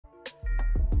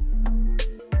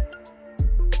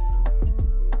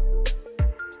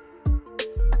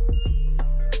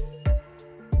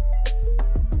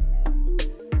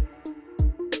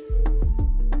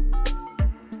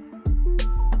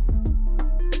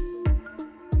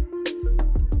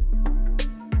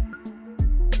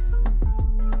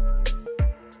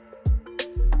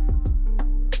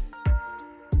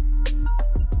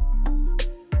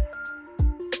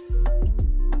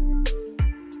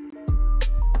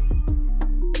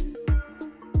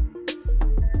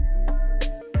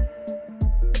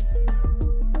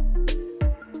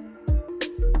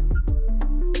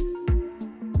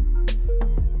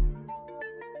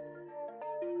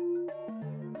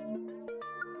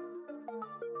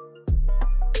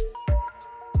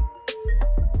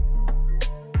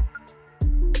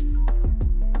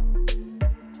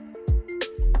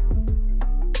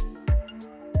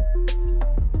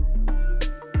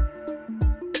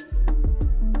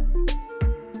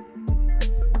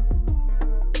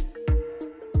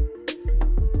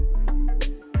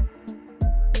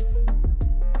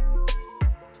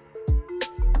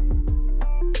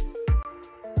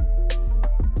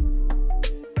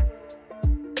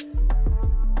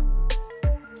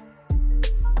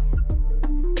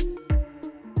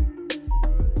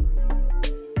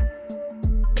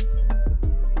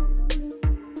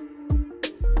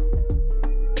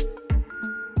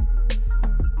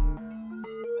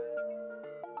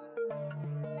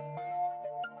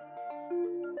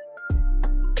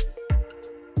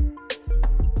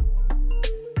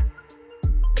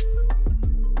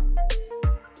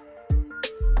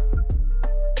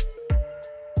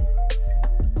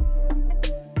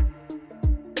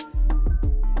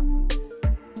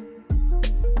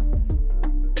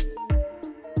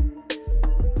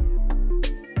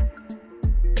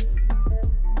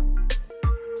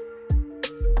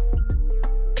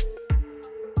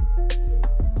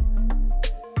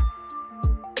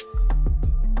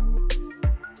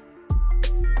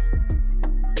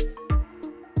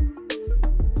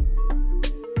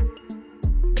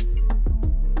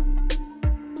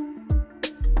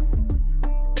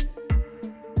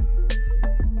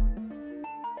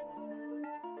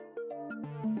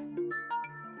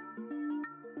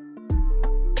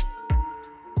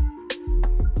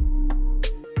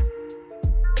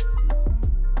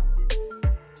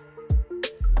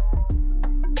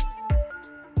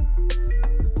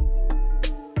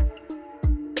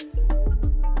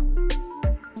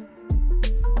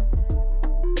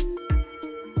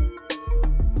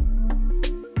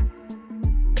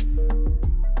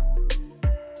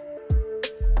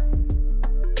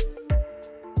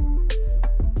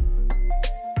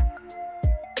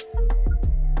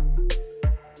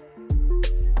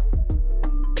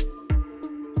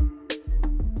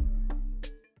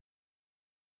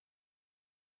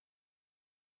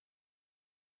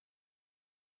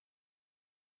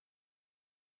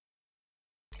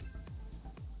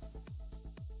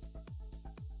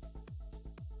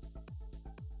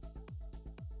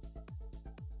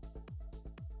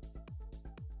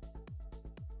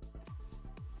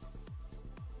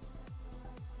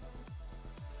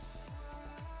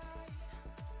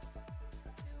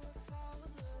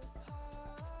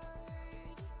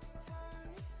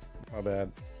My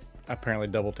bad. I apparently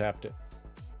double tapped it.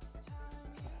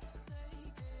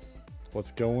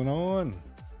 What's going on?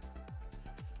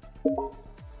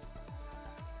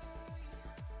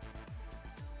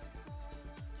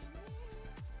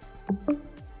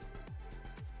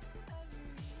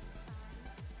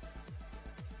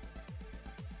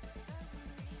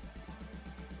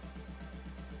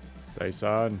 Say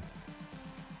son.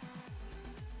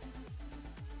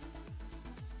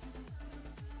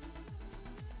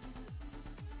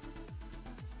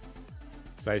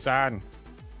 Say son.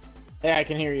 Yeah, I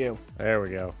can hear you. There we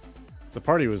go. The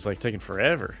party was like taking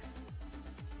forever.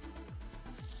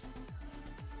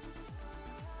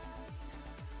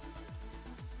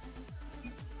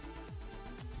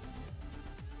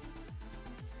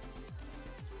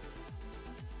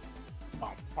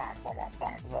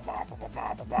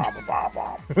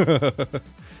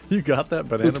 You got that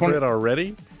banana bread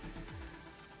already?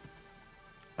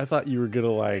 I thought you were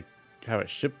gonna like have it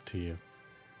shipped to you.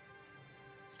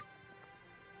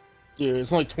 Dude,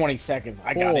 it's only 20 seconds.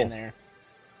 I got in there.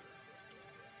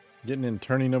 Getting in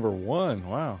tourney number 1.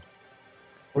 Wow.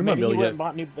 We might be able to get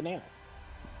bought new bananas.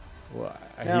 Well,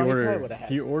 No,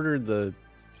 he ordered the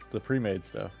pre-made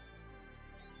stuff.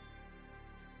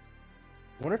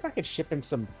 I wonder if I could ship him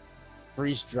some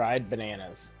freeze-dried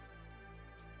bananas.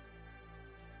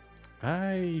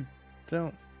 I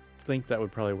don't think that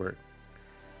would probably work.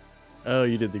 Oh,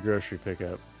 you did the grocery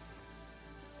pickup.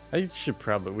 We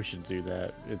should do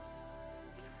that.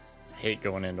 I hate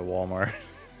going into Walmart.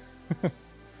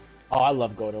 Oh, I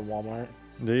love going to Walmart.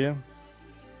 Do you?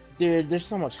 Dude, there's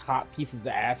so much hot pieces of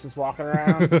asses walking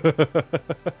around.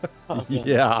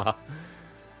 Yeah.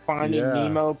 Finding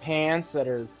Nemo pants that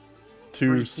are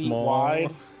too 3 feet small.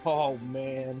 wide. Oh,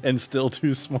 man. And still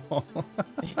too small.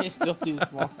 It's still too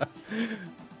small.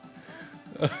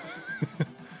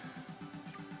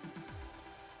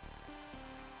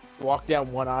 Walk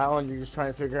down one aisle and you're just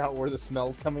trying to figure out where the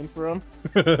smell's coming from.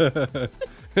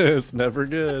 It's never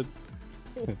good.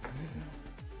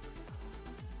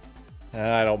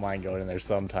 I don't mind going in there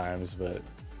sometimes, but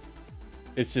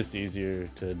it's just easier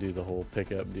to do the whole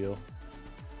pickup deal.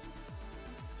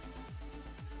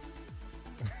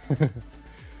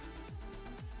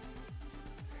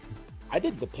 I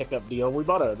did the pickup deal. We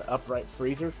bought an upright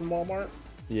freezer from Walmart.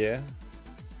 Yeah.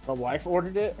 My wife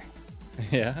ordered it.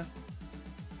 Yeah.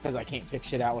 Because I can't pick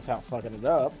shit out without fucking it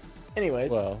up.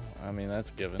 Anyways. Well, I mean,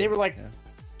 that's given. They were like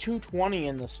 $220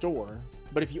 in the store,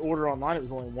 but if you order online, it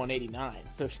was only $189.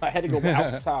 So if I had to go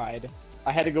outside,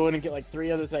 I had to go in and get like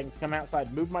 3 other things, come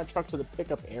outside, move my truck to the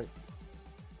pickup area,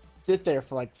 sit there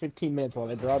for like 15 minutes while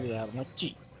they brought it out. I'm like,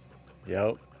 gee.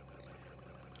 Yep.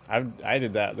 I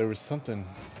did that. There was something.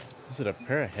 Was it a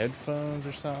pair of headphones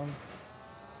or something?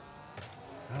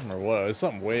 I don't remember what. It was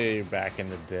something way back in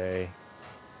the day.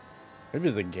 Maybe it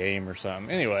was a game or something.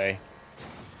 Anyway,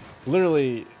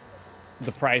 literally,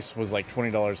 the price was like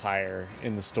 $20 higher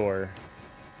in the store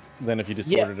than if you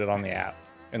just ordered it on the app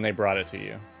and they brought it to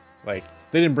you. Like,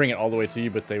 they didn't bring it all the way to you,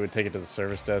 but they would take it to the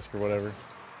service desk or whatever.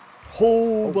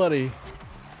 Oh, buddy.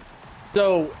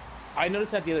 So, I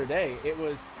noticed that the other day.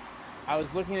 I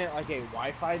was looking at like a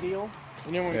Wi-Fi deal.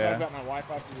 You know when we talked about my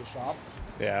Wi-Fi through the shop?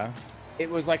 Yeah. It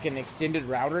was like an extended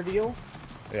router deal.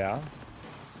 Yeah.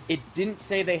 It didn't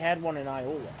say they had one in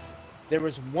Iola. There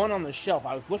was one on the shelf.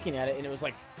 I was looking at it, and it was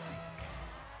like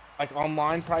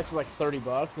online price was like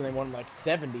 $30, and they wanted like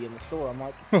 70 in the store. I'm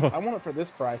like, I want it for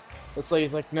this price. This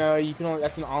lady's like, no, you can only.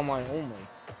 That's an online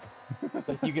only.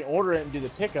 Like you can order it and do the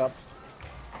pickup,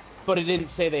 but it didn't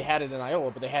say they had it in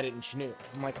Iola, but they had it in Chinook.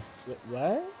 I'm like,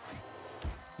 what?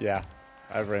 Yeah,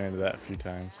 I've run into that a few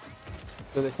times.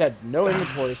 So they said no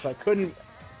inventory, so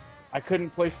I couldn't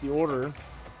place the order.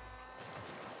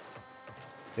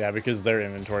 Yeah, because their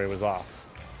inventory was off.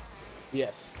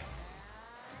 Yes.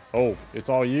 Oh, it's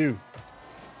all you.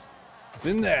 It's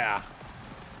in there.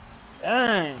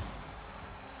 Dang.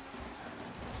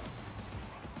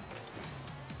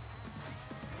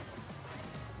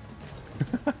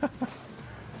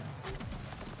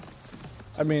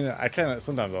 I mean, I kind of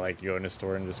sometimes I like to go in a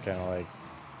store and just kind of like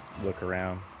look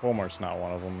around. Walmart's not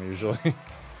one of them usually.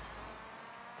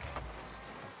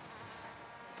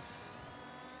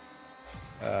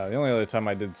 The only other time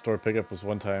I did store pickup was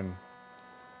one time.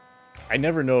 I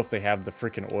never know if they have the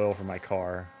freaking oil for my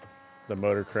car, the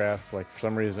Motorcraft. Like for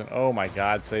some reason, oh my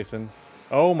God, Sason,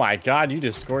 oh my God, you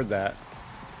just scored that.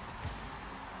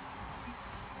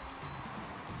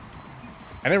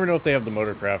 I never know if they have the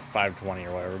Motorcraft 520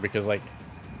 or whatever, because like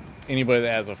anybody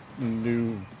that has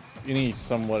any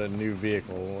somewhat a new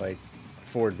vehicle, like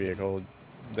Ford vehicle,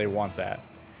 they want that.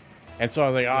 And so I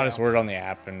was like, oh, I'll just Yeah. order it on the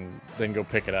app and then go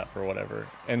pick it up or whatever.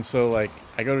 And so like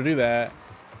I go to do that,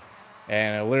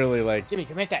 and I literally like Jimmy,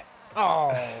 come hit that. Oh,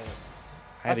 I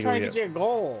had I'm to go trying to get you a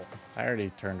goal. I already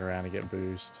turned around to get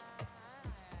boost.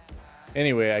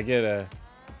 Anyway, I get a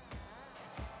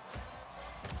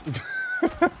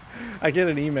I get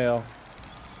an email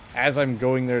as I'm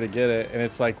going there to get it, and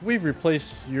it's like, we've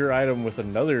replaced your item with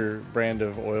another brand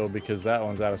of oil because that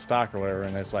one's out of stock or whatever,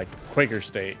 and it's like Quaker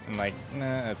State. I'm like, nah,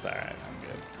 that's alright, I'm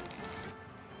good.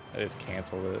 I just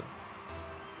canceled it.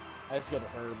 I just go to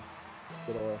Herb.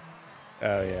 Good oil.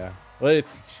 Oh yeah. Well,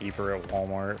 it's cheaper at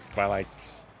Walmart by like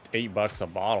 $8 a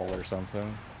bottle or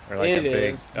something. Or like It a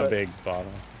is, big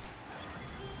bottle.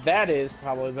 That is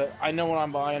probably, but I know when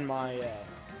I'm buying my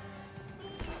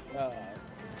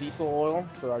diesel oil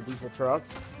for our diesel trucks,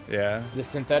 Yeah. the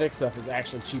synthetic stuff is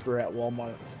actually cheaper at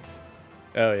Walmart.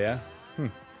 Oh yeah.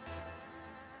 They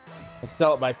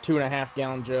sell it by 2.5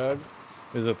 gallon jugs.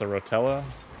 Is it the Rotella?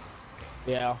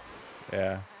 Yeah,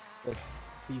 Yeah. the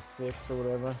T6 or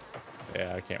whatever.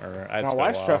 Yeah, I can't remember. My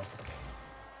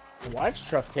wife's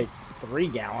truck takes 3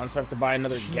 gallons, so I have to buy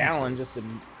another gallon just to.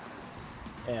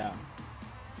 Yeah.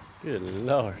 Good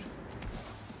lord.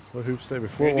 What Hoops say?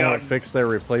 Before There you Walmart go. fixed their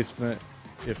replacement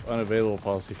if unavailable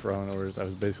policy for on orders, I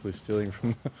was basically stealing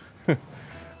from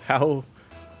How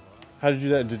did you do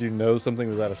that? Did you know something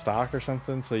was out of stock or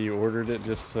something, so you ordered it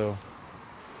just so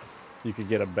you could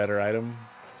get a better item?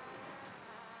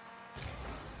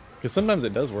 Because sometimes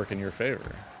it does work in your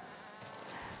favor.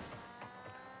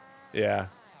 Yeah.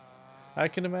 I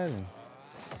can imagine.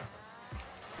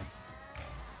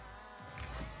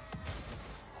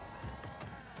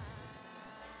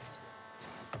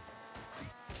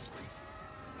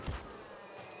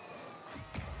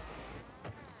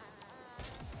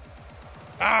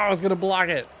 Ah, I was gonna block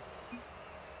it.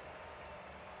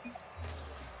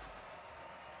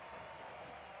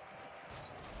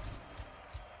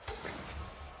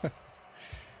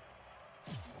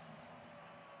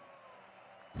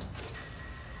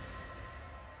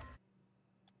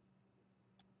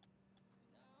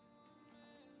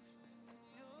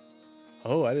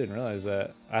 Oh, I didn't realize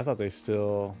that. I thought they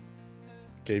still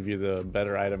gave you the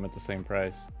better item at the same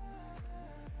price.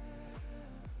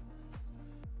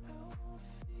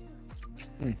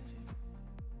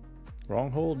 Wrong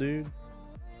hole, dude.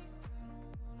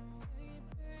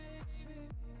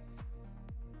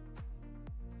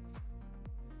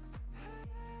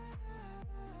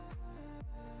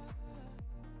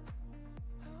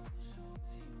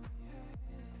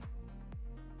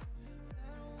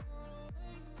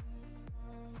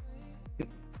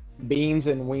 Beans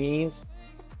and weenies.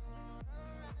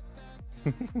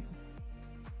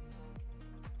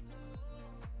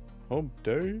 Oh,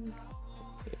 dude.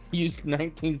 Used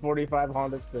 1945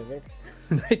 Honda Civic.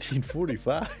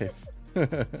 1945. I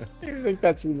don't think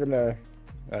that's even a.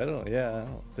 I don't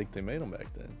think they made them back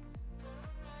then.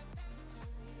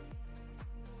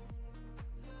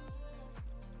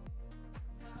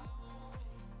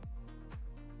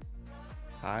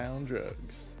 High on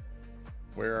drugs.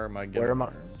 Where are my Where am I?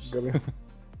 worms?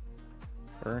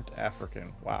 Burnt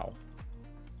African. Wow.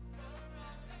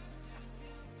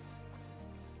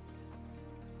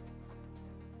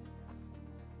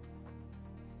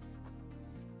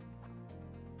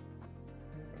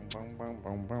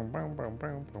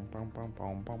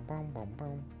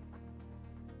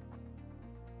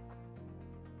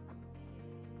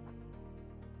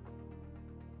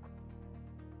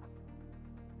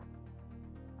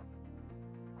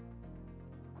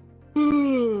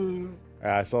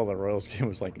 I saw the Royals game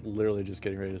was like literally just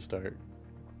getting ready to start.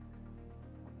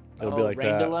 It'll be like rain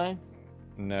that. delay?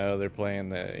 No, they're playing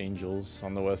the Angels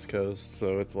on the West Coast,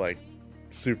 so it's like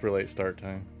super late start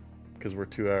time because we're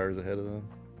 2 hours ahead of them.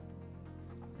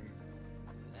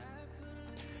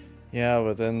 Yeah,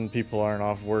 but then people aren't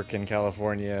off work in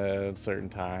California at certain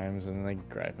times and they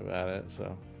gripe about it,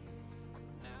 so.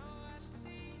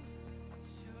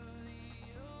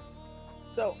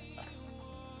 So,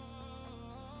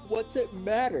 what's it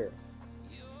matter?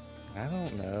 I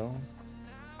don't know.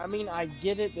 I mean, I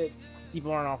get it that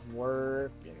people aren't off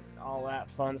work and all that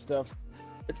fun stuff,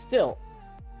 but still,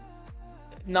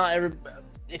 not every.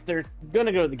 If they're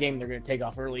gonna go to the game, they're gonna take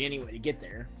off early anyway to get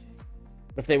there.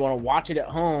 If they want to watch it at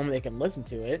home, they can listen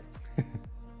to it.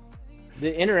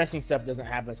 The interesting stuff doesn't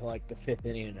happen until like the 5th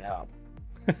inning and up.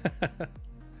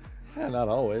 Yeah, not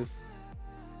always.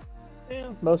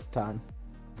 Yeah, most of the time.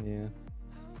 Yeah.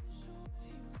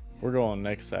 We're going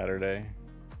next Saturday.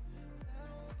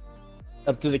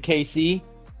 Up to the KC.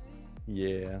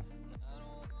 Yeah.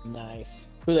 Nice.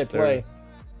 Who they play?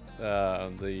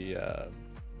 God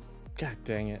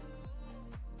dang it.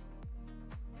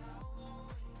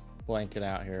 blanking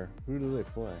out here. Who do they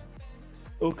play?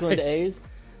 Oakland A's,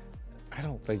 I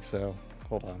don't think so.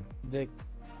 Hold on. the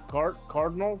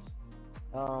Cardinals,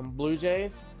 Blue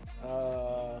Jays,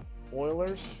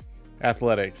 Oilers,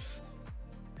 Athletics.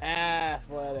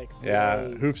 Athletics. Yeah,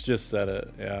 A's. Hoops just said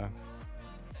it. Yeah.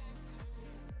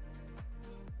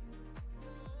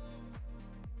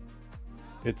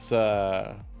 It's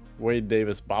Wade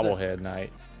Davis bobblehead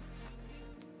night.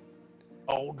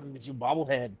 Oh, look at you,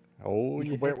 bobblehead. Oh, You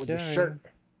yeah. can wear it with your shirt.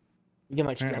 You can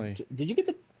like strap Apparently. it to- Did you get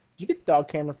the dog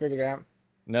camera figured out?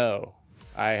 No,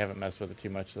 I haven't messed with it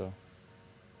too much though.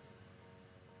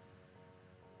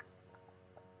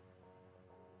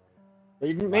 But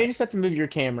you maybe just have to move your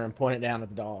camera and point it down at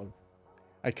the dog.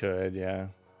 I could, yeah.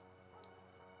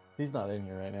 He's not in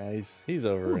here right now. He's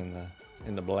over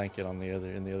in the blanket on the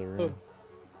other room.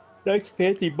 Nice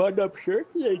fancy button-up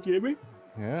shirt today, Jimmy.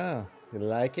 Yeah, you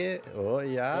like it? Oh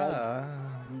yeah.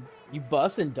 You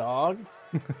bussin', dog.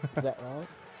 Is that right?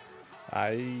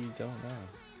 I don't know.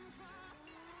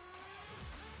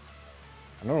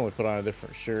 I normally put on a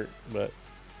different shirt, but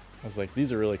I was like,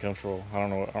 these are really comfortable. I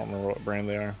don't remember what brand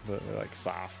they are, but they're like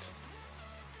soft.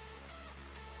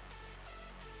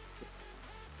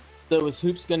 So is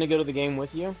Hoops gonna go to the game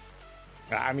with you?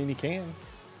 I mean, you can.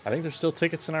 I think there's still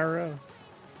tickets in our row.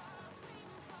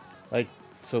 Like,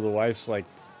 so the wife's like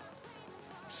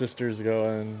sister's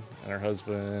going, and her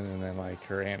husband, and then like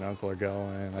her aunt and uncle are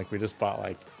going. Like, we just bought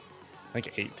like I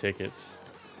think 8 tickets.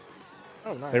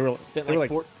 Oh, nice. They were Spent they were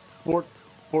like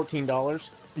 $14.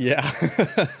 Yeah.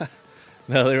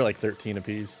 No, they were like 13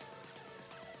 apiece.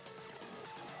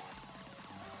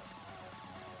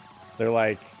 They're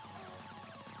like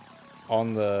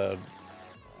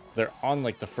they're on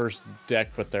like the first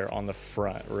deck, but they're on the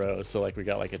front row. So like we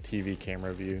got like a TV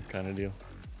camera view kind of deal.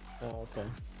 Oh, okay.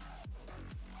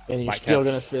 And you're Might still have-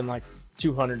 gonna spend like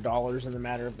 $200 in the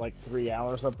matter of like 3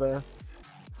 hours up there?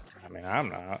 I mean, I'm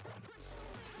not.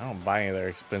 I don't buy any of their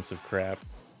expensive crap.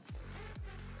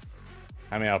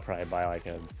 I mean, I'll probably buy like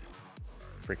a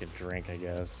freaking drink, I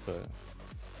guess, but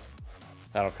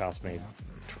that'll cost me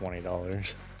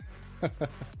 $20.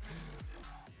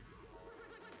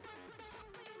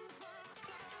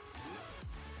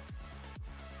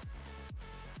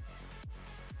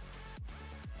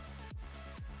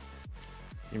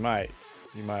 You might.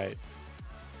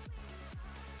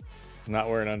 I'm not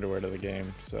wearing underwear to the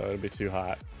game, so it'll be too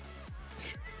hot.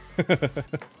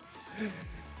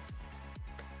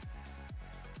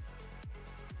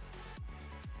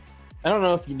 I don't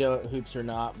know if you know it, Hoops, or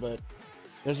not, but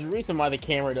there's a reason why the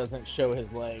camera doesn't show his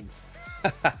legs.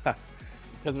 Because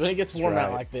when it gets warm out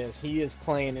right. like this, he is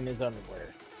playing in his underwear.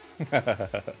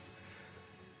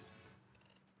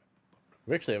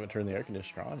 We actually haven't turned the air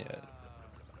conditioner on yet.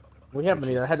 We haven't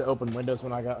either. I had to open windows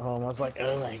when I got home. I was like,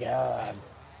 oh my god.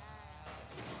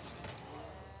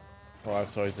 Well, I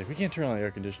was always like, we can't turn on the air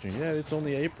conditioner. Yeah, it's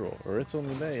only April, or it's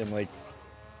only May. I'm like,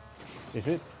 if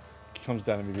it comes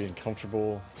down to me being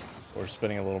comfortable or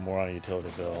spending a little more on a utility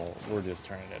bill, we're just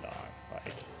turning it on.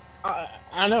 Like,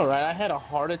 I know, right? I had a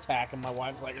heart attack, and my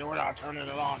wife's like, we're not turning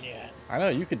it on yet. I know,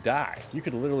 you could die. You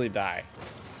could literally die.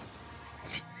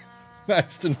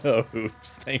 Nice to know,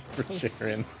 Hoops. Thanks for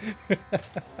sharing.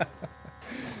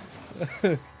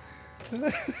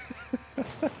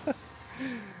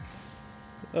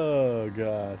 Oh,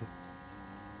 God.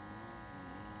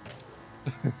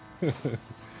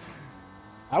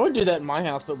 I would do that in my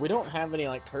house, but we don't have any,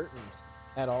 like, curtains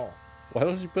at all. Why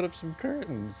don't you put up some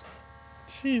curtains?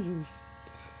 Jesus.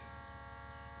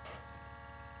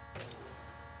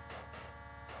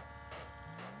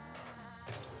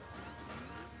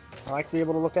 I like to be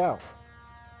able to look out.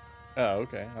 Oh,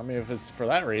 okay. I mean, if it's for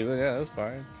that reason, yeah, that's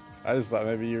fine. I just thought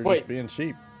maybe you were Wait. just being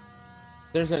cheap.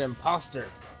 There's an imposter.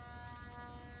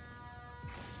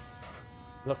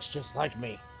 Looks just like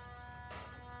me.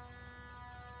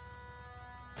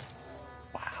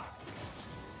 Wow.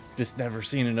 Just never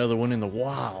seen another one in the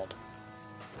wild.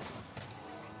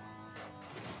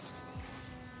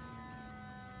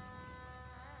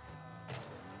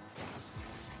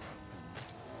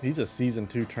 He's a season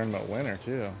 2 tournament winner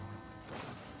too.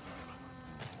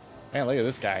 Man, look at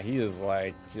this guy. He is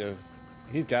like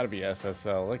he's got to be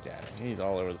SSL. Look at him. He's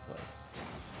all over the place.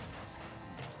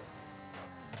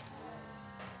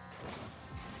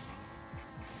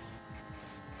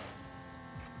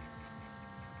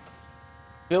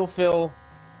 Phil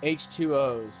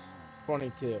H2O's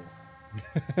 22.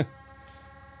 I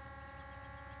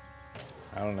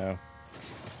don't know.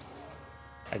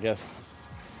 I guess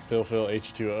Phil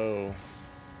H2O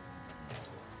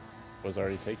was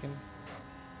already taken.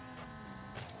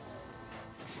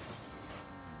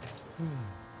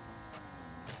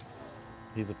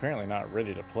 he's apparently not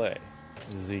ready to play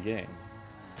the game.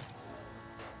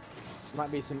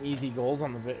 Might be some easy goals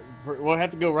on the we'll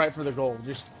have to go right for the goal.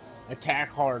 Just attack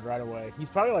hard right away. He's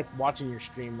probably like watching your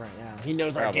stream right now. He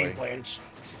knows Probably. our game plans.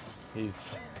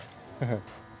 He's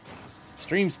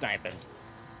stream sniping.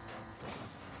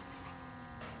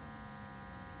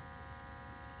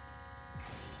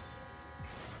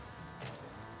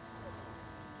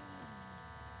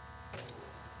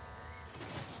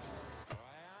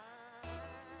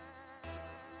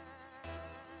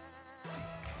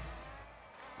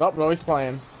 Oh, no, he's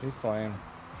playing. He's playing.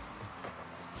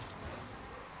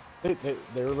 They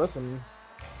were listening.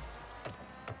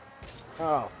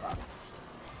 Oh, fuck.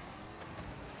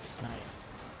 Nice.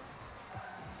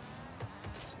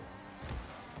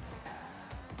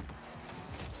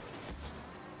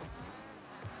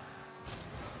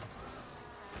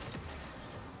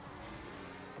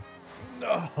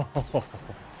 No.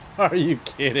 Are you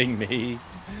kidding me?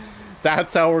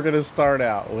 That's how we're going to start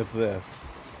out with this.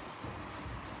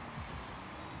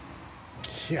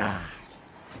 God.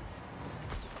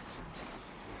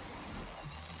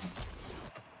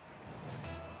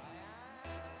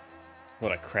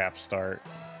 What a crap start.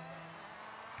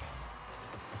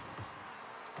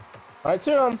 Right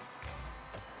to him.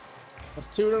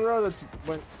 That's 2 in a row that's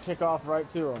went kick off right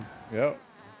to him. Yep.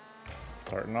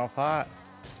 Starting off hot.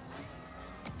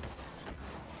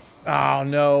 Oh,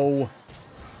 no.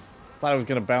 Thought it was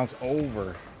going to bounce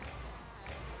over.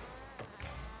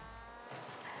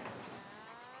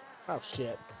 Oh,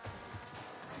 shit.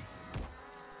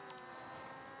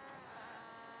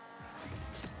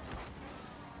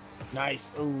 Nice.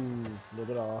 Ooh, a little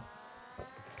bit off.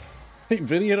 Hey,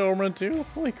 Vinny hit a home run too?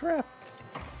 Holy crap.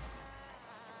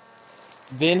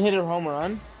 Vin hit a home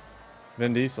run?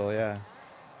 Vin Diesel, yeah.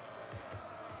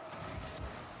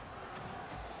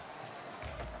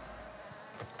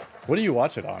 What do you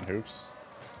watch it on, Hoops?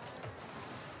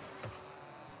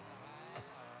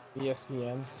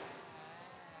 ESPN.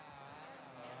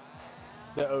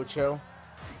 The Ocho.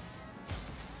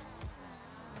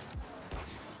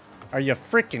 Are you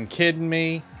freaking kidding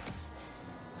me?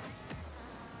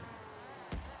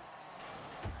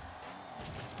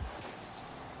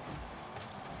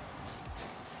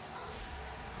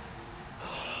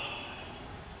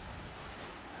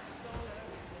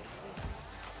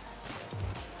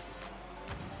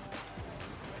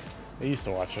 I used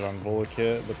to watch it on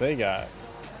Volakit, but they got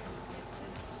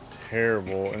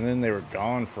terrible, and then they were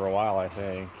gone for a while, I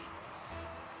think.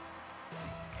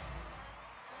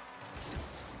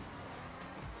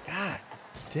 God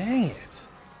dang it.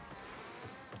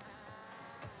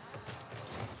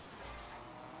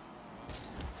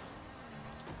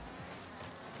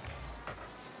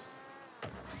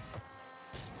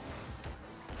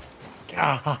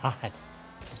 God.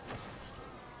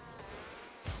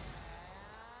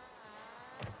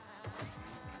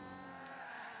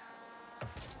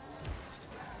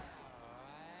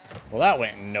 Well, that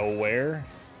went nowhere.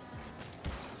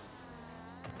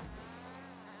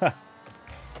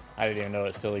 I didn't even know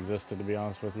it still existed, to be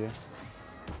honest with you.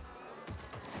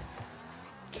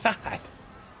 God.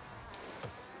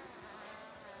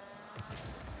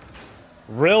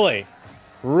 Really?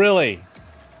 Really?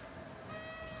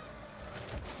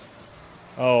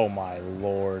 Oh, my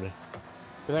Lord.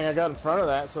 Good thing I got in front of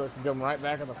that so it could come right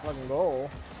back at the fucking goal.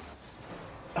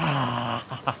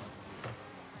 Ah.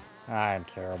 I'm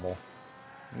terrible.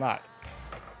 I'm not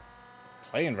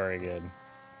playing very good.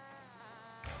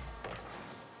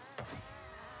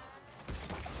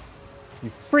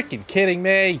 You freaking kidding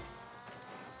me?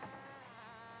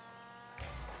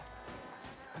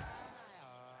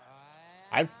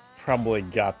 I've probably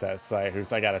got that site.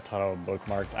 Hoops. I got a ton of them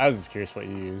bookmarked. I was just curious what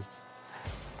you used.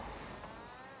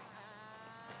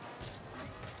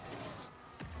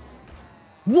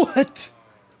 What?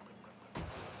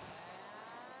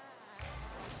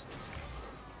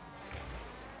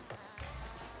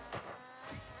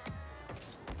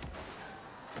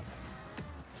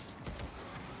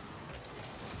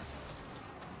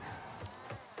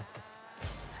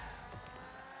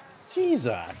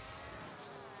 Jesus.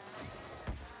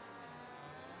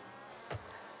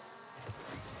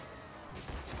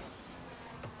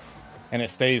 And it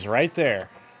stays right there.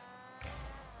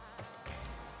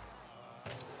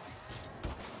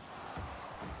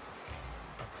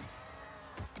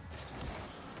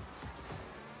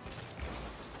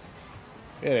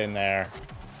 Get in there.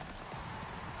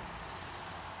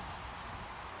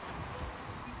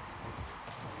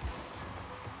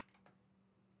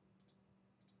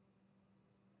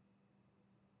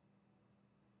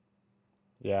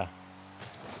 Yeah.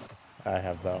 I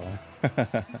have that one.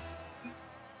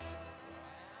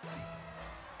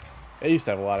 It used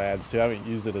to have a lot of ads too. I haven't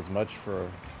used it as much for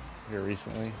here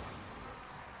recently.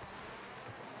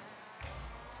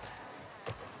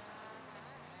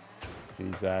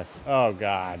 Jesus. Oh,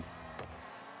 God.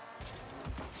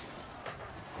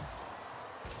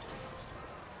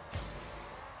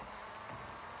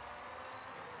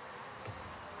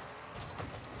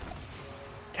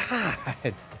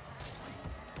 God.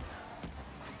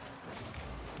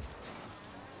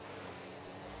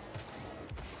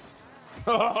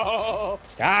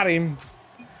 Got him.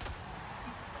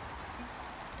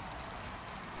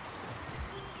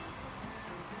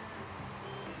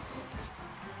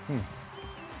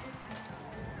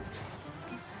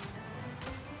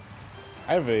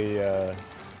 I have a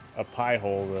pie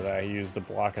hole that I use to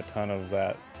block a ton of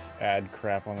that ad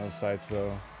crap on those sites,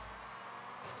 though.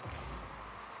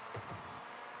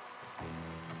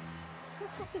 What the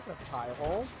fuck is a pie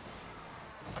hole?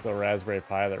 It's a Raspberry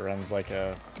Pi that runs like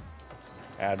a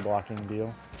ad blocking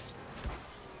deal.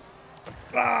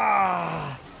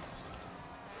 Ah!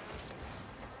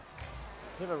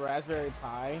 You have a Raspberry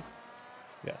Pi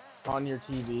Yes. on your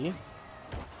TV?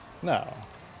 No.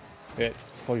 It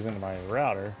plugs into my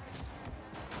router.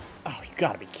 Oh, you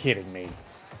gotta be kidding me.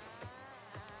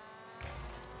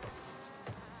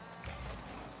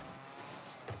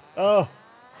 Oh.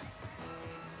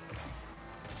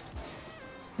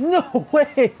 No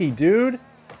way, dude.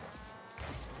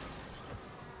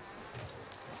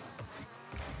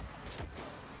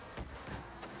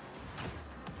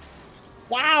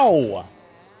 Wow.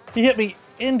 He hit me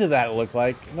into that, it looked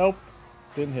like. Nope.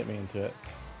 Didn't hit me into it.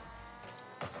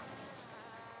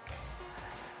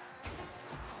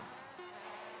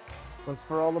 Once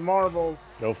for all the marbles.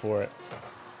 Go for it.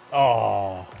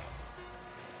 Oh.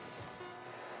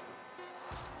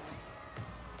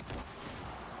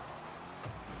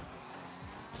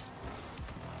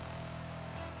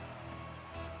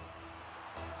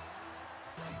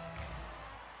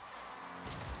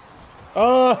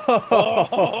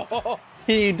 Oh!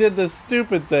 He did the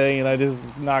stupid thing and I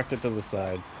just knocked it to the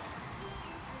side.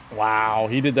 Wow,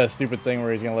 he did that stupid thing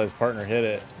where he's gonna let his partner hit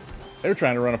it. They were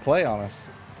trying to run a play on us.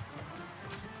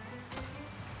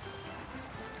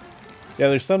 Yeah,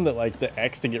 there's some that like the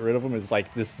X to get rid of them is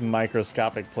like this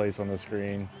microscopic place on the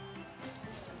screen.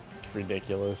 It's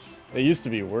ridiculous. It used to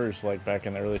be worse, like back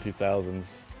in the early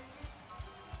 2000s.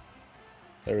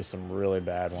 There were some really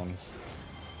bad ones.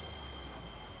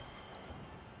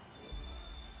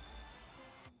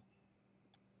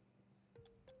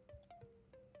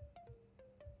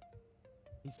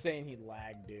 He's saying he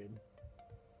lagged, dude.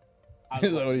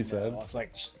 Is that what he said?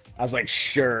 I was like,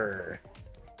 sure.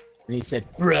 And he said,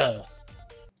 bruh.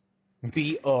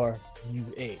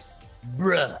 B-R-U-A.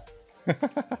 Bruh.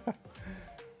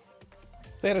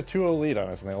 They had a 2-0 lead on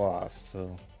us and they lost,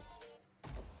 so.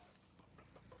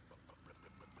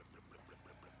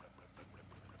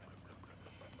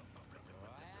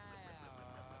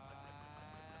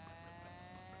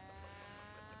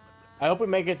 I hope we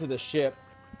make it to the ship.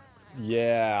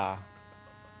 Yeah.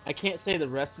 I can't say the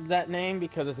rest of that name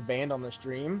because it's banned on the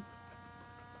stream.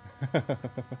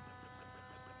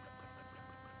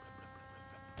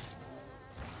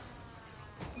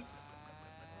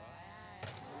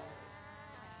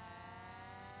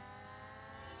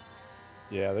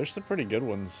 Yeah, there's some pretty good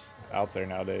ones out there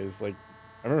nowadays. Like,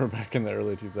 I remember back in the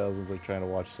early 2000s, like trying to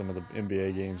watch some of the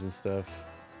NBA games and stuff.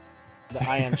 The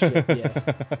Ion ship, yes.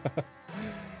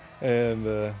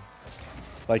 And,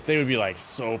 like, they would be, like,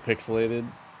 so pixelated.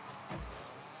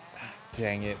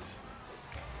 Dang it.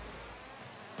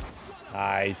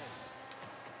 Nice.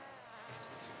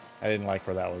 I didn't like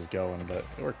where that was going, but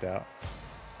it worked out.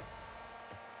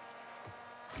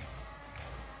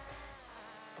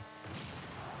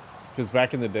 Because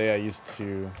back in the day, I used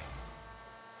to,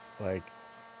 like...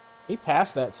 He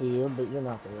passed that to you, but you're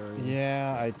not there.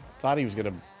 Yeah, I thought he was going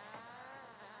to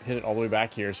hit it all the way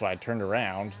back here, so I turned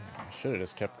around. I should have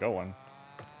just kept going.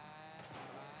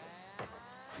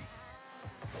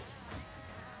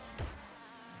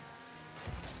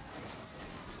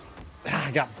 Ah,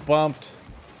 I got bumped.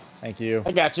 Thank you.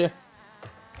 I got you.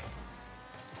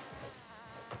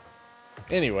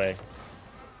 Anyway,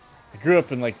 I grew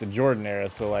up in like the Jordan era,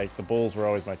 so like the Bulls were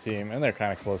always my team, and they're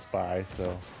kind of close by,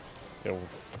 so it was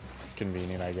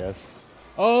convenient, I guess.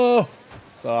 Oh,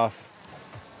 it's off.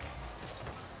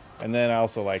 And then I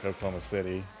also like Oklahoma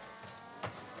City.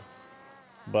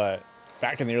 But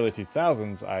back in the early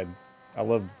 2000s, I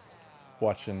loved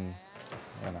watching,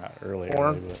 well, not early,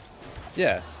 but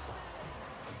yes.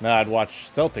 No, I'd watch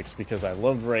Celtics because I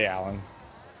loved Ray Allen.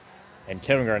 And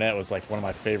Kevin Garnett was like one of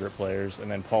my favorite players. And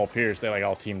then Paul Pierce, they like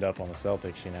all teamed up on the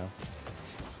Celtics, you know.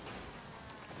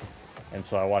 And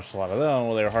so I watched a lot of them.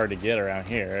 Well, they were hard to get around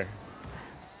here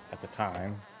at the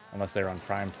time, unless they were on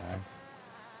prime time.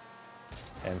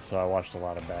 And so I watched a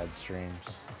lot of bad streams.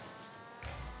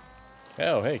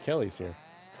 Oh, hey, Kelly's here.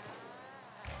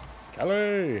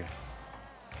 Kelly!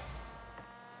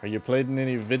 Are you playing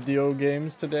any video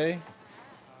games today?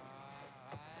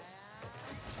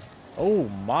 Oh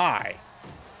my!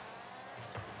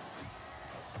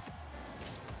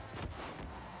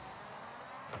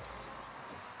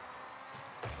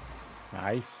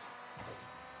 Nice.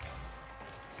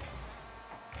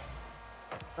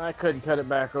 I couldn't cut it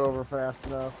back over fast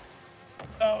enough.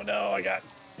 Oh no, I got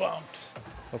bumped.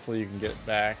 Hopefully you can get it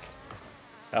back.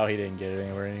 Oh, he didn't get it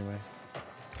anywhere anyway.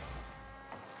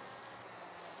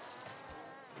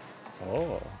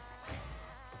 Oh.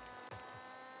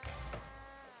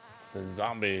 The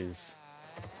zombies.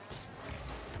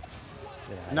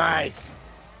 Yeah, Nice.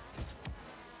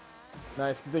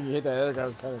 Nice. Good thing you hit that other guy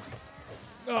was kind of.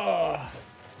 Oh.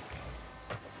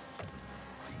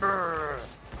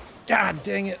 God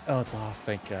dang it. Oh, it's off.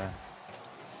 Thank God.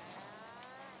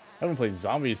 I haven't played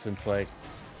zombies since like,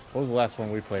 what was the last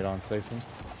one we played on, Stacey?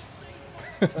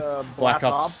 Black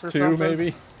Ops 2, something?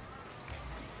 maybe?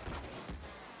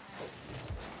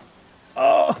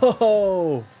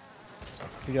 Oh!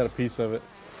 You got a piece of it.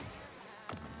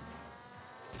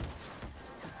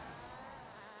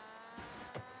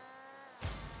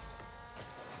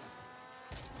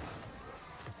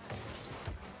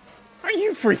 Are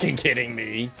you freaking kidding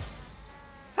me?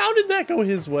 How did that go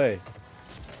his way?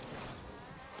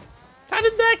 How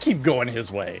did that keep going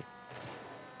his way?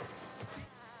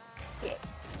 Shit.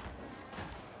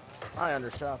 I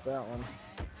undershot that one.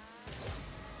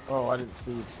 Oh, I didn't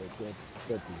see the kid.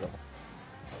 Good to go.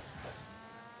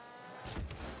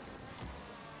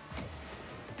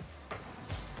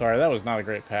 Sorry, that was not a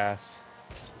great pass.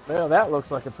 Well, that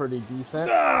looks like a pretty decent.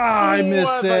 Ah, I missed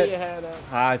I thought it. you had it.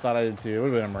 I thought I did too. It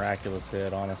would have been a miraculous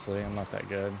hit, honestly. I'm not that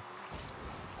good.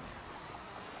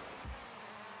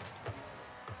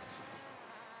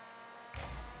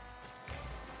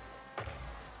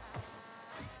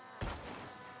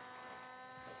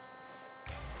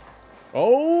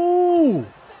 Oh!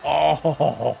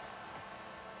 Oh!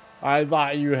 I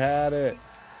thought you had it.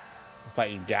 I thought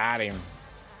you got him.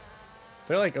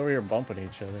 They're like over here bumping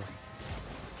each other.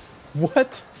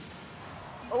 What?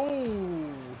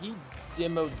 Oh, he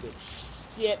demoed the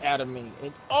shit out of me.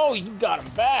 And, oh, you got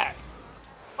him back.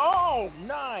 Oh,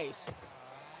 nice.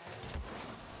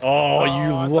 Oh, I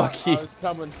you thought lucky. I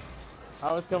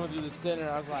was coming through the center.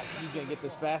 I was like, you gonna get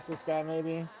this past this guy,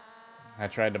 maybe? I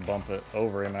tried to bump it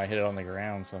over him and I hit it on the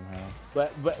ground somehow.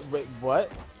 But wait, what?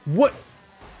 What?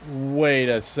 Wait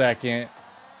a second.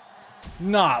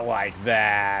 Not like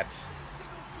that.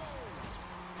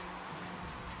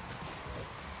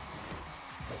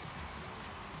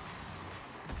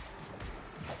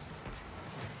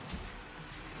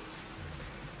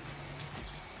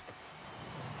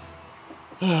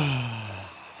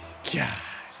 God.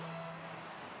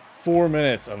 4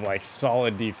 minutes of like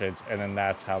solid defense, and then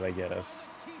that's how they get us.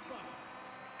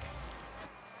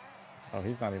 Oh,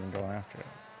 he's not even going after it.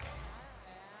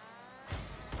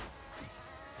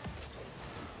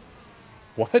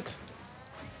 What?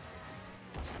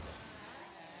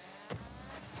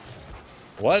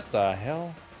 What the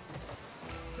hell?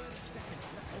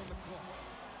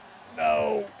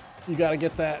 No! You gotta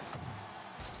get that.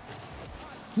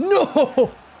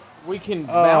 No! We can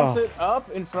bounce it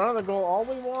up in front of the goal all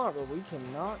we want, but we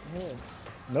cannot hit.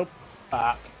 Nope.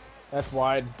 Fuck. That's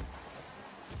wide.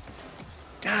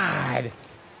 God!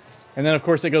 And then, of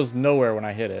course, it goes nowhere when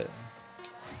I hit it.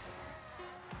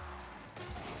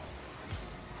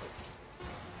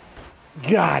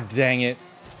 God dang it.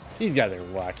 These guys are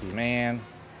lucky, man.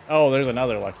 Oh, there's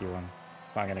another lucky one.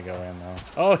 It's not going to go in, though.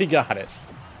 Oh, he got it.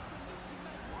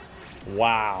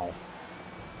 Wow.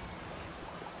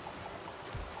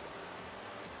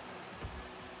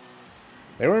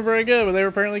 They weren't very good, but they were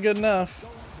apparently good enough.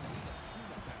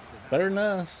 Better than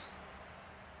us.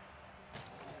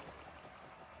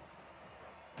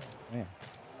 Man.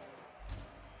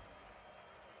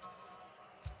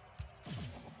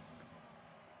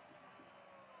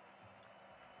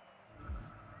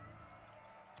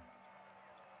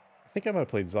 I think I might have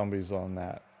played zombies on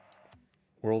that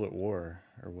World at War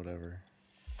or whatever.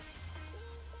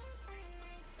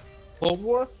 Cold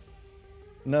War?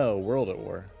 No, World at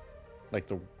War. Like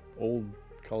the old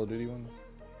Call of Duty one.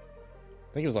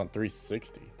 I think it was on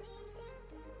 360.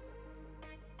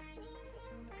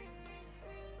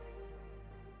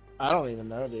 I don't even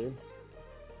know, dude.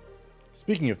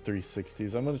 Speaking of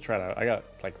 360s, I'm gonna try to. I got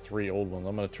like 3 old ones.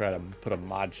 I'm gonna try to put a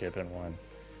mod chip in one.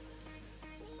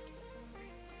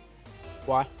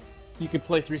 Why? You could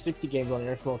play 360 games on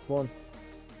your Xbox One.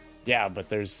 Yeah, but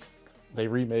they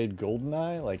remade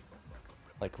GoldenEye, like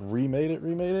remade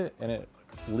it, and it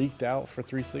leaked out for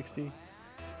 360.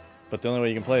 But the only way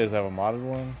you can play is have a modded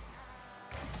one.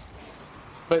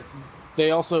 But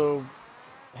they also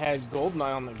had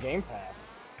GoldenEye on the Game Pass.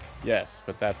 Yes,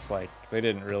 but that's like they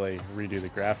didn't really redo the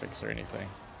graphics or anything.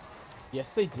 Yes,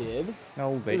 they did.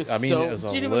 No, they. Was I mean, so, it was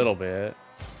a dude, little bit.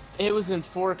 It was in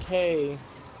 4K.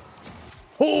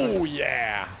 Oh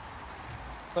yeah.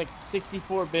 Like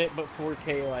 64-bit, but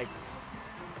 4K, like,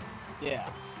 yeah.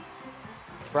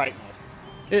 Brightness.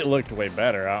 It looked way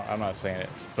better. I'm not saying it,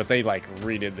 but they like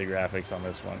redid the graphics on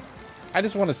this one. I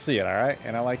just want to see it, all right?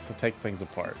 And I like to take things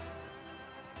apart.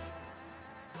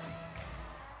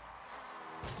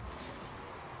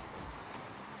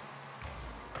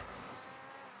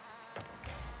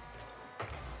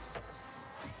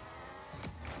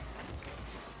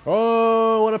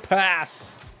 Oh, what a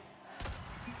pass!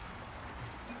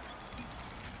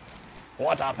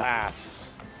 What a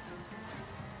pass!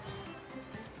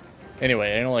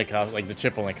 Anyway, it only cost like the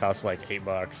chip only costs like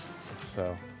 $8,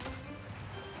 so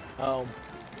Oh.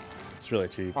 it's really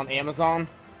cheap. On Amazon?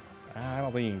 I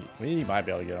don't think we might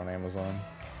be able to get it on Amazon.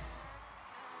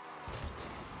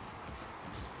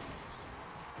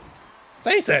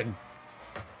 Jason!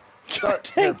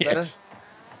 God dang it!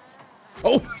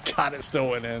 Oh my god, it still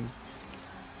went in.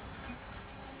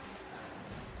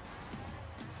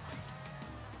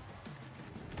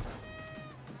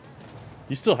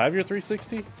 You still have your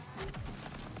 360?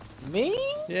 Me?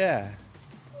 Yeah.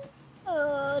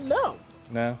 No.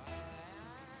 No?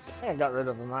 I think I got rid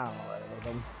of them. I don't know what with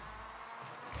them.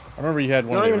 I remember you had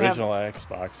one You of the don't even original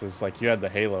Xboxes, like you had the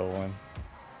Halo one.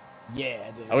 Yeah,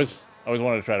 I did. I always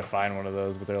wanted to try to find one of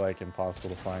those, but they're like impossible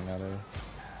to find nowadays.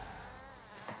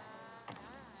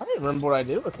 I don't even remember what I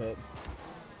did with it.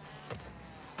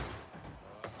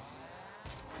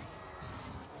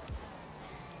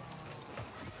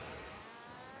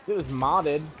 It was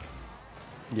modded.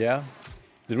 Yeah?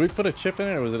 Did we put a chip in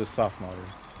it, or was it a soft modder?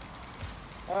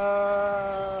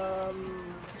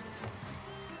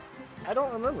 I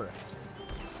don't remember.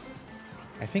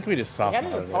 I think we just We soft had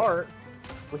it modded apart.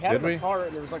 We had Did it we? apart,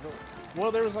 and there was like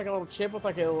there was like a little chip with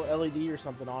like a little LED or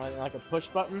something on it, and like a push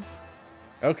button.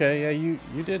 Okay, yeah, you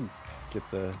did get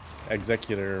the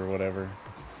executor or whatever.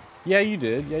 Yeah, you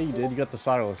did. Yeah, you did. You got the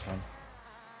solderless one.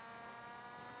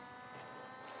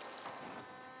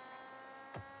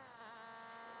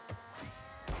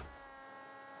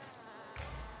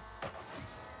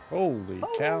 Holy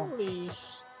cow. Holy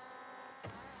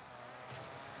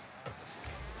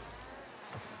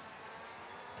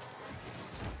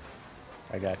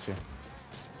I got you.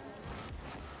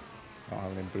 I don't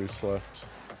have any boosts left.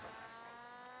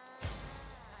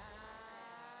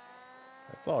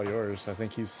 That's all yours. I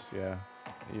think yeah,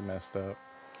 he messed up.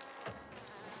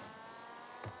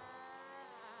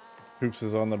 Hoops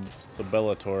is on the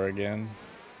Bellator again.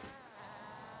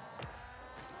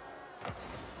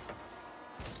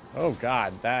 Oh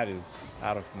god, that is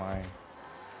out of my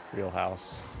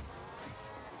wheelhouse.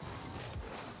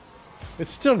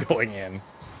 It's still going in.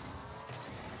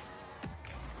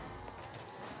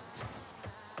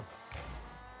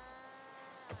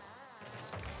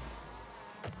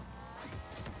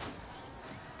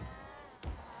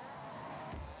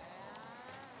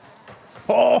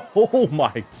 Oh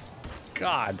my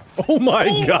god. Oh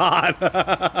my god.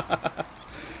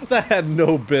 That had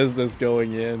no business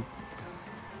going in.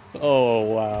 Oh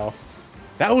wow.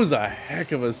 That was a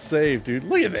heck of a save, dude.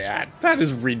 Look at that. That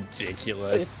is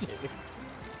ridiculous.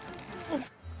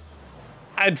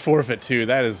 I'd forfeit too.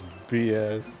 That is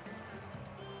BS.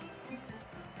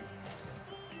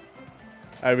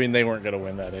 I mean, they weren't going to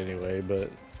win that anyway, but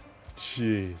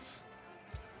jeez.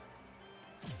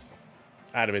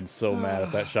 I'd have been so mad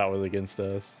if that shot was against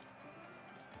us.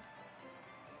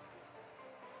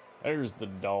 There's the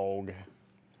dog.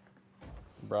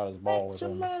 Brought his ball with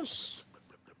him.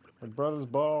 He brought his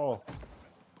ball.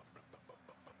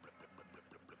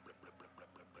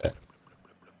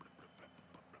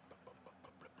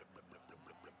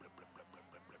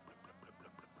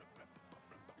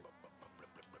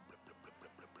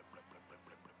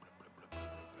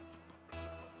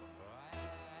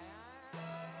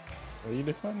 What are you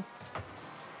doing?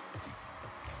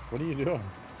 What are you doing?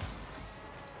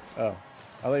 Oh,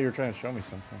 I thought you were trying to show me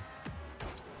something.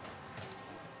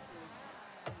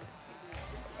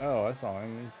 Oh, I saw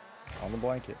him. He's on the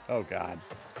blanket. Oh, God.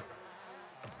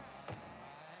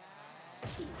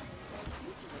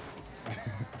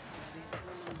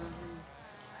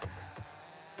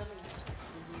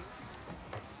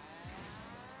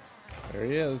 There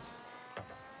he is.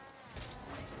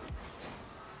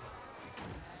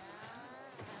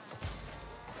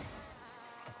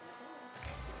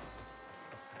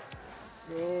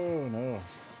 Oh no.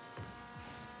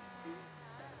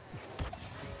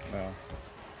 No.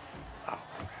 Oh,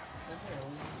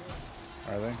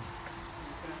 are they?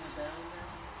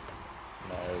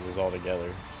 No, it was all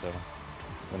together. So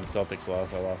when the Celtics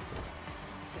lost, I lost it.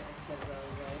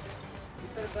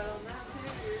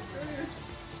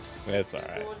 It's all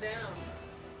right.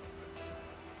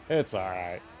 It's all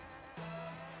right.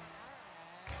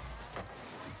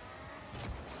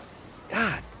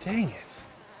 God dang it!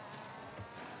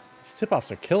 These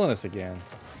tip-offs are killing us again.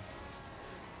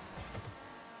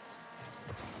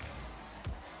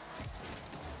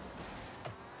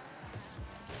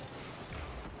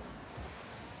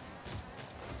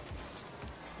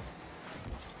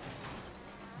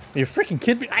 You freaking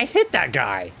kidding me? I hit that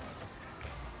guy!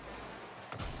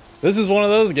 This is one of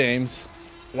those games.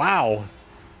 Wow.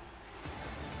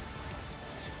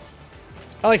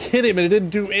 I like hit him and it didn't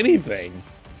do anything.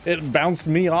 It bounced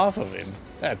me off of him.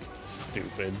 That's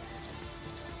stupid.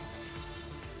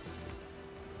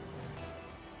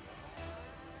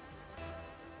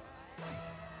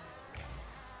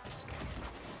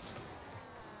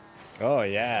 Oh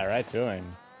yeah, right to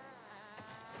him.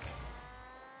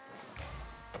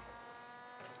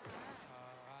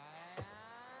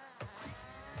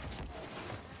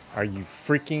 Are you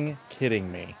freaking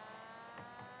kidding me?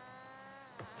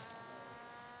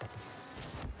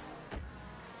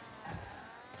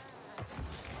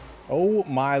 Oh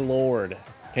my lord.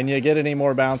 Can you get any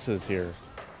more bounces here?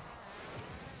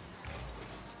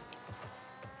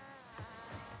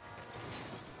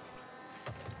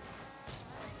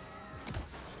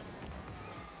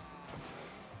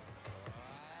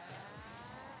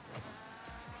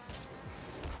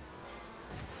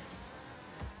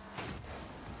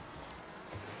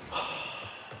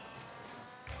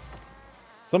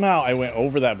 Somehow I went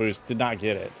over that boost, did not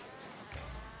get it.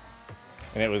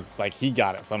 And it was like he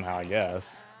got it somehow, I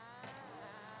guess.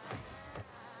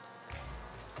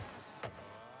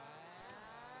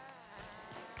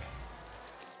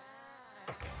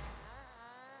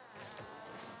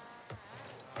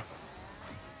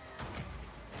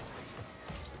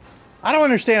 I don't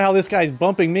understand how this guy's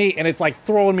bumping me and it's like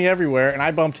throwing me everywhere, and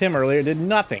I bumped him earlier, it did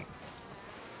nothing.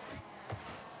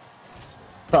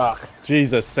 Fuck.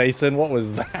 Jesus, Sason, what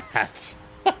was that?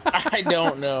 I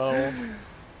don't know.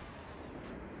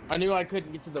 I knew I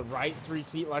couldn't get to the right 3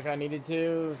 feet like I needed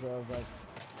to, so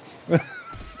I was like...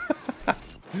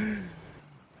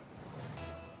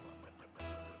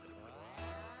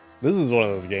 This is one of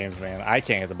those games, man. I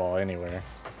can't get the ball anywhere.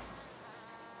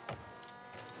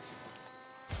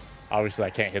 Obviously, I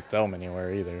can't hit them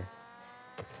anywhere either.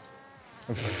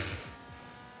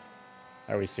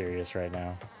 Are we serious right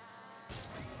now?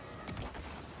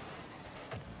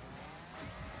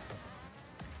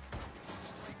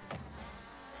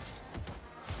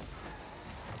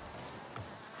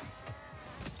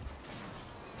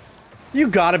 You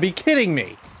gotta be kidding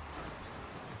me!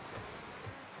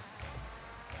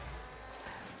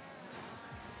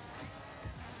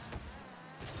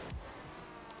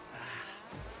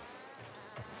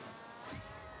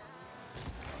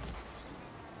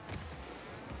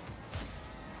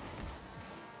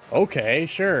 Okay,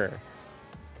 sure.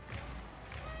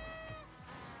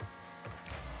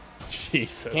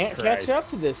 Jesus Can't Christ. catch up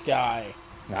to this guy.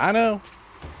 I know.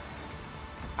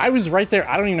 I was right there.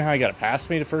 I don't even know how he got it past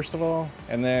me, first of all.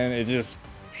 And then it just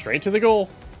straight to the goal.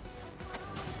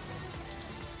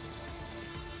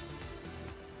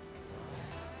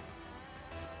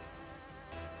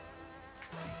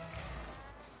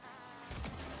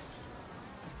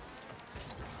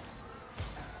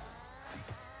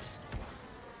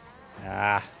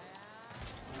 Ah.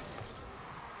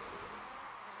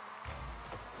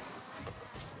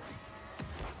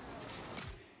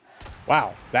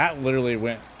 Wow, that literally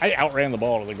went... I outran the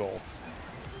ball to the goal.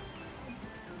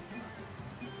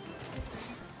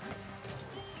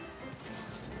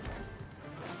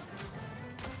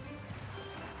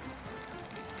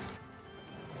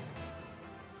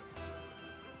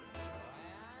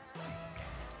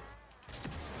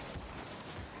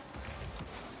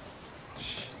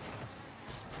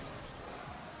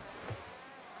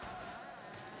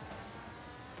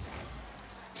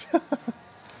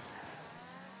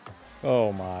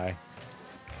 Oh my.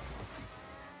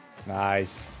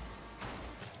 Nice.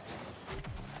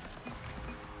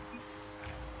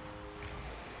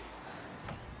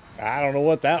 I don't know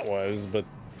what that was, but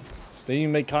they didn't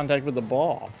even make contact with the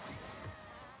ball.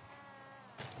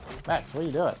 Max, what are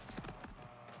you doing?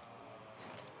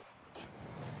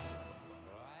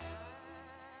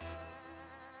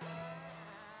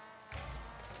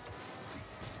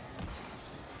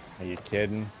 Are you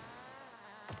kidding?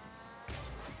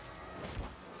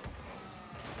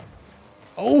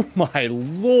 Oh my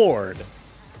lord. Of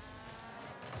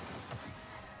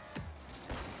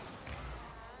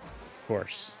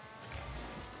course.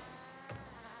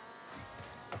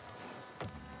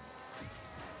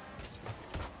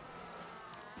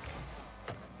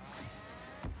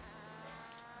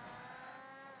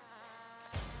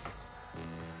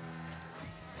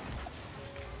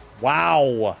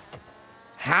 Wow.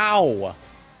 How?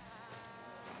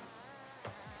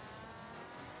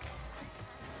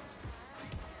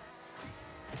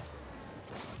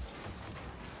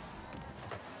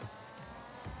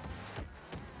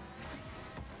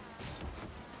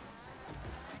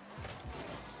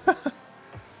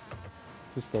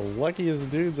 Just the luckiest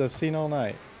dudes I've seen all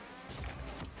night.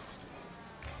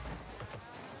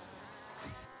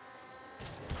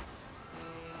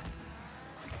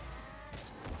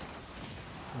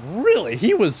 Really?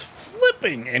 He was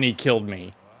flipping and he killed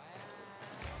me.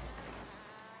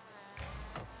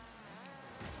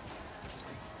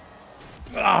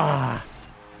 Ah!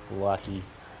 Lucky.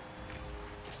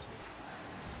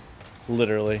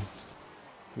 Literally.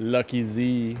 Lucky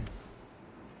Z.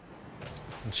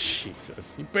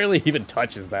 Jesus. He barely even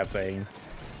touches that thing.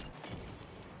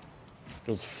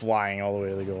 Goes flying all the way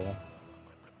to the goal.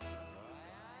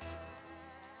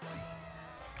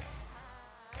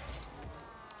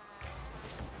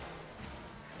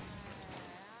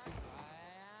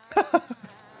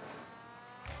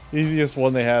 Easiest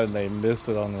one they had, and they missed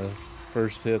it on the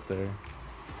first hit there.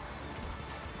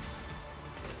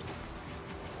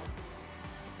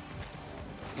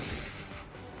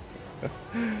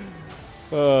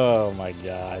 Oh my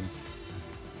god.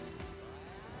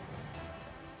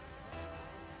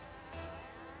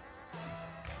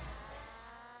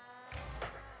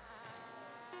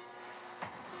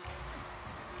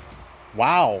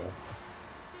 Wow.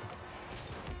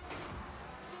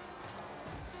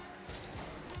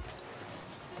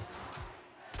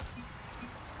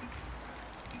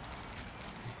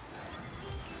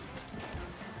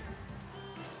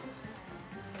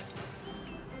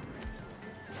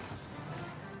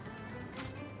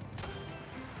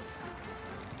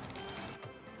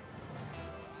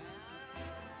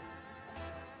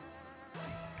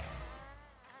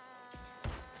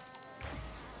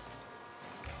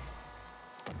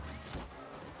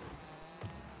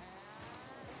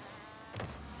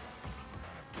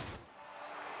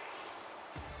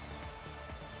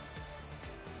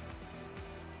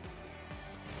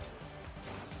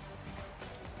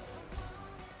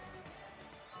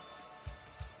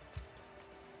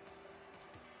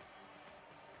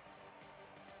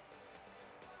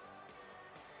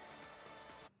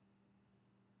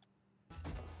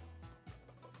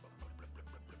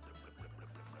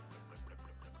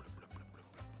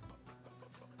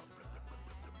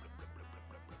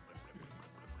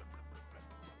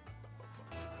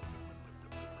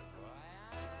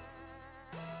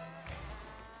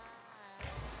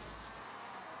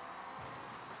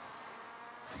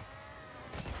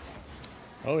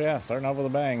 Oh yeah, starting off with a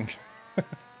bang.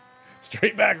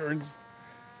 Straight backwards.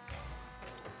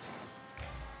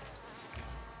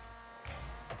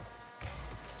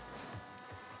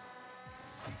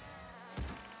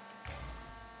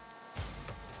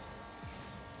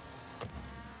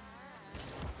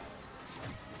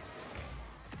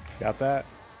 Got that?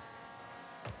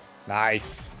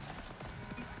 Nice.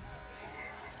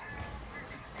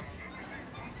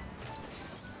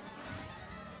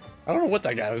 I don't know what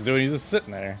that guy was doing. He's just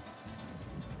sitting there.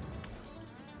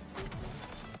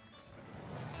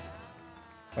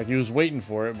 Like he was waiting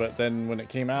for it, but then when it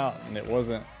came out and it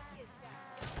wasn't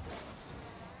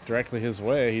directly his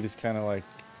way, he just kind of like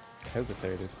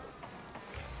hesitated.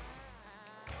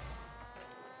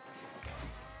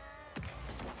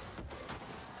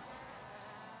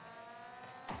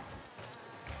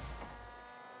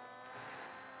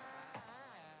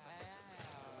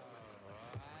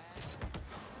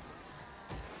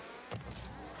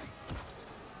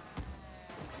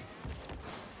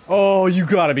 Oh, you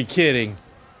gotta be kidding.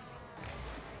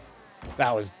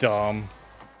 That was dumb.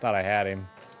 Thought I had him.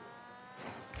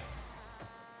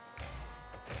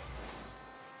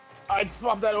 I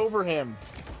swapped that over him.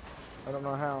 I don't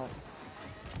know how.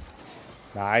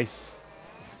 Nice.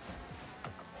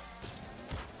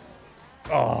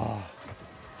 Oh.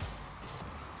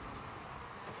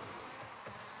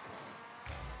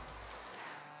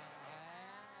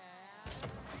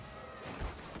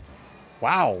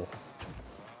 Wow.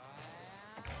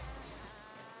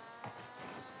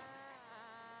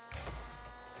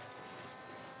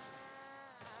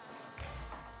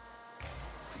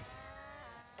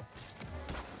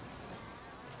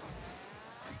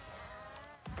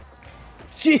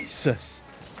 Jesus.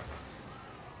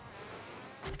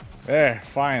 There,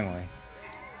 finally.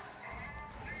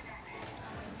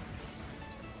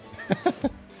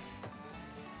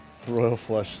 Royal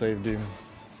Flush saved him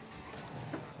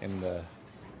in the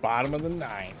bottom of the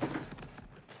 9th.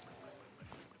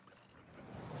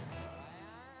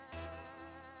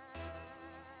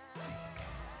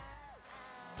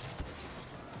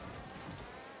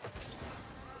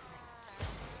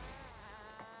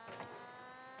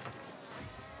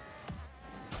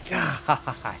 God.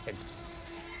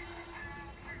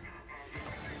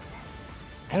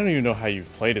 I don't even know how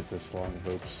you've played it this long,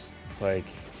 Hoops. Like,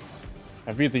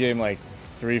 I beat the game like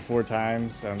 3-4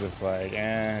 times. I'm just like,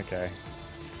 okay.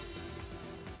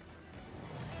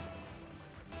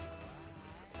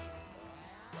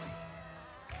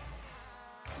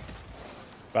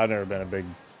 I've never been a big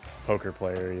poker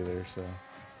player either, so.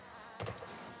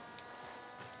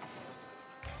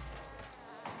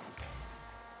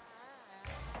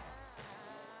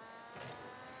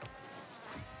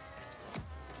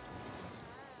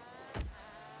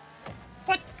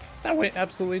 What? That went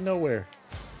absolutely nowhere.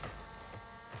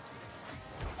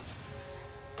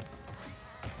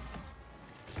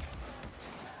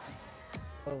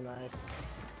 Oh, nice.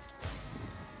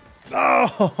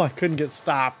 Oh, I couldn't get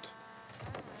stopped.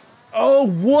 Oh,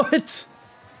 what?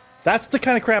 That's the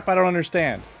kind of crap I don't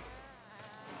understand.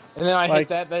 And then I hit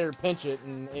that there, pinch it,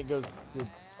 and it goes to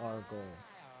our goal.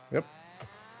 Yep.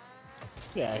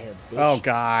 Yeah, here, bitch. Oh,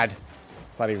 God.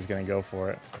 Thought he was going to go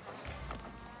for it.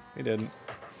 He didn't.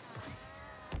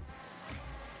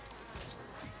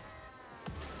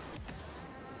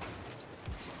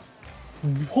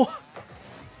 What?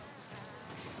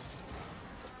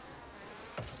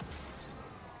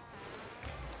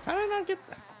 How did I not get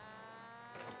that?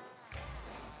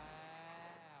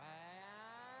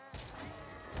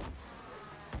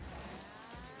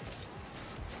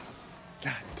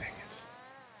 God dang it.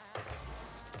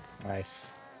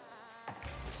 Nice.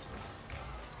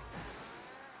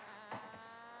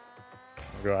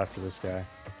 I'll go after this guy.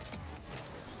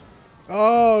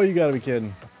 Oh, you gotta be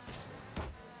kidding.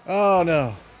 Oh,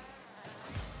 no.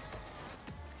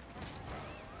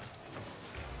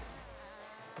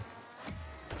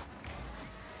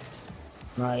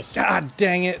 Nice. God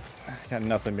dang it. Got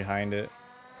nothing behind it.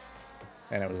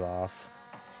 And it was off.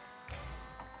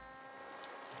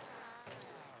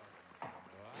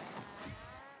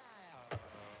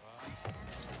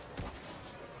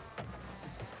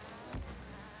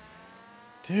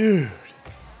 Dude.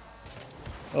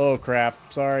 Oh,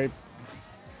 crap. Sorry.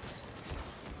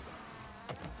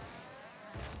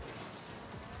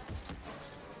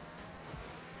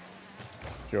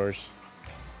 Yours.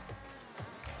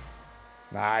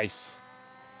 Nice.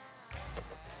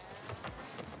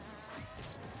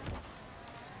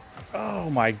 Oh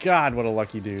my God, what a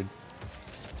lucky dude.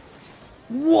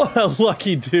 What a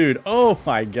lucky dude. Oh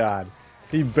my God.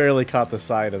 He barely caught the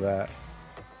side of that.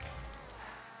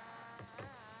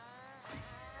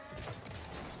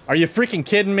 Are you freaking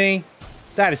kidding me?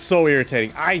 That is so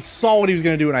irritating. I saw what he was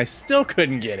going to do and I still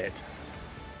couldn't get it.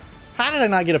 How did I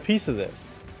not get a piece of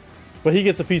this? But he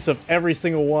gets a piece of every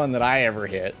single one that I ever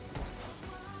hit.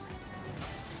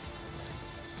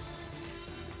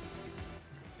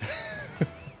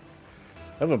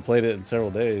 I haven't played it in several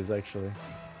days, actually.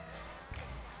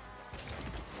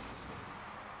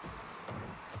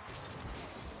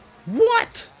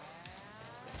 What?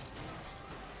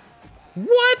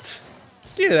 What?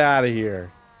 Get out of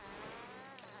here.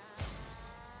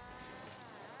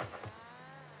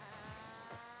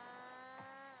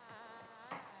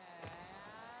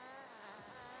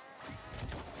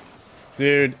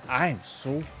 Dude, I am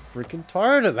so freaking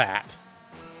tired of that.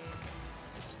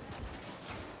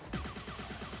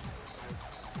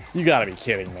 You gotta be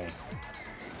kidding me.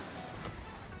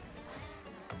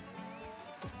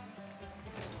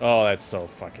 Oh, that's so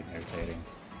fucking irritating.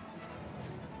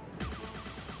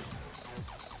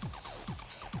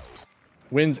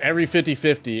 Wins every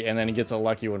 50-50 and then he gets a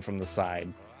lucky one from the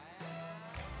side.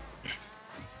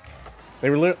 They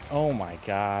were oh my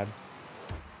God.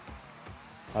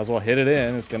 Might as well hit it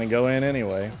in. It's gonna go in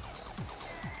anyway.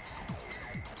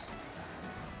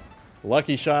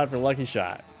 Lucky shot for lucky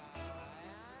shot.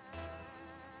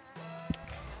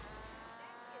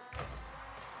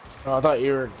 Oh, I thought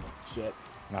you were shit.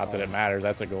 Not that it matters.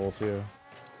 That's a goal too.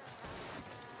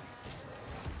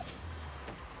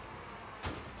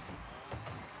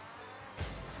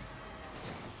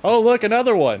 Oh, look,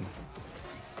 another one.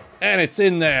 And it's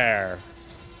in there.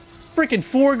 Freaking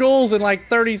 4 goals in like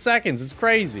 30 seconds. It's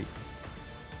crazy.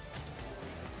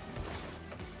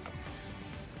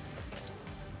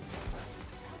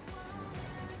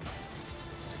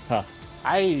 Huh.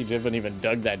 I haven't even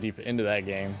dug that deep into that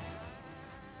game.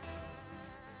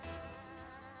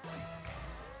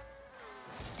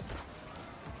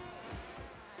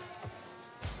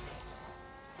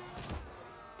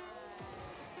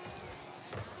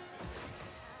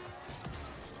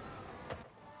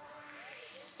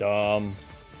 Dumb.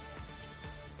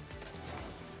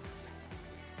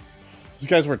 You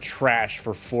guys were trash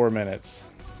for 4 minutes.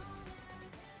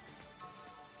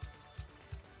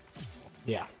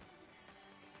 Yeah.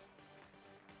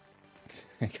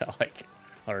 Got like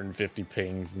 150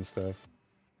 pings and stuff.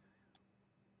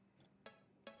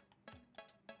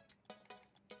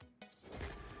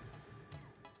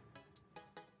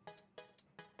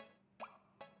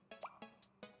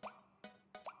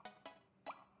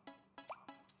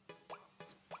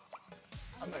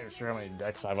 I'm not even sure how many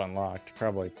decks I've unlocked.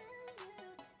 Probably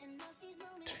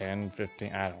 10,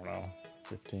 15, I don't know.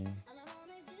 15.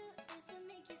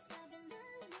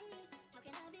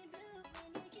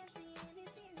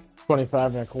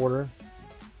 $25.25.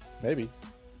 Maybe.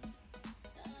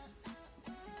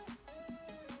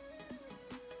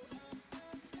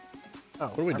 Oh,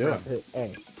 what are we doing?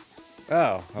 Hey.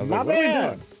 Oh, I was My like, what bad.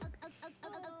 are we doing?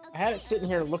 I had it sitting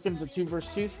here looking at the 2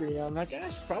 vs 2 screen. I'm like, I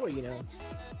should probably,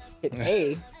 hit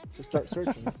A to start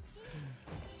searching.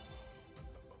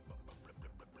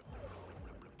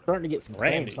 Starting to get some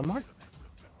Randy's. cramps.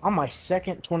 I'm on my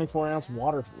second 24-ounce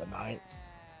water for the night.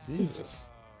 Jesus.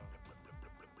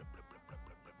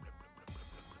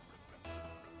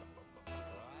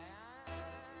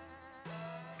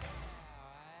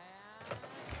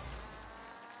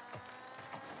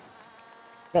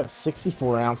 Got a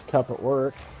 64-ounce cup at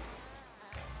work.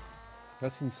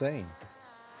 That's insane.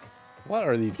 What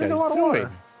are these Drink guys a lot of doing?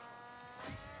 water.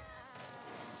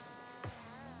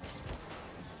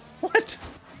 What?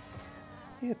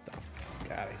 Get the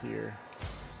fuck out of here.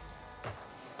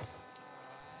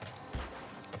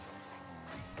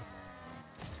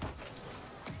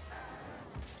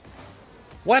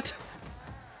 What?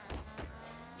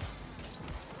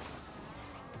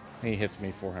 He hits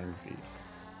me 400 feet.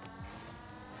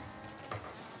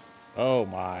 Oh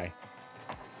my.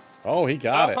 Oh, he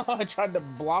got it. I tried to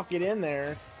block it in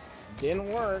there. Didn't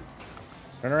work.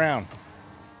 Turn around.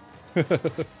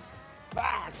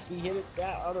 Back! He hit it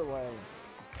that other way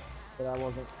that I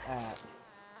wasn't at.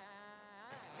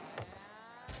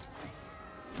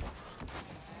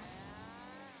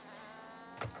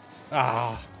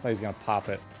 Ah, I thought he was gonna pop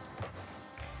it.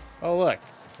 Oh look,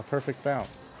 a perfect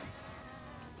bounce.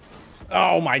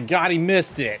 Oh my god, he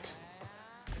missed it.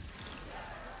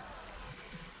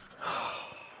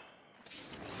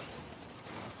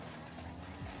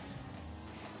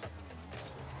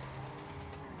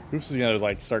 Hoops is gonna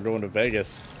like start going to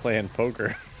Vegas playing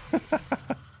poker.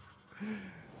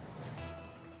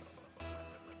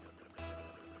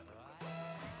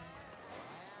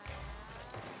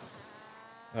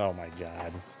 Oh my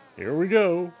god. Here we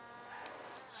go.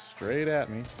 Straight at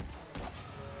me.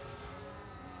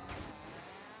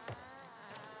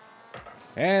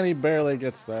 And he barely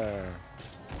gets there.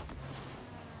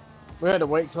 We had to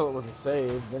wait till it was a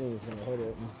save, then he was gonna hit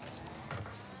it.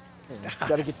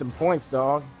 Gotta get some points,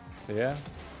 dog. Yeah.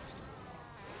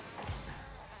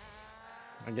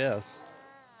 I guess.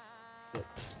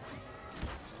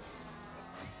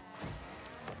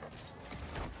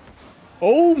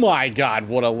 Oh my god,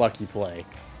 what a lucky play.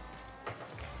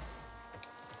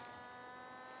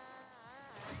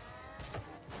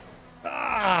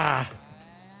 Ah!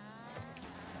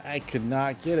 I could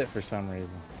not get it for some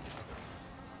reason.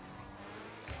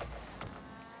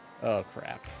 Oh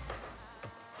crap.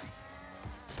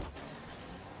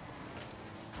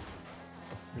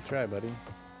 Good try, buddy.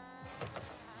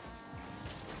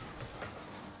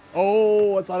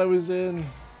 Oh, I thought I was in.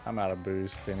 I'm out of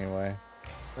boost anyway.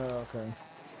 Oh, okay.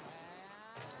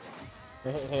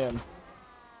 Hit him.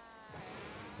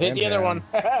 Hit And the other him. one.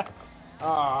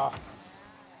 Ah.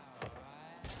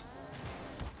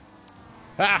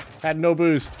 Ah! Had no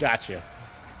boost. Gotcha.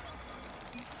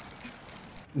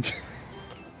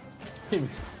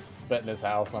 Betting his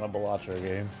house on a Balatro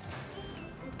game.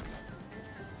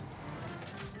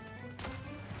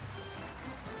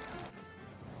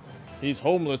 He's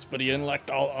homeless, but he unlocked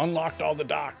all the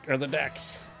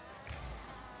decks.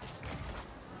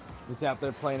 He's out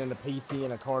there playing in a PC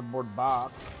in a cardboard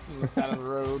box on the side of the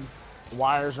road. The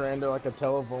wires are into like a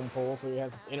telephone pole, so he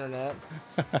has internet.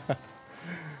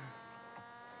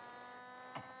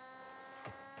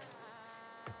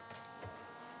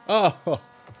 Oh.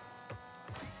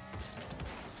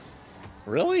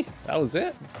 Really? That was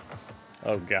it?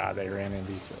 Oh god, they ran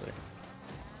into each other.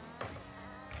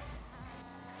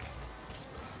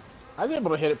 I was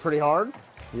able to hit it pretty hard.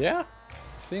 Yeah?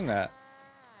 Seen that.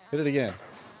 Hit it again.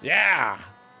 Yeah!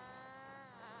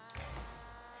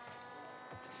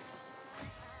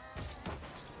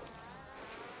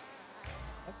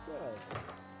 That's good.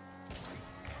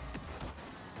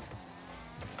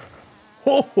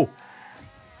 Oh!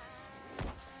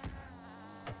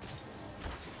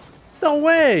 No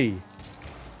way!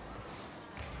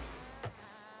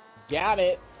 Got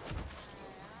it.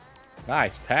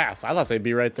 Nice pass. I thought they'd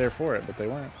be right there for it, but they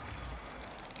weren't.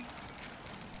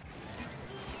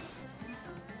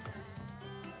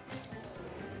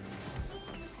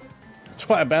 That's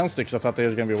why I bounced it, because I thought they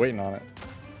was going to be waiting on it.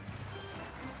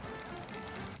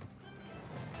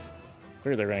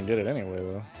 Figured they're going to get it anyway,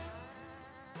 though.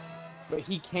 But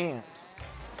he can't.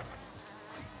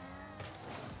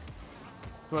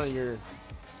 It's one of your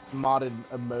modded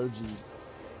emojis.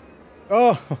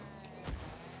 Oh!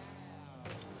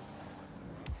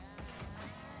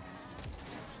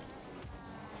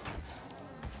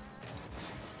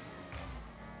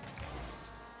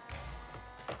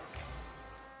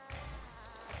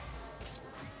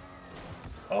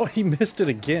 Oh, he missed it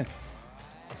again.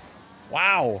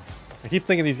 Wow. I keep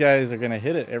thinking these guys are going to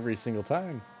hit it every single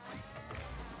time.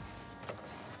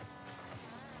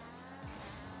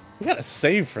 You got to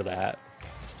save for that.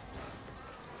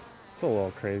 It's a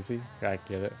little crazy. I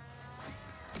get it.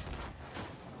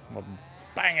 I'm going to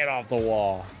bang it off the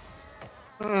wall.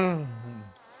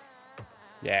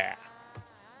 Yeah.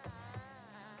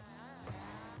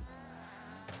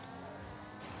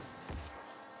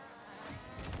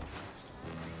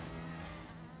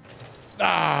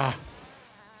 Ah!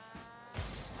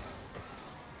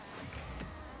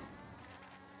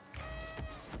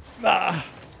 Ah!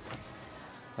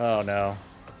 Oh no.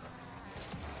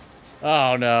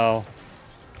 Oh no.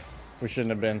 We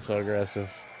shouldn't have been so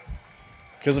aggressive.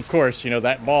 Because of course, you know,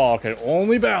 that ball could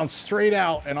only bounce straight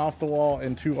out and off the wall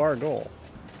into our goal.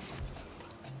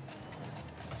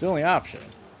 It's the only option.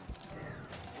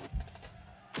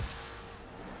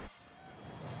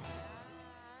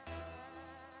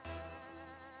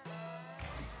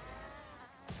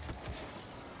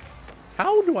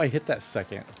 How do I hit that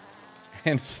second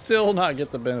and still not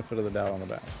get the benefit of the doubt on the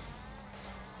bounce?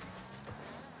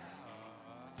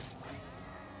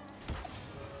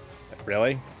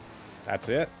 Really? That's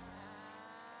it?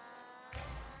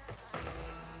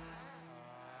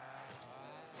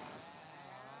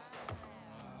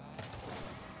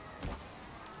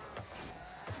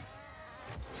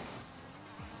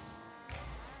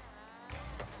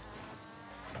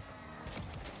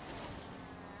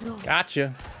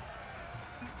 Gotcha.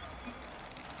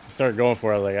 Started going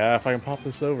for it. I was like, if I can pop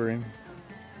this over him.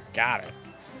 Got it.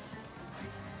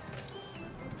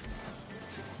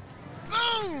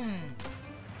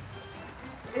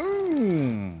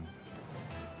 Boom!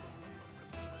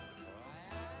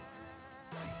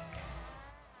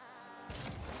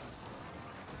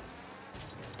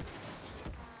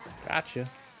 Gotcha.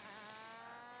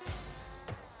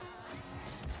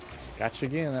 Gotcha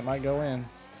again. That might go in.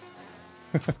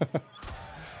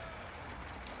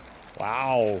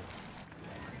 Wow.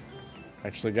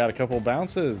 Actually got a couple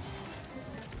bounces.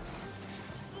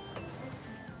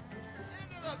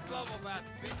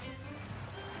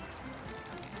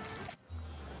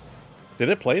 Did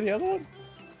it play the other one?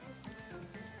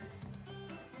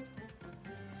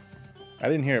 I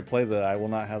didn't hear it play the I will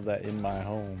not have that in my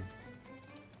home.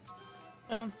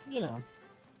 You know.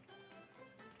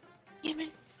 Damn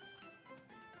it.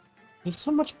 He's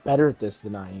so much better at this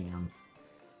than I am.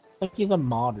 Like he's a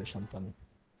mod or something.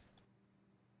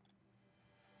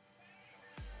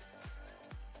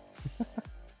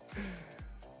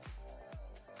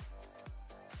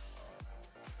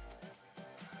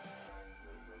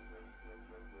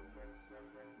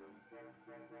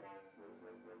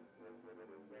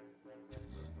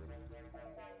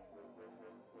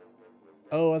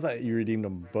 Oh, I thought you redeemed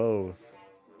them both.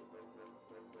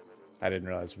 I didn't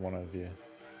realize one of you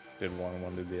did one and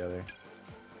one did the other.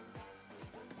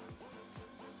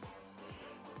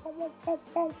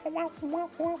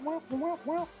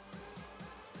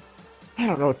 I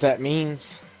don't know what that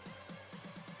means.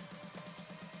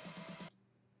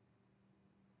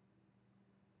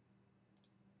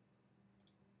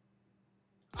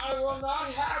 I will not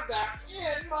have that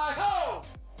in my home!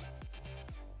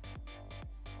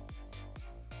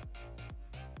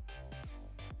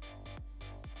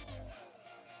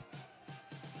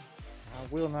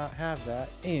 I will not have that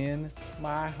in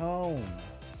my home.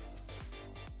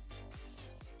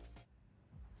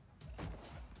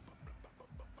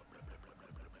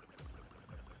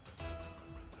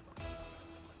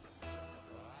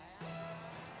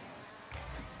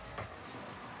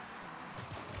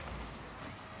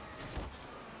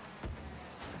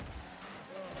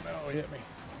 Oh no, he hit me.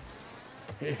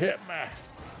 He hit me.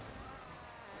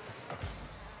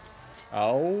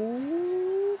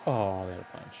 Oh, oh, they had a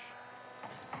punch.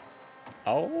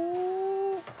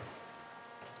 Oh,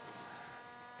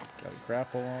 got a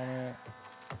grapple on it.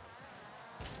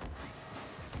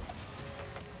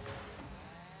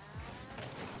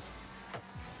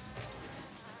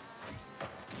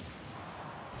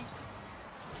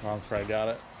 Ron's probably got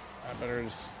it. I better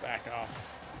just back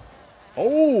off.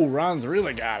 Oh, Ron's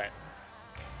really got it.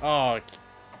 Oh,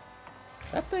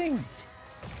 that thing.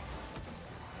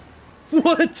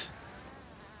 What?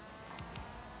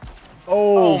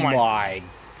 Oh my.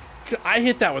 I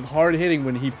hit that with hard hitting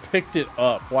when he picked it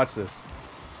up. Watch this.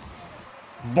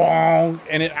 Bong!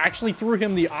 And it actually threw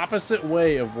him the opposite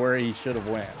way of where he should have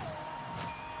went.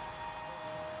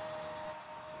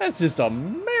 That's just a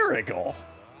miracle.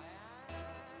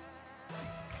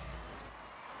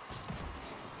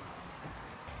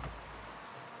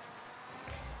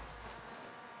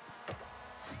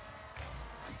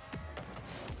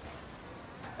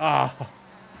 Ah.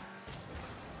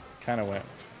 Kind of went.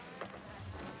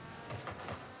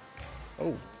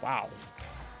 Oh, wow.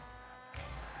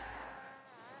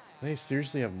 Do they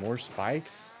seriously have more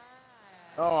spikes?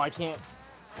 Oh, I can't.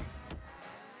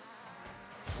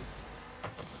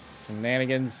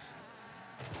 Shenanigans.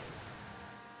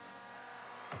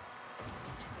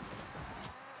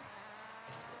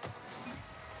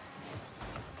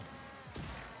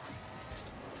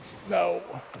 No.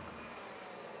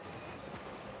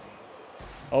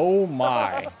 Oh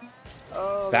my.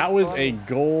 Oh, that was funny. a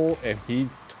goal and he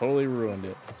totally ruined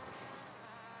it.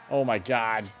 Oh my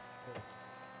god.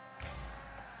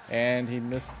 And he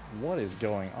missed. What is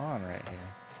going on right here?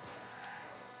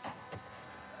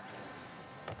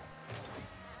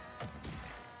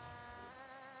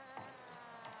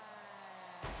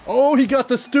 Oh, he got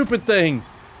the stupid thing.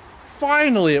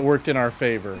 Finally, it worked in our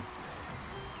favor.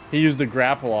 He used a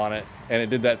grapple on it, and it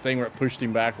did that thing where it pushed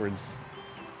him backwards.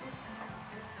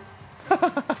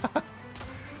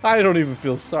 I don't even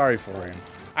feel sorry for him.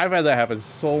 I've had that happen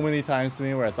so many times to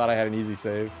me where I thought I had an easy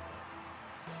save.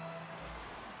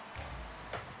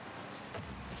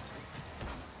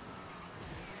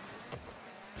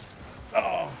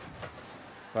 Oh.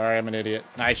 Sorry, I'm an idiot.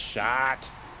 Nice shot.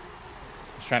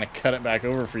 I was trying to cut it back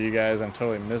over for you guys. I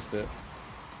totally missed it.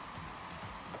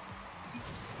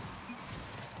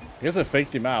 I guess I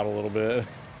faked him out a little bit.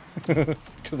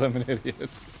 Because I'm an idiot.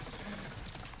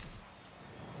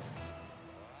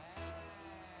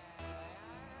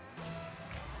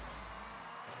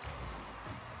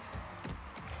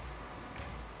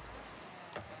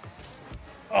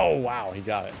 Oh, wow, he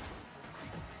got it.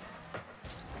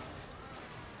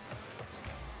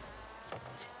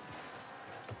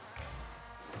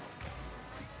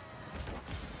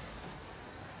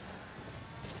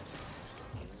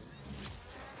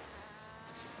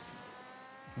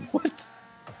 What?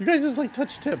 You guys just like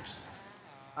touch tips.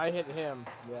 I hit him,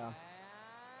 yeah.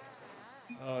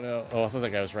 Oh no. Oh, I thought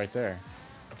that guy was right there.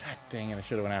 God dang it, I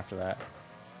should have went after that.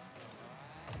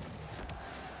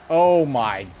 Oh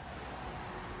my.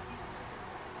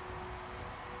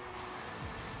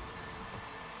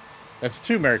 That's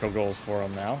 2 miracle goals for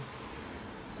him now.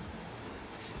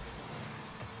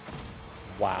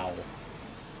 Wow.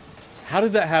 How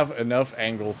did that have enough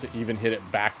angle to even hit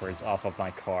it backwards off of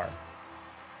my car?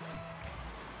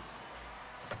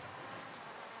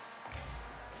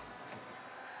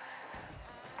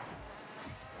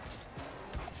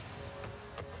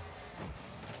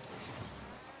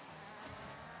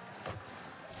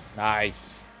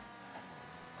 Nice.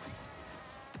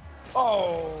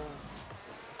 Oh!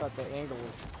 I thought the angle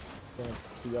was going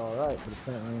to be alright, but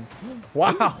apparently...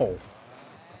 Wow!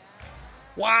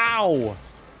 Wow!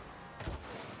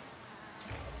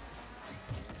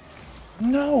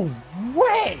 No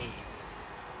way!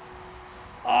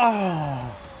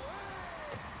 Oh!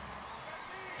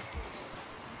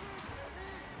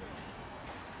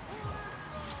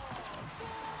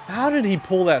 How did he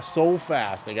pull that so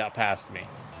fast it got past me?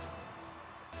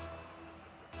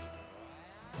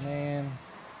 Man.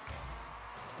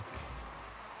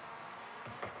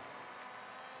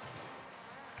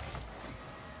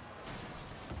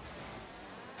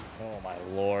 Oh my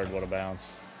lord, what a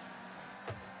bounce.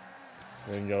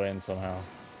 We can go in somehow.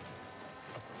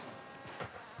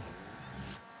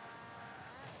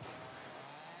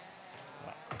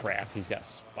 Oh crap, he's got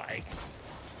spikes.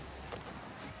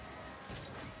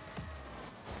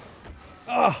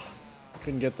 Oh,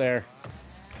 couldn't get there.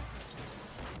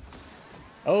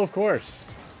 Oh, of course.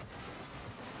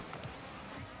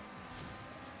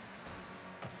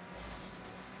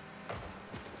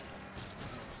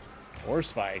 More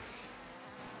spikes.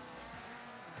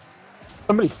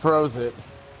 Somebody froze it.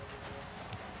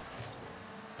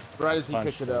 Right as he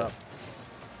Punched picked it up.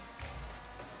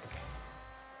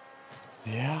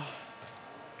 Yeah.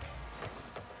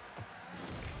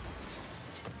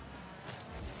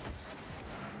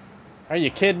 Are you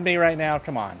kidding me right now?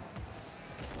 Come on.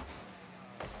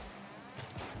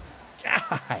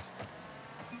 God.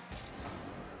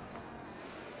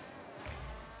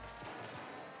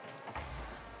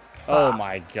 Oh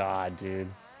my god, dude.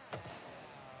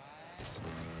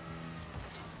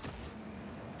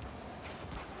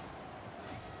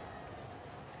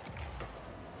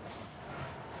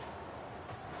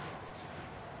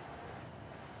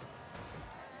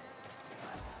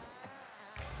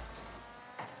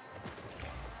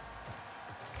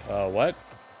 What?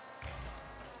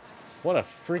 What a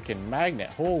freaking magnet.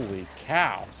 Holy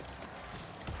cow.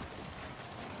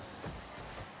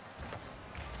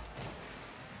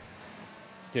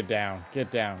 Get down. Get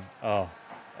down. Oh.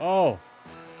 Oh.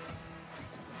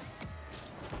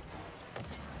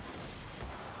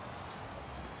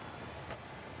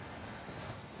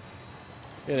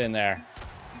 Get in there.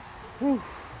 Whew.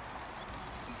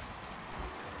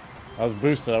 I was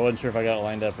boosted. I wasn't sure if I got it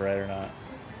lined up right or not.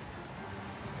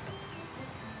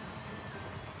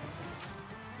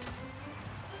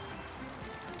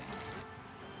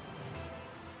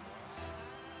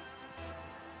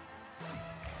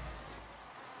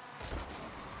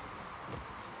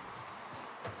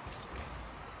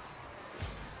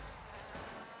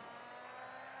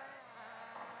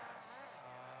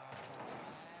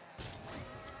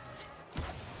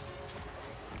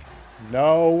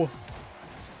 No.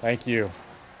 Thank you.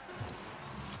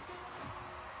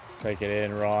 Take it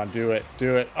in, Ron. Do it.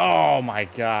 Do it. Oh my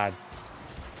god.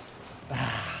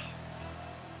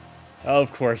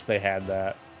 Of course they had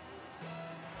that.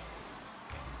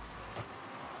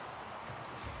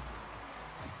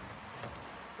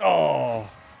 Oh.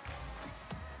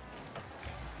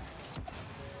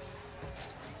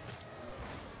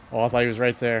 Oh, I thought he was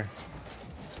right there.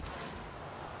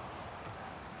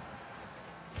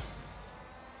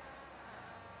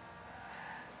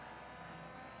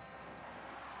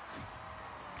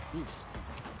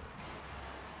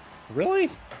 Really?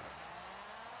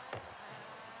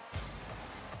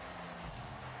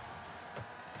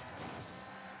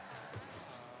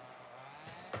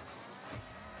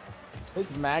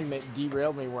 This magnet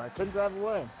derailed me where I couldn't drive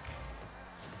away.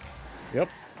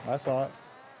 Yep, I saw it.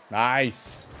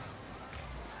 Nice.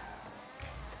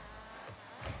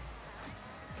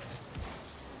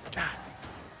 God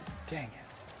dang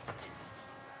it.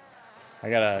 I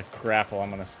gotta grapple. I'm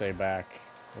gonna stay back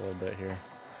a little bit here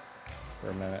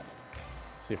for a minute.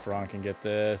 See if Ron can get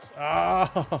this.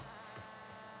 Oh!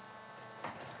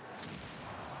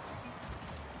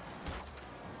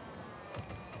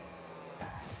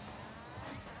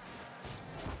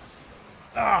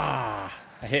 Ah!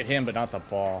 I hit him, but not the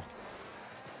ball.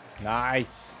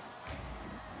 Nice.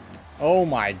 Oh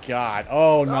my god.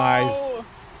 Oh, nice. Oh!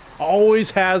 Always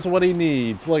has what he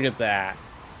needs. Look at that.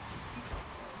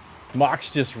 Mox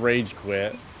just rage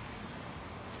quit.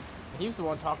 He was the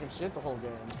one talking shit the whole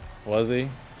game. Was he?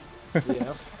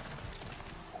 Yes.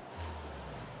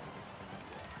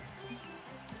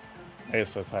 I get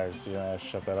so tired of seeing that. I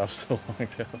shut that off so long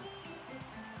ago.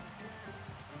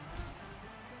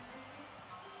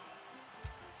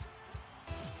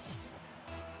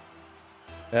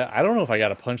 Yeah, I don't know if I got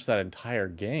to punch that entire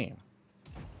game.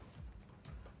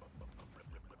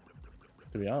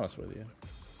 To be honest with you.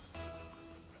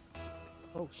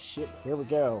 Oh shit, here we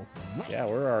go. Yeah,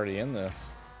 we're already in this.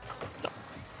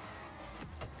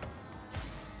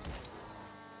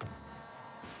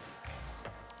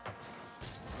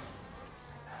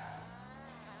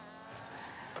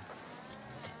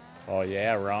 Oh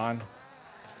yeah, Ron.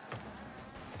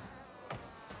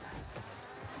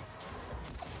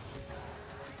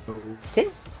 Okay.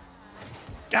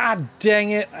 God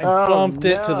dang it! I bumped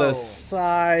it to the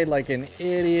side like an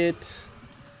idiot.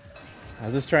 I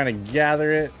was just trying to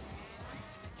gather it.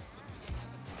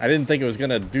 I didn't think it was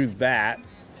gonna do that.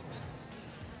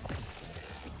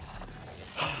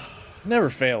 Never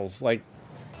fails. Like,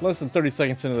 less than 30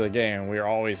 seconds into the game, we're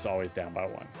always down by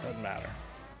one. Doesn't matter.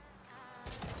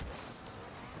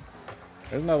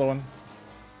 There's another one.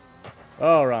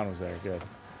 Oh, Ron was there. Good.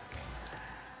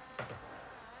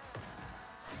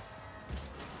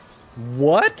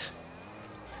 What?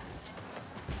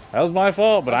 That was my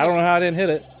fault, but I don't know how I didn't hit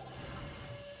it.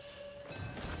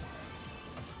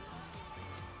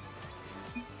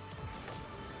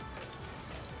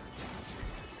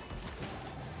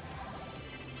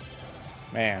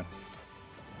 Man.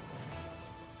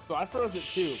 So I froze it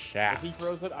too. Shaft. If he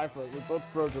froze it, I froze it. We both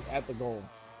froze it at the goal.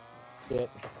 Shit.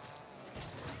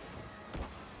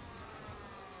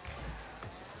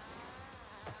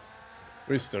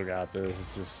 We still got this.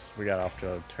 It's just we got off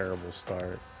to a terrible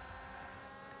start.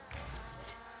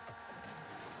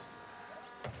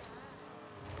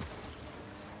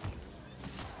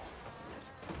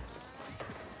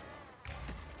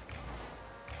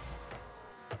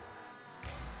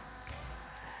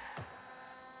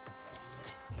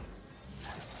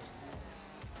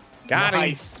 Got him.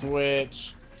 Nice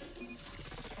switch.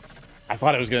 I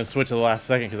thought it was going to switch at the last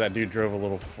second because that dude drove a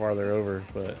little farther over,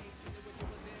 but...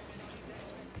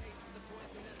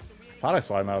 I thought I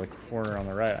saw him out of the corner on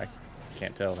the right. I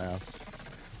can't tell now.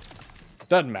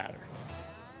 Doesn't matter.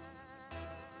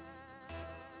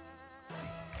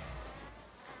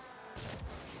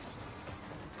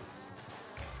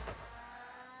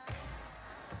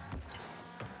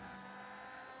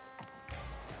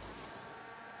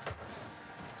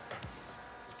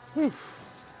 Whew.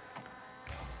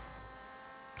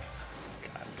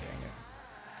 God dang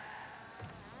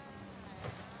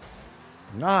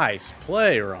it. Nice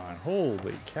play, Ron.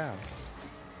 Holy cow.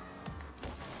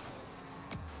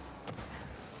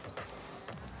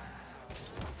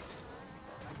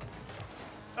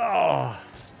 Oh.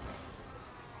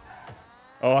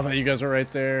 Oh, I thought you guys were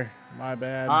right there. My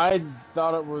bad. I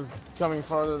thought it was coming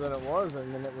farther than it was,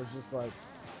 and then it was just like...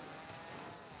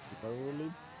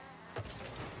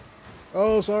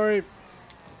 Oh, sorry.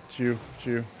 It's you. It's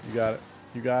you. You got it.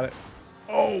 You got it.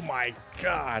 Oh my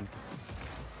god.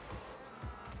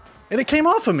 And it came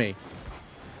off of me.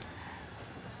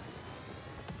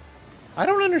 I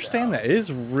don't understand that. It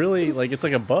is really like it's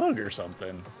like a bug or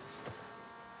something.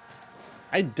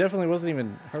 I definitely wasn't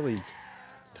even hardly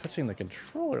touching the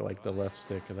controller like the left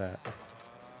stick of that.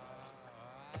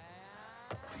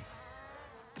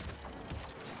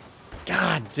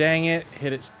 God dang it.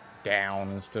 Hit it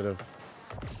down instead of...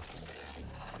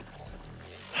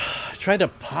 I tried to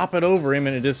pop it over him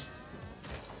and it just...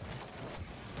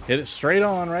 hit it straight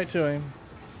on right to him.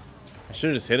 I should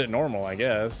have just hit it normal, I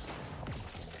guess.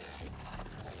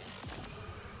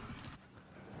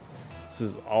 This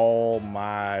is all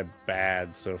my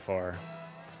bad so far.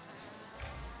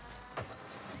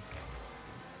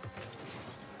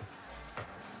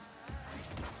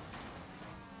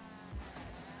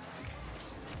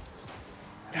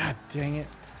 God dang it.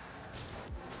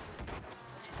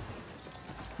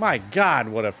 My God,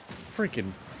 what a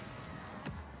freaking...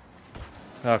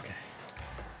 Okay.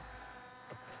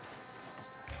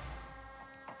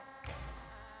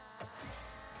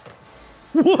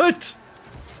 What?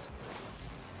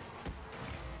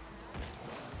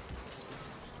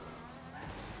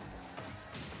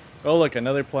 Oh, look,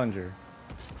 another plunger.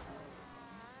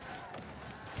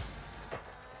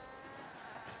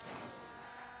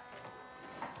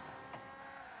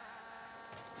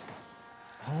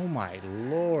 Oh my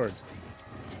Lord.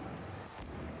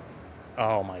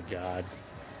 Oh my God.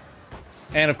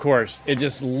 And of course, it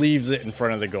just leaves it in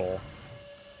front of the goal.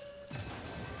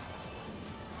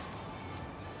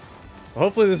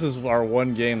 Hopefully this is our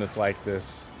one game that's like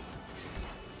this.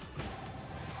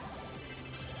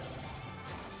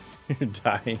 You're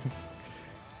dying.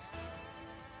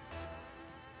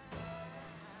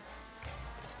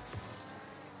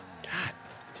 God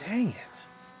dang it.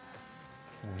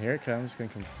 And here it comes. It's going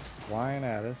to come flying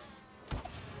at us.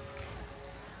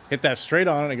 Hit that straight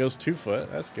on and it goes 2 foot.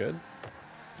 That's good.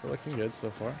 We're looking good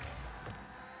so far.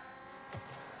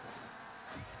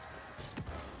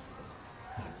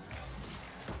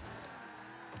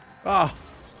 Ah!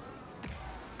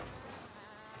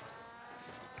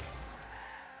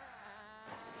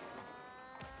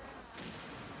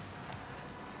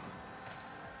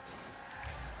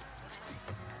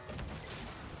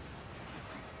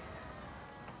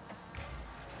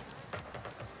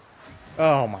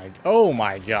 Oh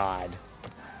my God.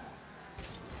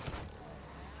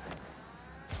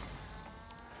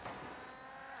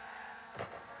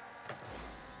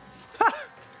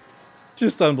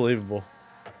 Just unbelievable.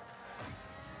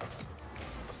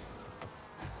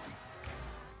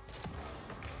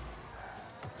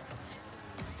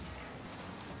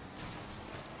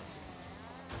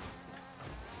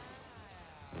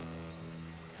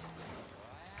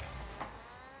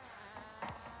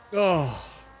 Oh.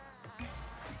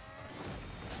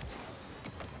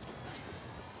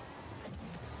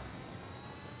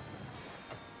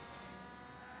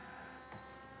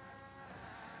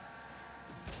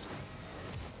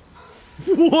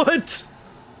 What?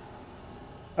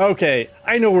 Okay,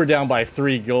 I know we're down by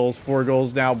 4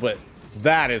 goals now, but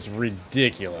that is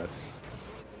ridiculous.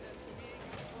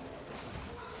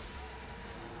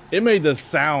 It made the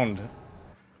sound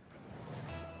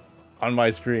on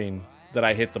my screen that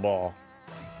I hit the ball.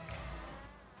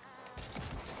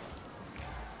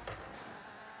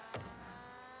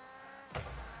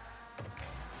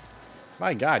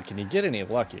 My God, can you get any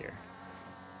luckier?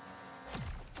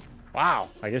 Wow,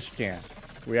 I guess you can.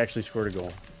 We actually scored a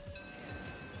goal.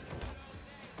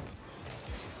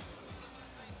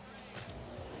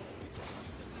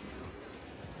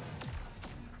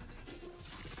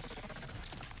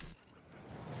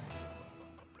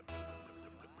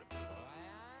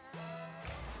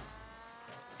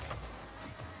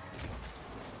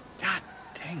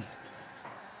 Dang it.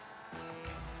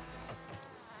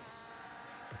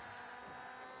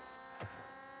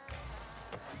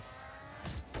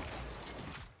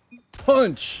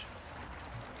 Punch!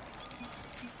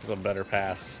 That's a better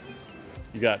pass.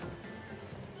 You got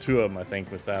 2 of them, I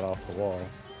think, with that off the wall.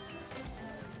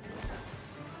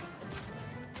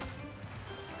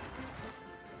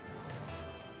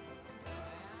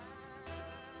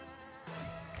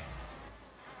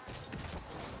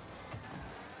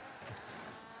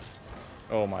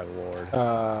 Oh my lord.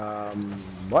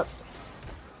 What?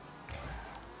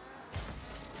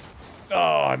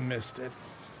 Oh, I missed it.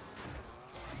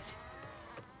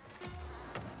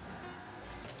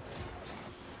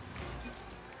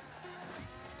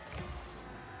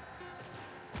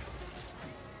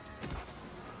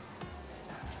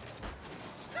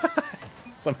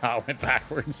 Somehow it went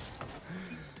backwards.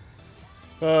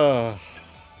 Oh.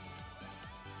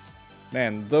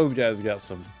 Man, those guys got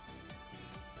some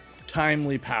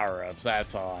timely power-ups,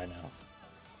 that's all I know.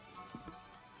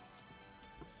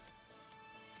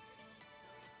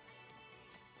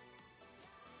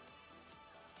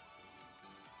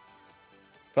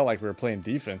 Felt like we were playing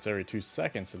defense every 2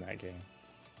 seconds in that game.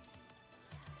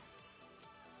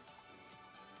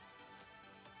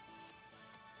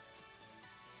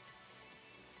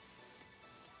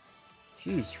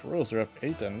 Jeez, Royals are up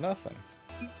 8-0.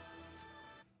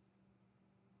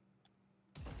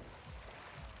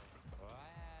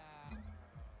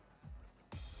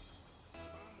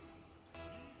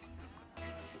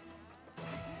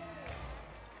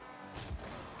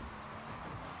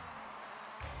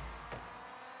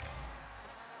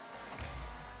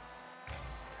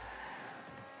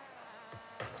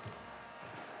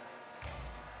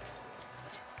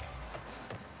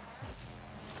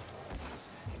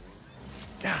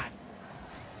 God.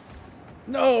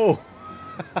 No!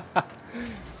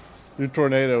 Your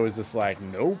tornado is just like,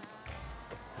 nope.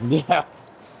 Yeah.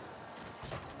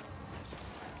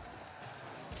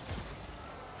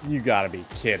 You gotta be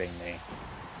kidding me.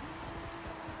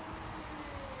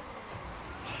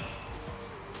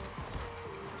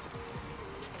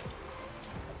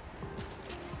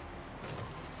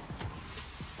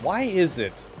 Why is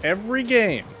it every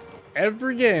game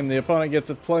the opponent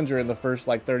gets a plunger in the first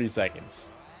like 30 seconds?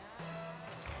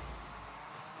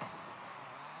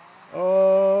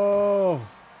 Oh,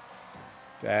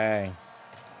 dang.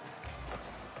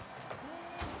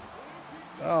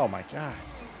 Oh my God.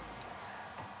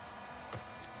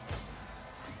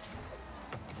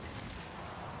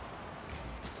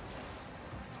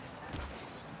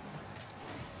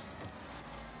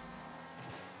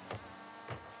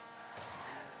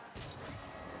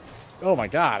 Oh my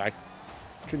God, I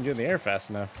couldn't get in the air fast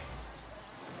enough.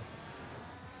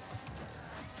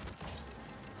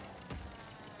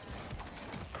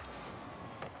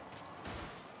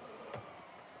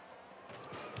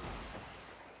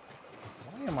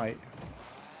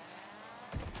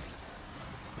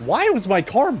 Why was my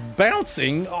car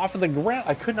bouncing off of the ground?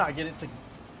 I could not get it to...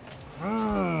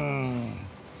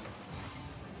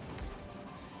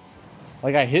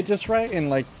 Like I hit just right and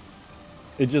like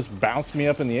it just bounced me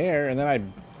up in the air and then I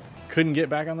couldn't get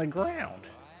back on the ground.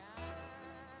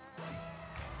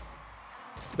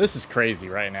 This is crazy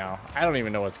right now. I don't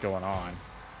even know what's going on.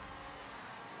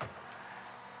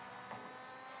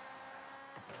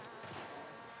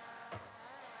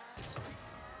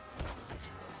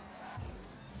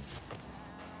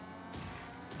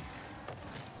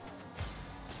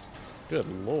 Good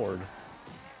Lord.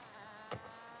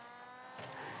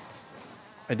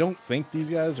 I don't think these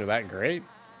guys are that great.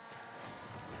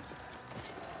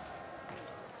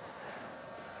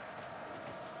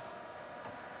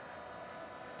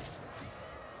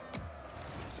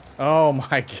 Oh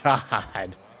my God.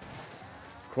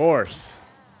 Of course.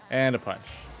 And a punch.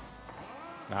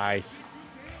 Nice.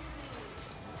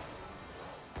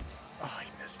 Oh, he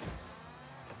missed it.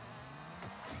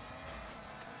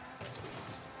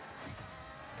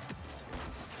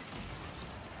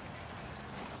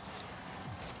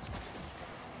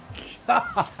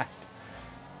 God.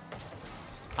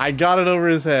 I got it over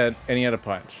his head, and he had a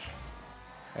punch.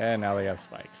 And now they got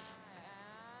spikes.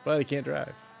 But he can't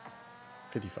drive.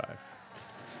 55.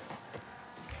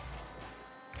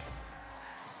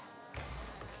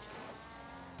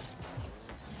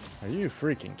 Are you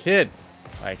freaking kidding?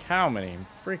 Like, how many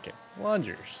freaking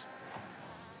plungers?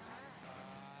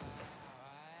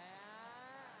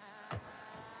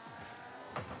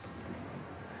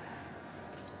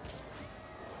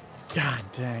 God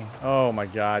dang. Oh my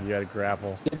God, you had to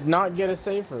grapple. Did not get a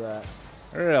save for that.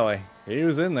 Really? He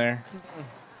was in there.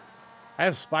 I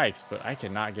have spikes, but I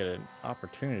cannot get an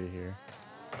opportunity here.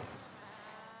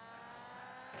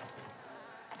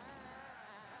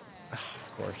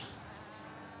 course.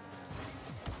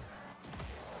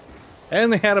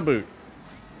 And they had a boot.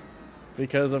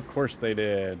 Because of course they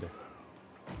did.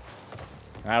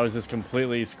 I was just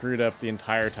completely screwed up the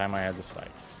entire time I had the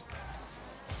spikes.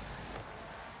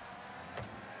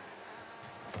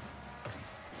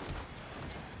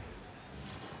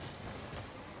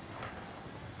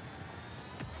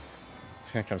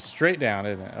 It's gonna come straight down,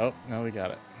 isn't it? Oh, no, we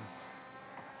got it.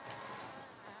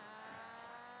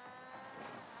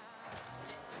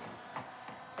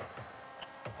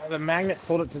 The magnet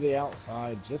pulled it to the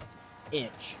outside, just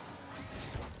inch.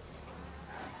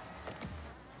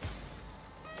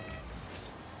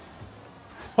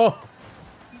 Oh!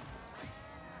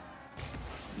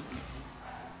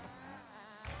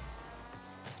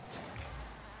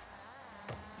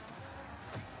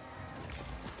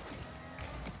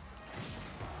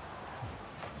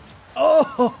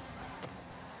 Oh!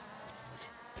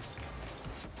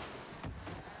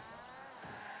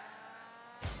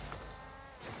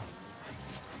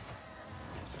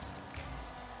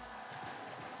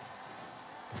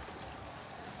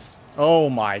 Oh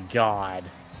my god.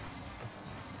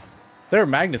 Their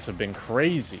magnets have been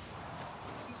crazy.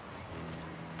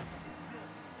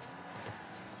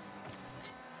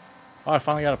 Oh, I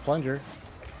finally got a plunger.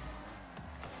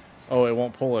 Oh, it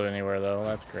won't pull it anywhere though.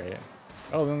 That's great.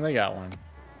 Oh, then they got one.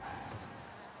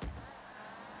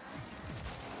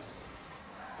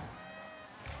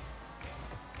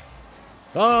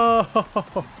 Oh!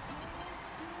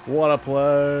 What a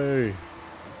play.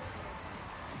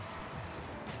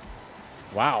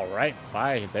 Wow, right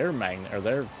by their magnet, or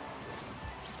their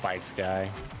spikes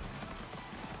guy.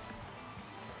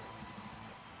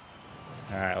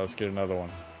 Alright, let's get another one.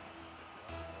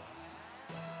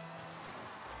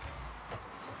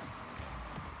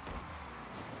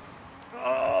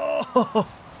 Oh!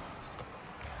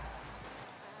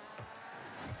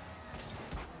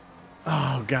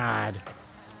 Oh, God.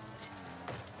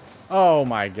 Oh,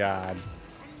 my God.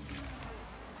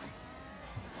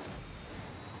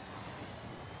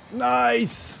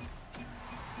 Nice!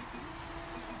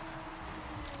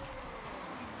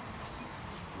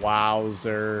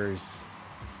 Wowzers.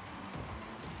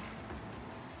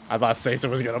 I thought Sasa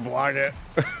was gonna block it.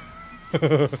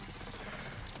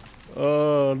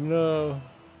 Oh no.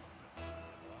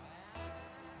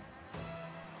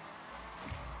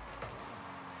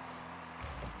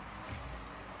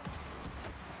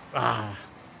 Ah.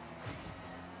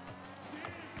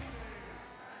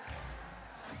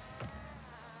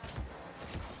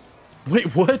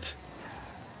 Wait, what?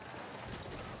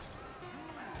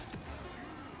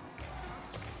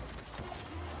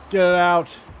 Get it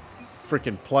out.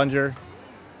 Freaking plunger.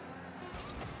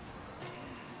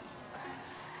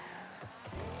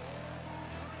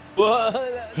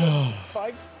 What?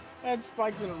 Spikes? I had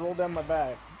spikes and it rolled down my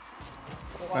back.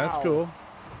 Wow. That's cool.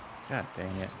 God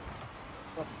dang it.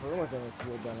 That's the only thing that's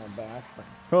rolled down my back.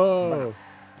 Oh.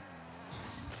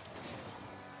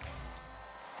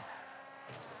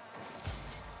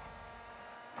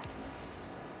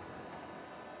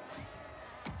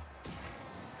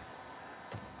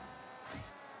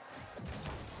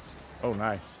 Oh,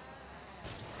 nice.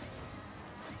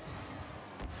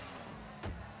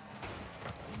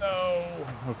 No.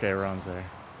 Okay, Ron's there.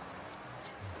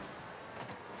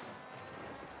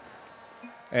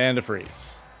 And a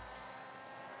freeze.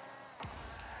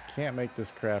 Can't make this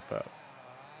crap up.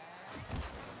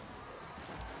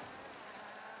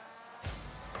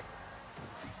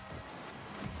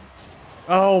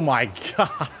 Oh my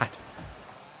god.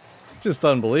 Just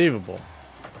unbelievable.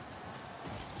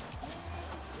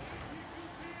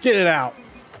 Get it out.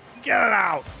 Get it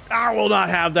out. I will not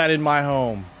have that in my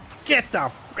home. Get the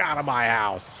f out of my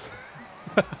house.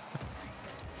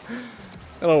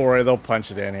 Don't worry, they'll punch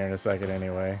it in here in a second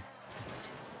anyway.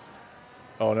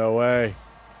 Oh, no way.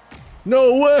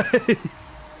 No way!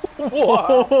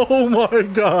 Wow. Oh my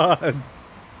god.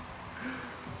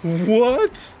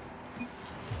 What?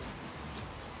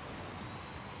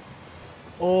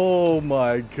 Oh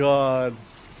my god.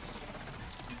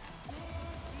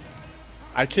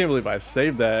 I can't believe I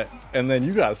saved that. And then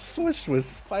you got switched with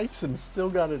spikes and still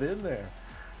got it in there.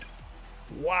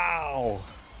 Wow.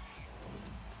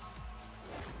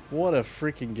 What a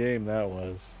freaking game that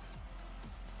was.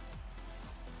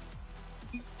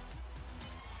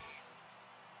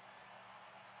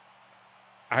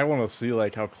 I want to see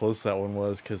like how close that one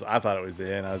was because I thought it was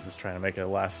in. I was just trying to make a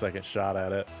last second shot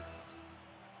at it.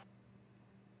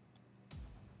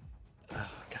 Oh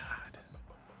god.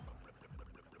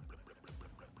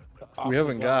 We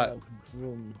haven't got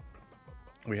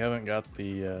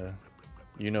the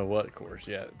you know what course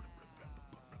yet.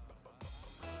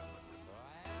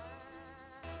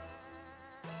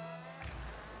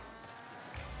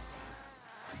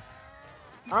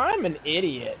 I'm an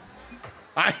idiot.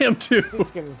 I am too.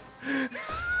 Freaking-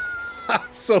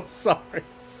 I'm so sorry.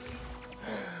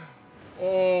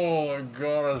 Oh my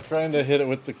god, I was trying to hit it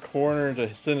with the corner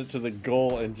to send it to the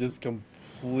goal and just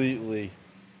completely.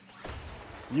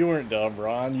 You weren't dumb,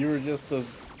 Ron. You were just a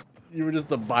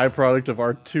byproduct of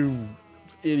our two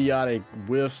idiotic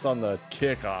whiffs on the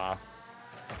kickoff.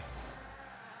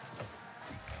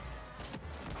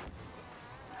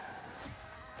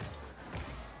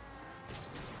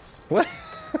 What?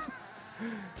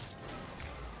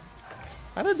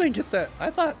 How did they get that? I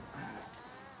thought.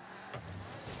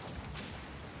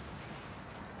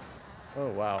 Oh,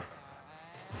 wow.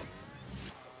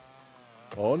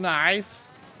 Oh, nice.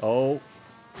 Oh,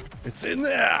 it's in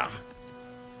there.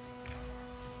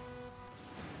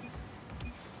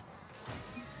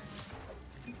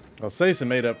 Well, Sasa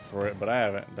made up for it, but I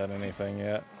haven't done anything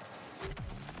yet.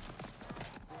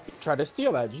 Tried to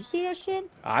steal that. Did you see that shit?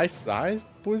 I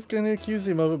was going to accuse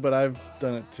him of it, but I've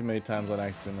done it too many times on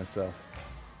accident myself.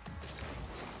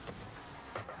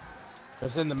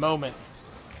 Because in the moment,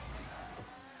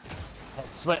 I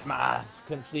had sweat in my eyes.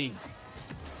 Couldn't see.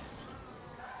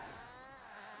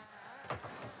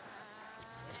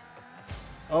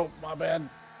 Oh, my bad.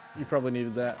 You probably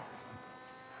needed that.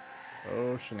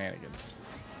 Oh, shenanigans.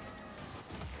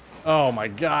 Oh my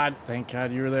god. Thank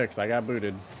God you were there, because I got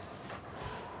booted.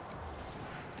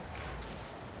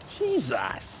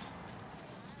 Jesus.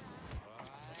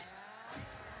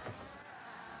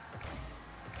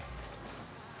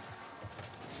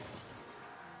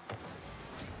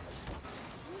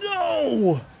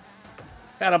 No!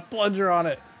 Had a plunger on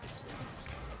it.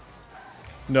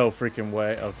 No freaking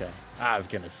way. Okay. I was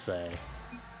gonna say.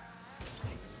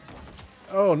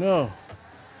 Oh no.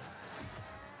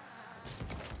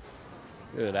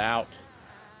 Get it out.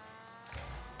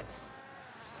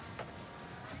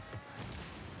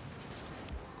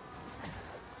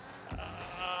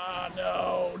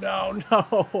 No, no,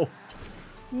 no.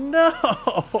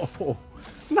 No.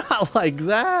 Not like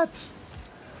that.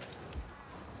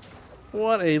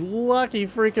 What a lucky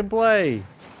freaking play.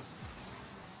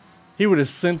 He would have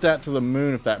sent that to the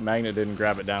moon if that magnet didn't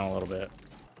grab it down a little bit.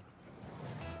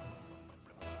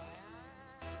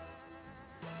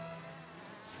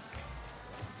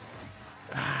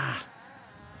 Ah.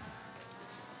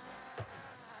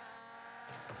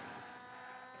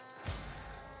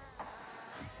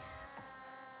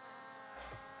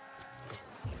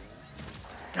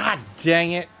 God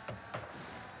dang it.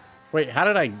 Wait, how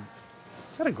did I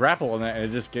had a grapple on that and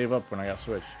it just gave up when I got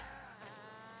switched?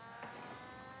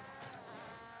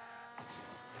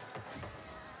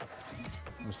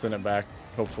 We'll send it back,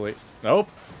 hopefully. Nope.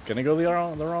 Gonna go the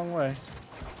wrong way.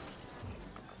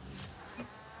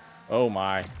 Oh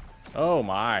my. Oh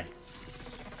my.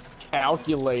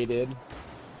 Calculated.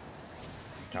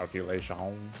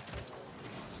 Calculation.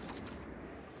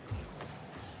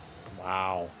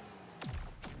 Wow.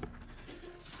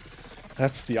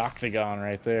 That's the octagon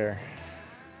right there.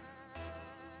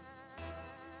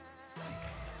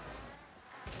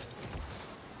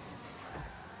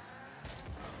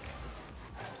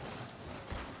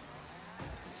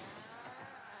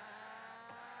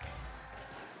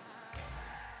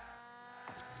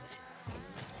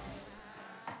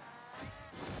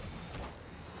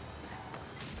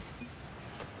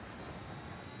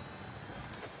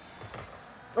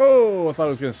 Oh, I thought I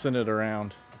was going to send it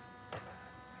around.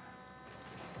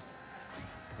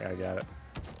 Yeah, I got it.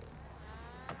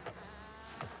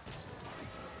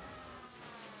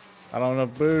 I don't have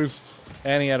enough boost.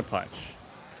 And he had a punch.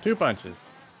 2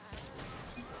 punches.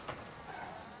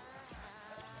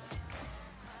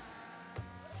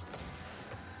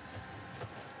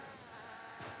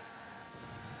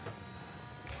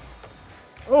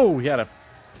 Oh, he had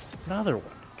another one.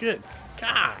 Good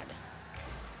God.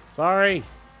 Sorry.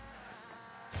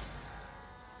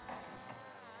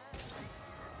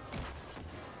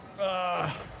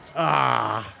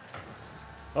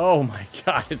 Oh my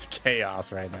God, it's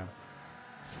chaos right now.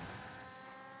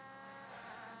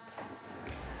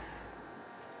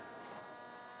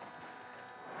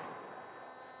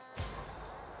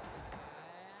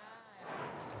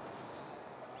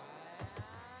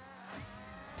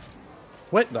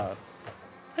 What the?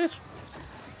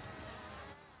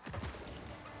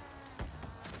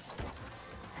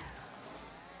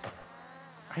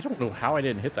 I don't know how I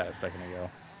didn't hit that a second ago.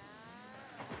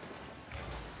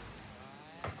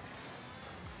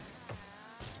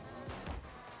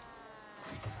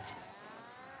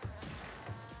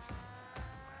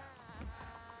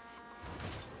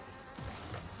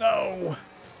 No!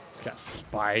 It's got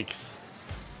spikes.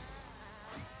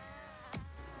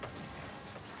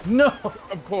 No!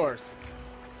 Of course.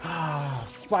 Ah,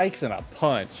 spikes and a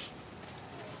punch.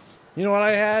 You know what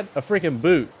I had? A freaking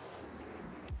boot.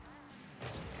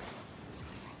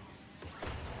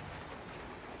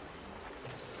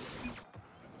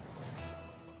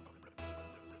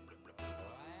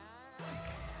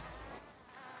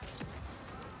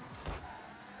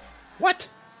 What?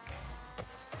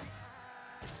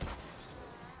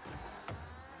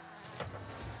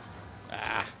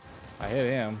 Ah, I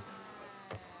hit him.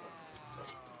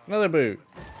 Another boot.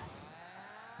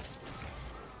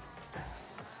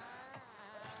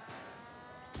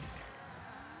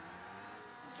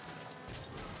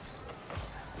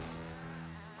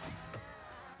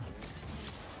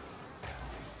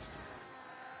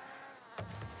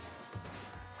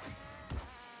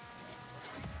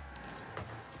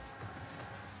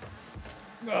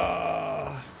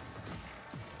 No!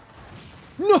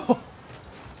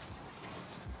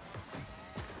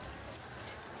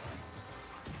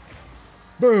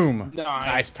 Boom!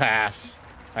 Nice pass.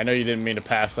 I know you didn't mean to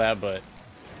pass that, but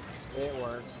It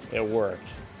works. it worked.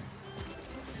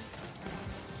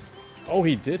 Oh,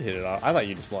 he did hit it off. I thought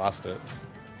you just lost it.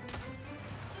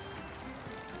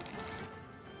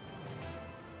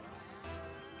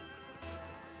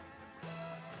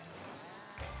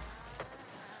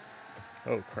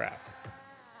 Oh, crap.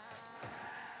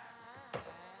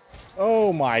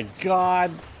 Oh, my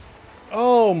God.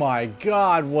 Oh, my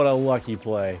God. What a lucky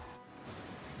play.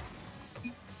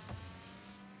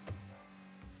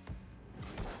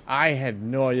 I had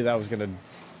no idea that was going to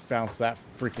bounce that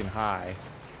freaking high.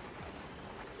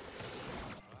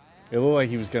 It looked like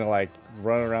he was going to, like,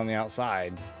 run around the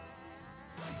outside.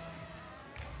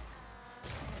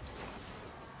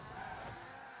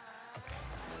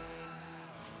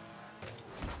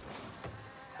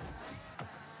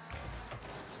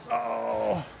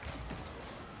 Oh.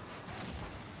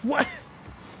 What?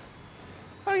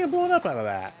 How do you get blown up out of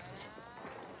that?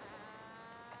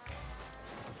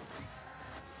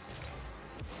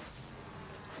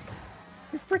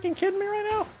 You freaking kidding me right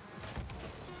now?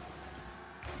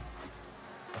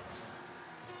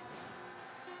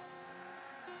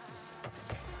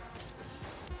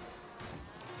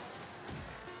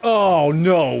 Oh,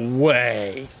 no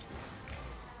way.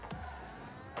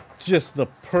 Just the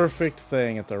perfect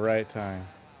thing at the right time.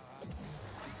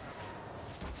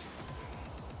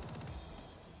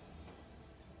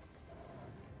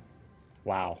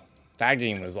 Wow. That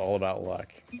game was all about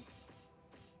luck.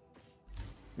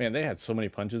 Man, they had so many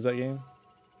punches that game.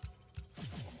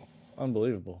 It's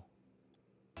unbelievable.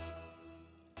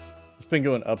 It's been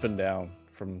going up and down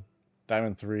from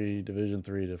Diamond 3, Division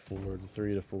 3 to 4 to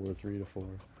 3 to 4, 3 to 4.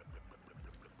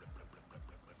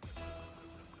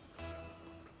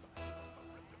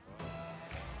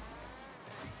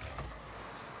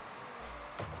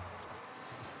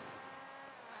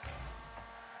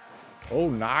 Oh,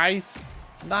 nice.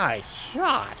 Nice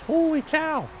shot. Holy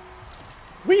cow.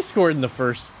 We scored in the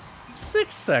first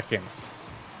 6 seconds.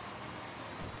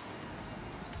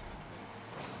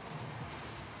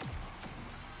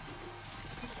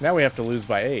 Now we have to lose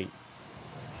by 8.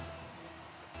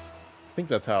 I think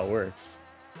that's how it works.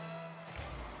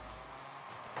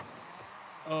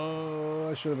 Oh,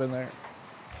 I should have been there.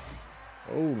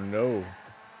 Oh, no.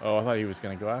 Oh, I thought he was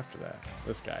going to go after that.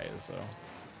 This guy is, though.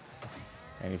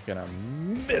 And he's going to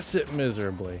miss it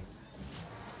miserably.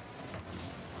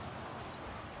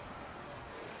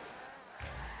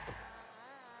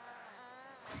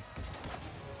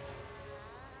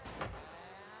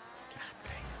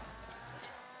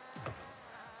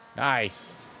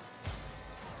 Nice.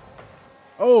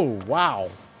 Oh, wow.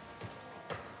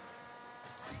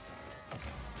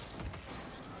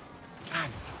 God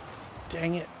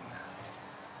dang it.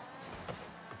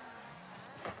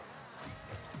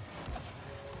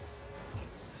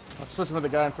 I'm switching with the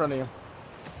guy in front of you.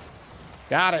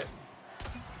 Got it.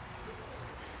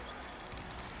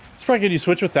 It's probably good you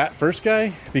switch with that first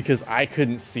guy because I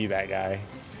couldn't see that guy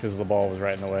because the ball was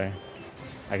right in the way.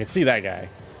 I could see that guy.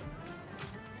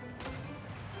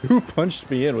 Who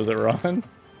punched me in? Was it Ron?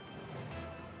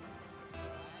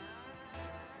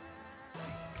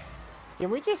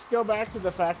 Can we just go back to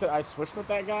the fact that I switched with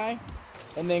that guy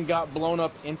and then got blown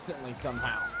up instantly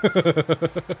somehow?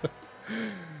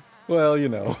 Well, you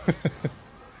know.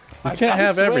 You can't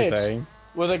have everything.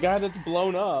 With a guy that's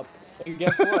blown up, and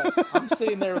guess what? I'm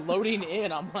sitting there loading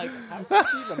in. I'm like, how is this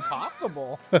even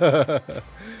possible? I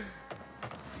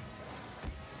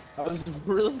was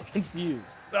really confused.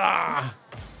 Ah!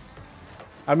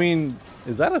 I mean,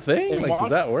 is that a thing? And like,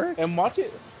 does that work? And watching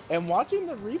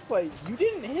the replay, you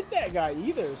didn't hit that guy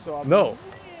either. So I'm no,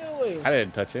 really... I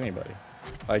didn't touch anybody.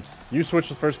 Like, you switched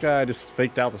the first guy, I just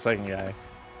faked out the second guy.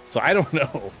 So I don't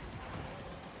know.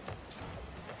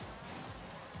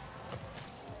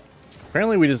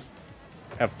 Apparently we just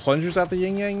have plungers out the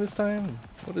yin yang this time?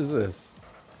 What is this?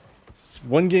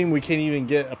 One game we can't even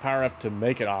get a power up to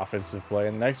make it offensive play,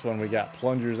 and the next one we got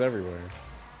plungers everywhere.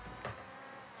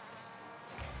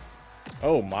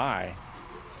 Oh my.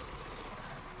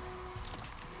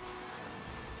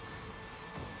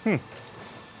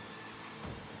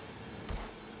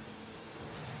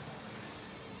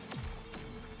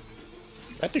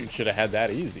 That dude should have had that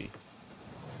easy.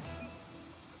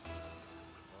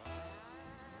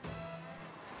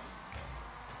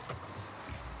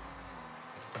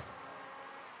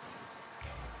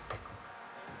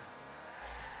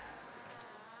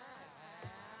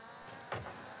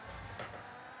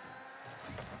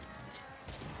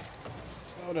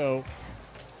 Oh no.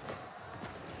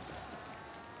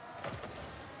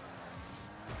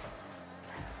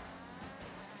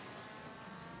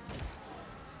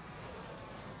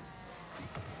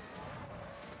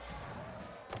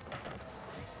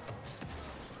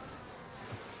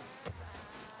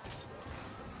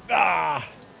 Ah!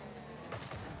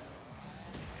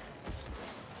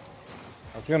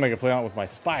 I was gonna make a play on it with my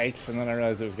spikes, and then I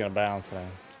realized it was gonna bounce, and I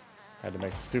had to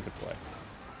make a stupid play.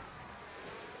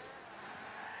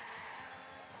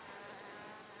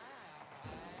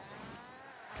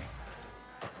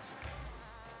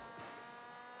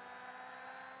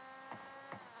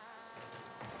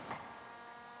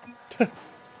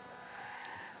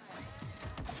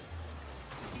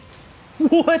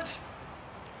 What?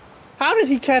 How did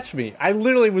he catch me? I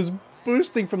literally was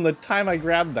boosting from the time I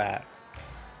grabbed that.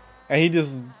 And he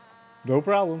just... no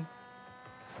problem.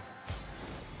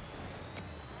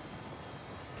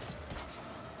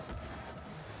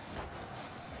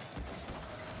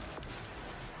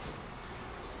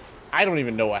 I don't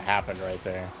even know what happened right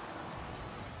there.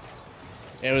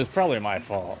 It was probably my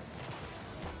fault.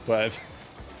 But...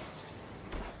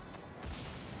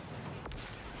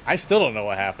 I still don't know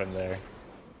what happened there.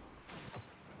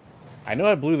 I know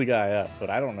I blew the guy up, but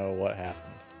I don't know what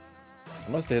happened. I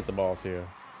must have hit the ball too.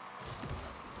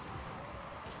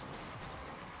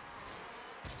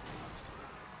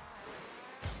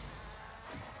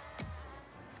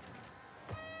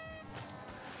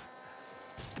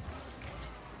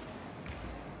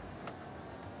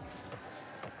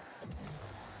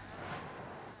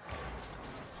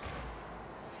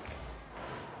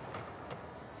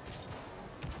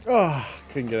 Oh,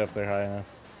 couldn't get up there high enough.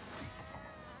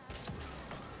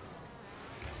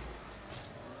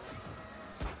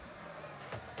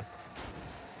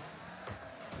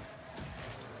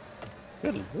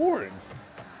 Good lord.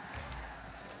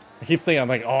 I keep thinking, I'm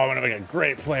like, oh, I'm gonna make a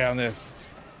great play on this.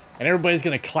 And everybody's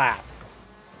gonna clap.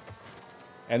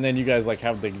 And then you guys like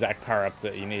have the exact power up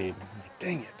that you need. I'm like,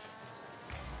 dang it.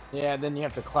 Yeah, then you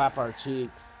have to clap our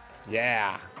cheeks.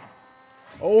 Yeah.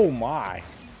 Oh my.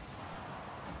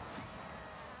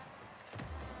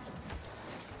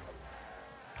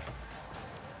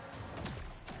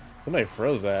 Somebody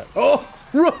froze that. Oh,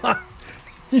 run!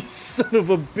 You son of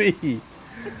a bee.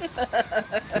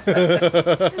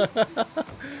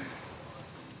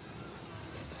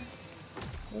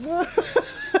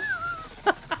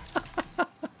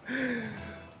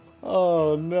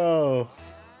 Oh no.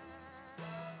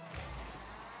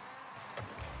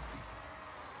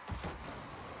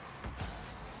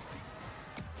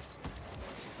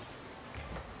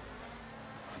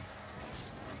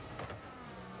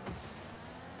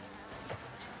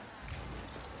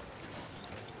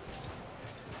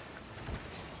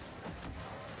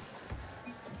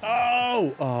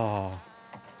 Oh! Oh.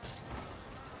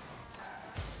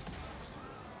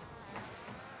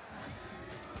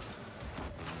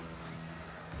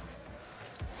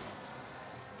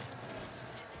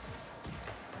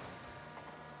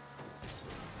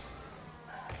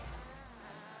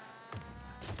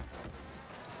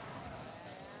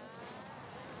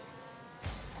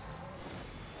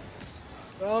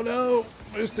 Oh no!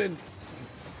 Boosted.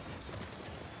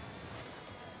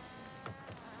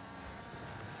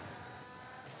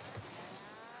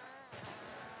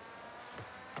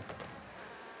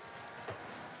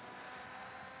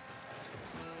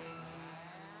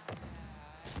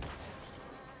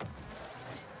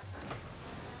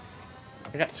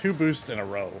 I got 2 boosts in a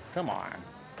row. Come on.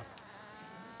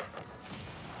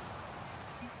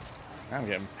 Now I'm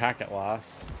getting packet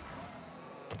loss.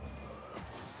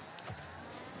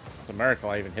 It's a miracle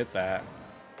I even hit that.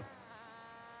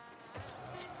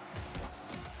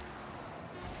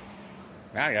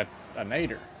 Now I got a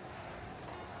nader.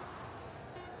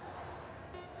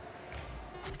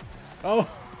 Oh!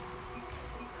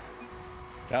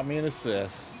 Got me an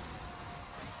assist.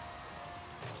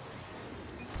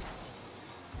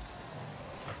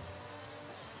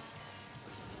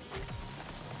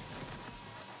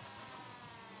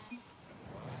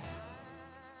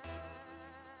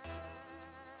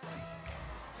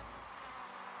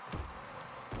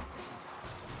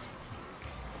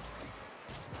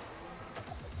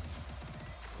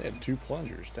 They had 2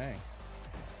 plungers, dang.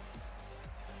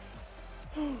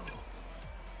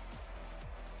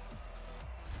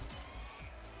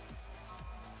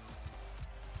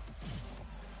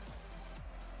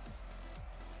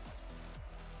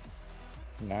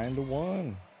 Nine to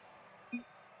 1.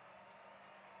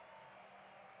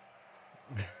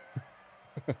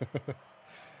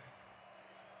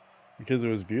 Because it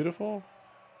was beautiful?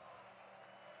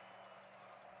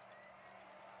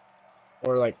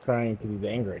 Or like crying because he's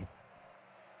angry.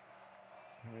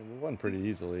 I mean, it won pretty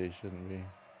easily, it shouldn't be.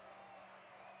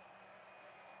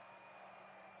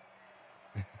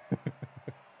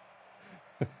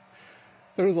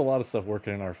 There was a lot of stuff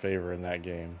working in our favor in that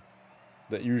game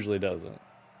that usually doesn't.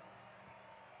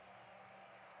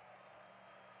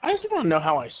 I just want to know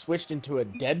how I switched into a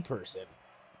dead person.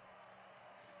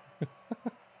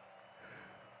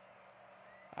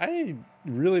 I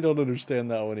really don't understand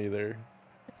that one either.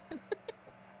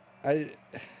 I mean,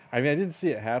 I didn't see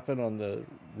it happen on the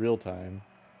real time.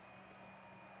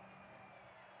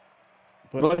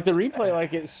 But like the replay,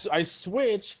 like I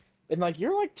switch and like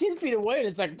you're like 10 feet away, and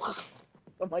it's like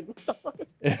I'm like, what the fuck?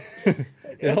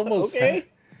 It almost okay.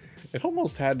 It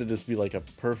almost had to just be like a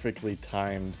perfectly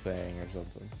timed thing or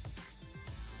something.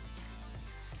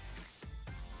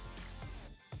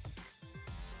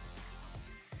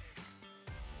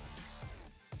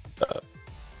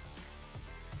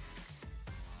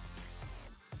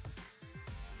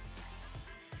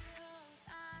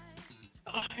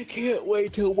 I can't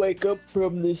wait to wake up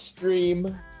from this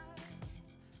stream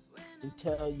and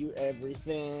tell you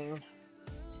everything.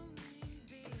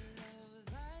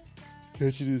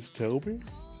 Can't you just tell me?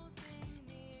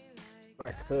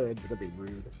 I could, but that'd be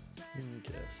rude. I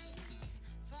guess.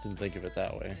 Didn't think of it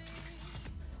that way.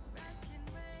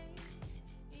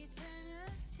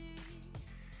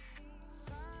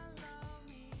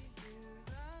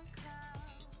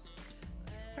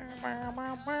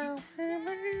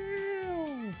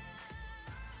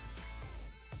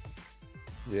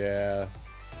 Yeah.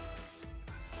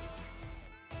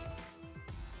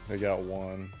 They got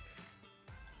 1.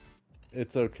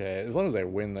 It's okay, as long as I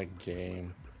win the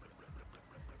game.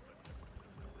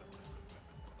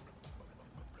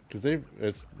 Because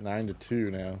it's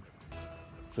 9-2 now.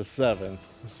 It's the 7th,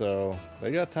 so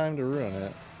they got time to ruin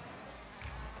it.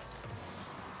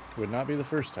 Would not be the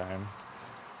first time.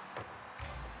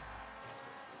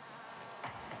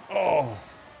 Oh!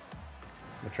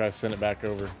 I'm gonna try to send it back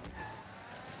over.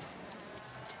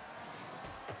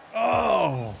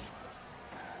 Oh!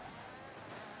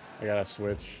 I gotta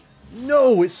switch.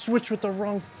 No, it switched with the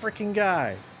wrong freaking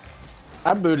guy.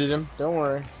 I booted him. Don't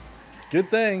worry. Good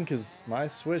thing, because my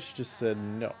switch just said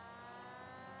no.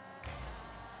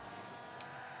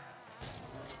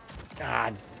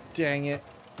 God dang it.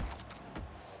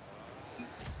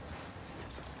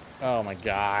 Oh my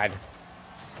god.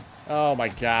 Oh my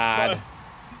god.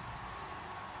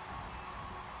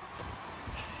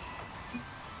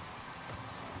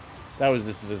 That was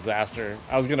just a disaster.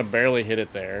 I was gonna barely hit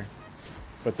it there,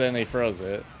 but then they froze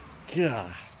it.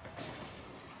 God.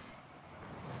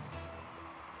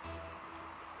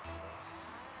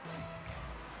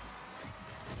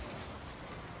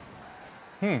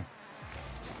 Of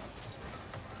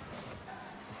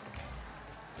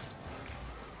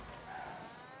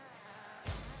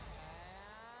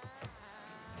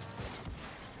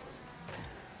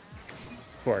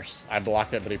course, I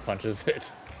block it, but he punches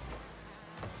it.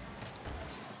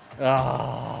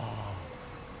 Oh.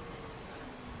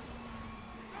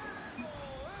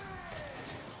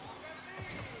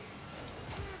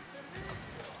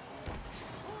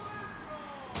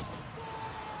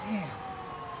 Man.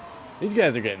 These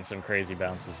guys are getting some crazy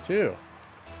bounces too.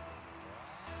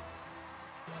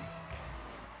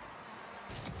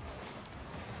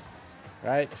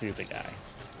 Right to the guy.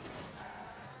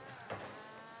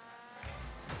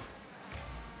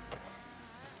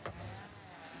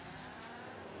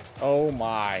 Oh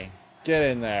my. Get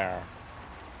in there.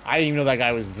 I didn't even know that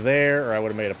guy was there, or I would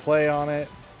have made a play on it.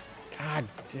 God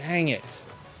dang it.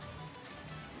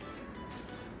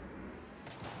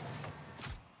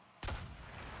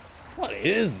 What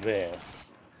is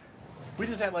this? We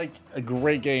just had like a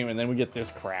great game and then we get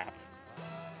this crap.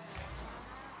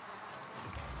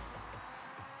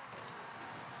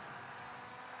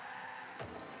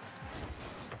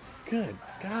 Good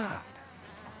God.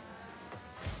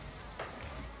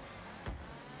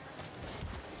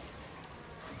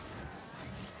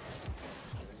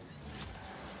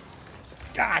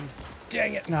 God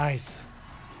dang it, nice.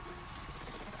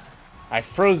 I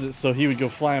froze it so he would go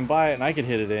flying by it and I could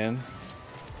hit it in.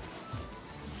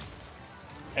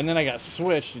 And then I got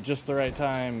switched at just the right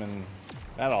time and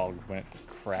that all went to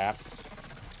crap.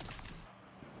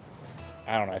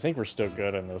 I don't know. I think we're still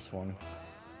good in this one.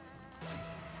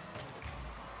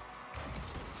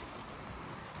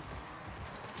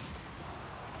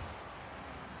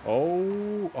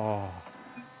 Oh.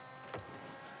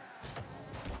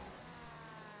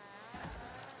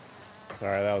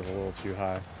 Sorry, that was a little too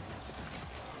high.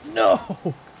 No!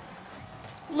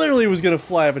 Literally was gonna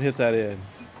fly up and hit that in.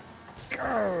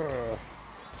 Grr.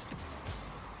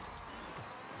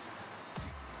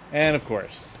 And of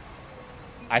course,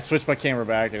 I switched my camera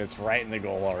back and it's right in the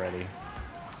goal already.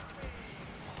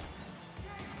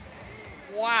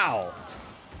 Wow.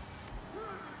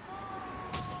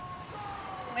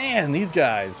 Man, these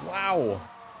guys, wow.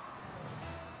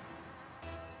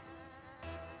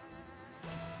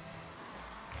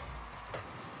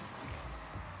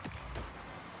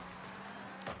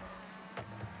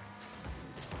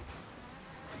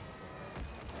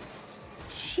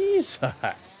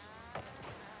 Jesus.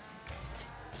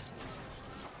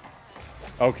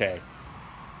 Okay.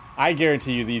 I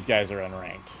guarantee you these guys are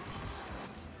unranked.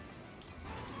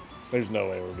 There's no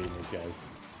way we're beating these guys.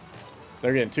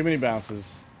 They're getting too many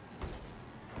bounces.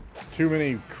 Too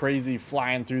many crazy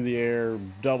flying through the air,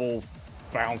 double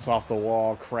bounce off the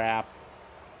wall crap.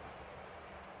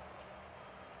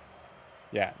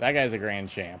 Yeah, that guy's a grand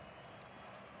champ.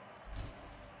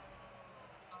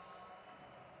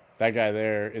 That guy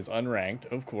there is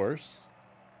unranked, of course.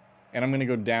 And I'm going to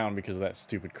go down because of that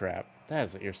stupid crap.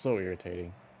 You're so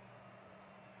irritating.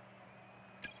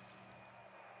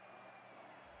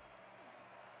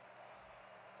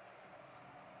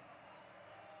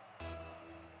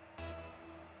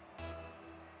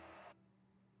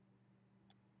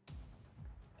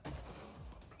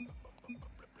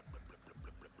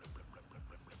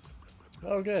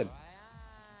 Oh, good.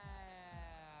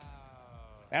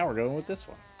 Now we're going with this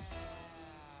one.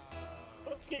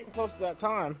 Let's get close to that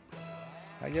time.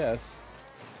 I guess.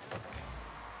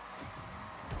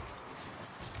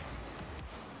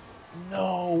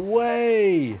 No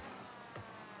way!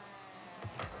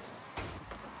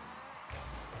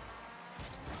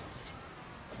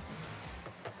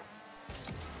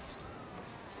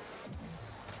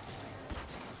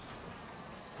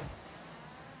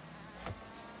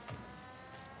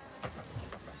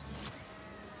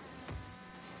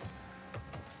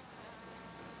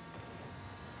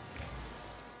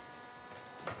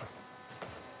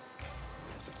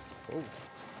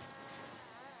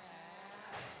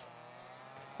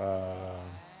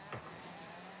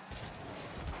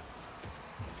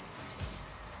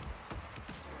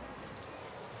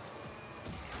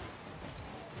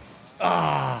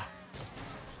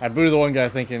 I booted the one guy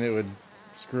thinking it would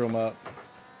screw him up.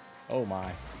 Oh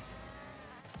my.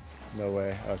 No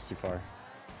way. Oh, that's too far.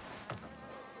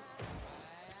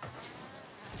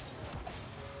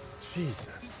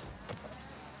 Jesus.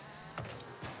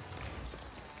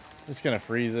 Just gonna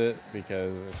freeze it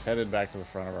because it's headed back to the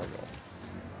front of our goal.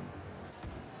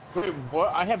 Wait,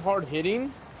 what? I have hard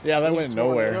hitting? Yeah, that went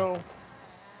nowhere.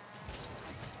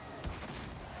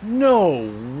 No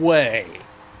way.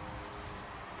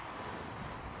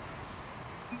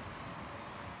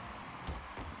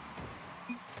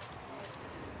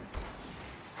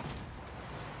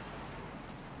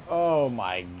 Oh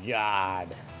my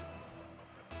God.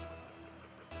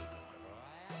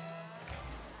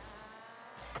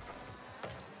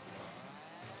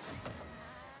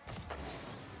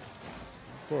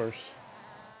 Of course.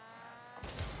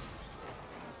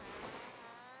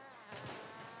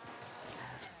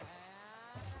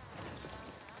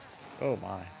 Oh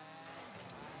my.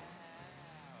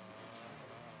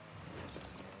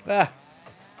 Ah.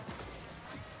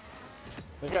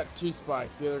 They got 2 spikes.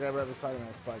 The other guy right beside him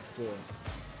has spikes too.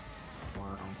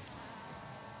 Wow.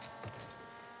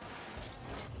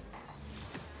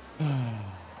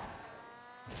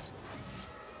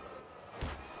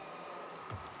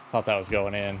 Thought that was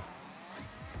going in.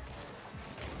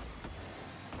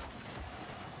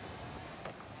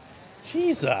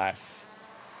 Jesus.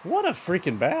 What a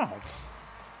freaking bounce.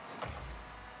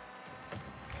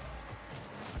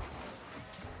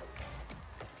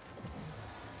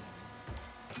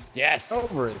 Yes.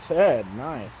 Over his head.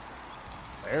 Nice.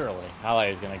 Barely. I thought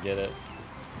he was going to get it.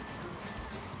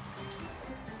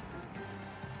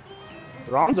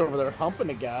 Ron's over there humping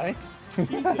a guy.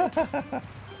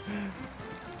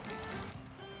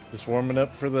 Just warming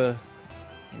up for the,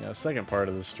 second part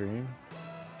of the stream.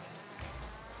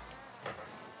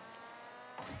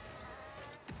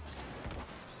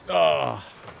 Oh.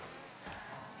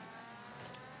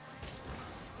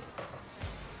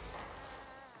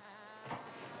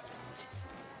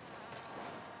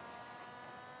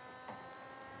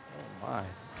 Oh my.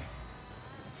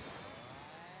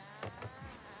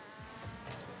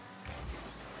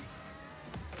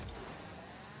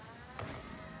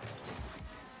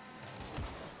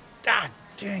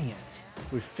 Dang it.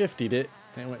 We 50'd it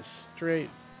and it went straight.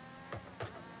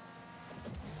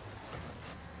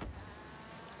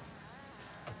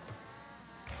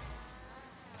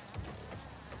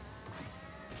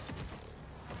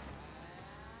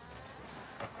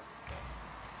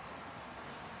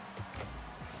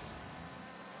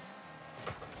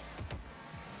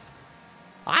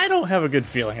 I don't have a good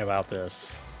feeling about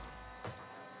this.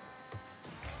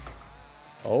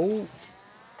 Oh.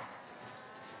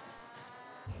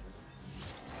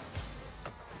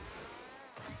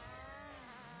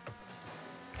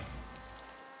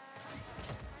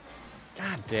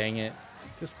 God dang it.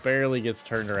 Just barely gets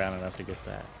turned around enough to get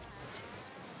that.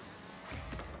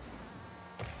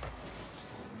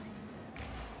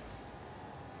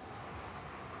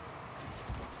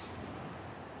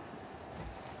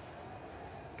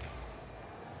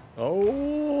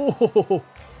 Oh.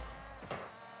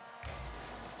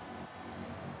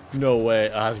 No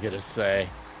way. I was going to say.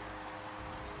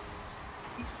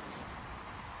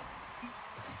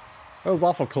 That was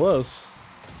awful close.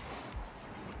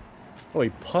 Oh, he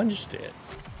punched it.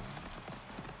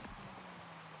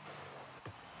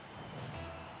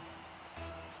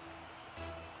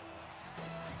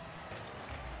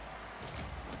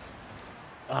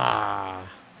 Ah.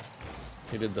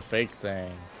 He did the fake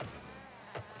thing.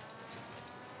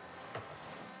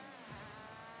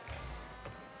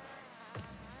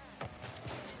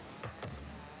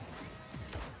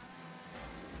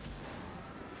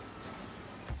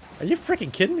 Are you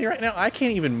freaking kidding me right now? I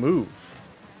can't even move.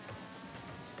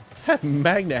 That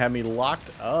magnet had me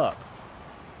locked up.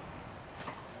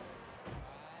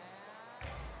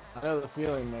 I know the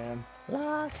feeling, man.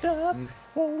 Locked up,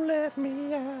 won't let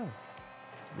me out.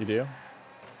 You do?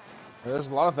 There's a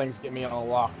lot of things get me all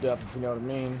locked up, if you know what I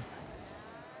mean.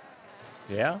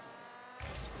 Yeah?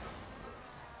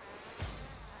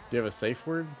 Do you have a safe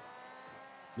word?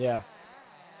 Yeah.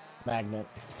 Magnet.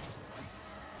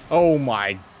 Oh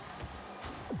my.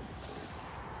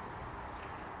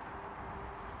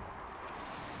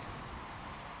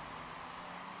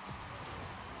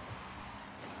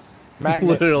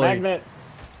 Magnet. Literally. Magnet.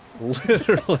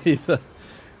 Literally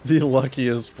the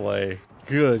luckiest play.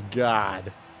 Good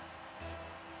God.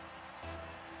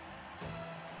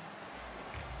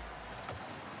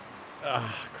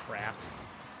 Ah, crap.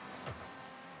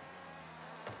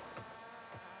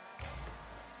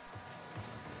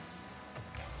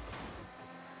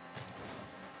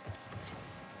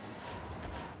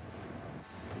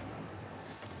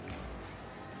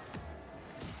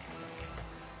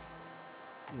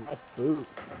 Nice boot.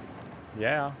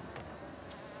 Yeah.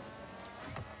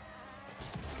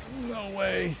 No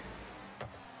way.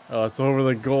 Oh, it's over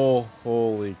the goal.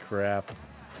 Holy crap.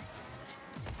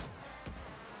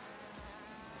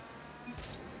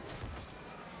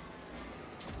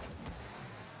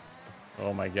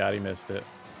 Oh my God, he missed it.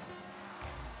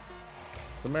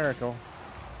 It's a miracle.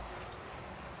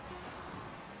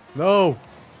 No!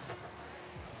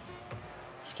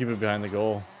 Just keep it behind the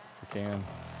goal if you can.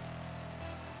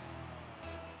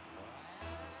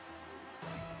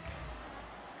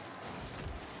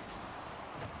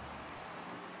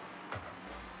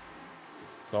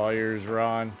 It's all yours,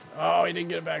 Ron. Oh, he didn't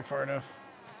get it back far enough.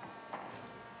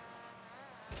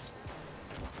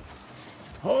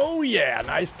 Oh yeah,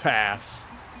 nice pass.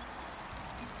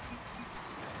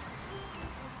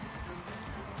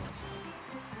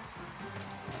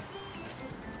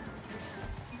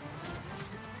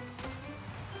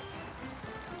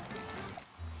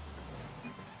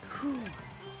 Whew.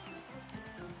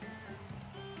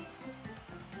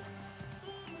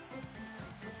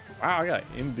 Wow, I got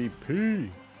MVP.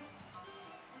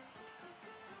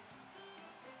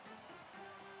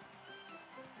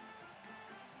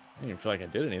 I didn't even feel like I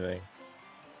did anything.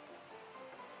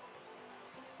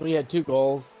 We had 2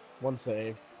 goals, 1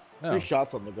 save, Oh, 3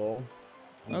 shots on the goal.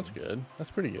 that's good. That's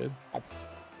pretty good. What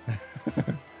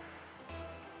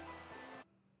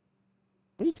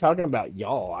are you talking about,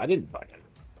 y'all? I didn't fucking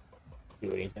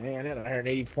do anything. I had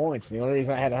 180 points. The only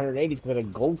reason I had 180 is because I had a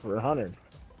goal for 100.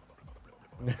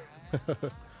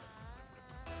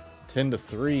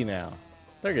 10-3 now.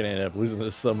 They're gonna end up losing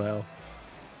this somehow.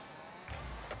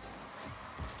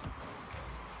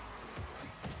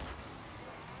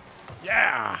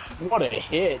 Yeah! What a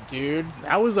hit, dude.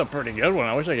 That was a pretty good one.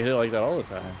 I wish I could hit it like that all the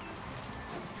time.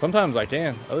 Sometimes I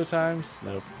can. Other times,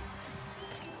 nope.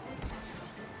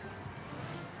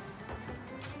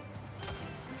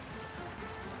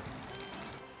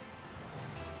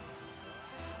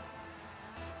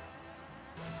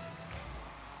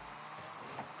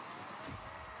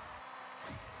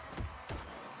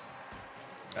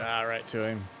 Ah, right to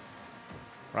him.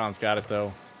 Ron's got it,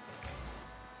 though.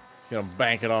 Gonna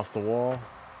bank it off the wall.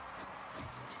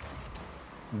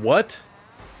 What?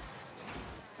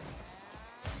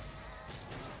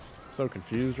 So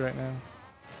confused right now.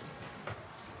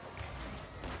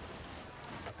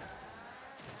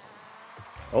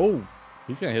 Oh,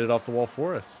 he's gonna hit it off the wall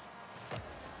for us.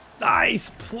 Nice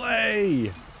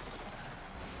play!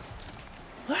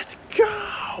 Let's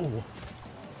go!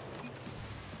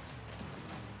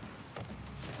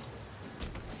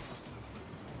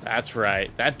 That's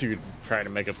right. That dude tried to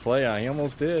make a play on. He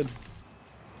almost did.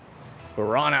 But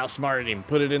Ron outsmarted him.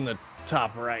 Put it in the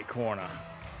top right corner.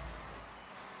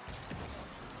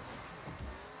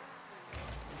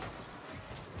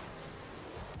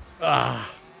 Ah,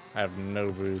 I have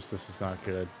no boost. This is not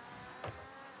good.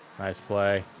 Nice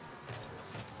play.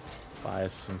 Buy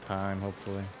us some time,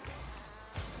 hopefully.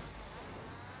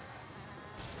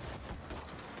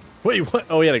 Wait, what?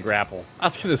 Oh, he had a grapple. I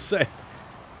was gonna say.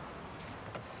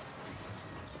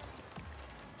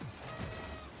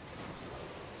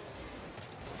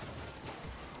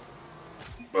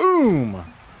 Boom!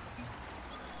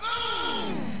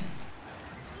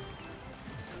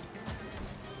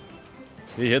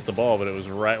 He hit the ball, but it was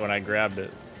right when I grabbed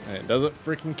it. And it doesn't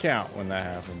freaking count when that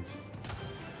happens.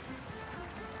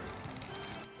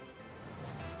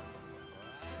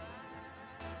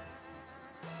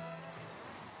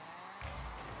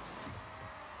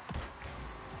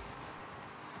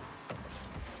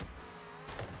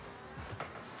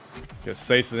 Just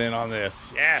Sace it in on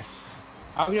this. Yes!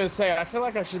 I was gonna say, I feel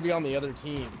like I should be on the other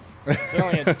team. I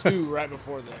only had 2 right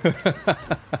before this.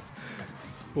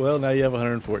 Well, now you have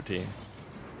 114.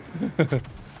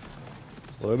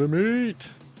 Let him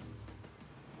eat.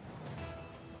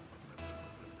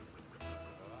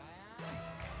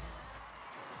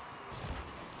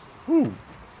 Whew,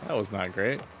 that was not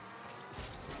great.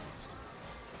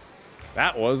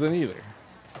 That wasn't either.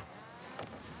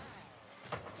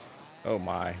 Oh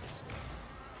my.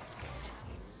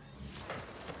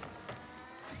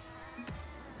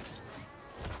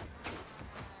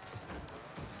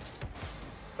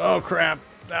 Oh crap,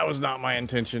 that was not my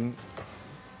intention.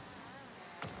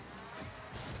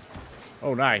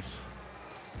 Oh nice.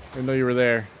 Didn't know you were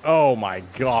there. Oh my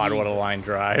god, what a line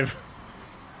drive.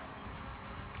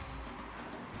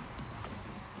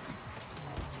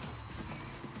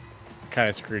 Kind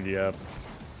of screwed you up.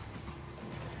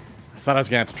 I thought I was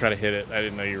gonna have to try to hit it. I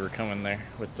didn't know you were coming there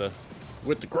with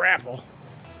the grapple.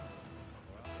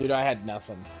 Dude, I had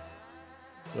nothing.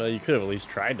 Well, you could have at least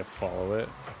tried to follow it.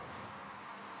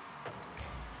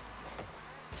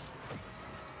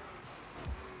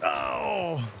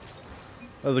 Oh,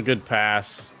 that was a good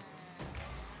pass.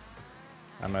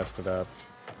 I messed it up.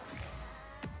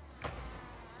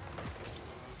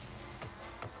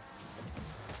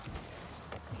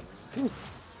 Whew.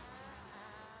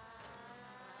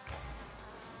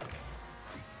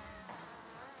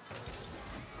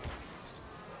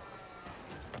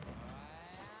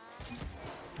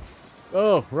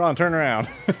 Oh, Ron, turn around.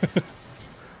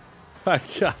 I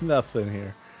got nothing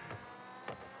here.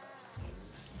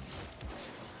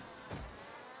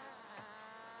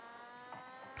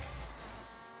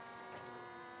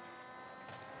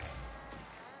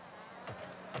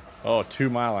 Oh, 2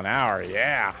 mile an hour,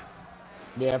 yeah.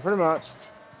 Yeah, pretty much.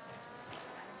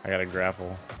 I got a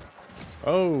grapple.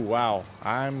 Oh, wow.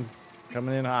 I'm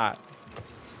coming in hot.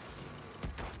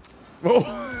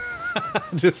 Oh,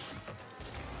 just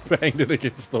banged it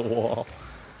against the wall.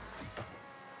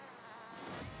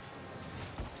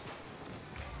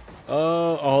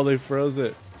 Oh, they froze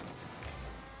it.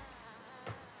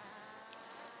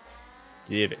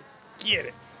 Get it. Get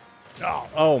it.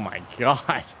 Oh my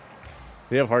god.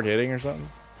 Do you have hard hitting or something?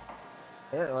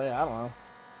 Apparently, I don't know.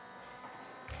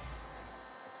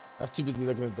 I was too busy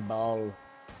looking at the ball.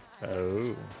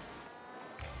 Oh.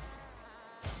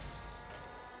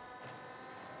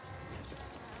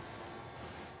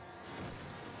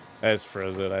 I just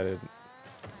froze it. I didn't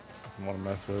want to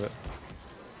mess with it.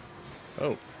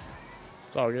 Oh.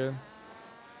 It's all good.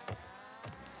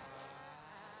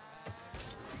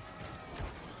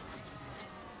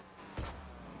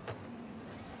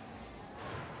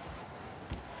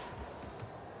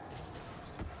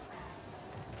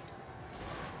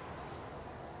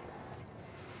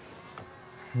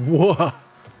 What?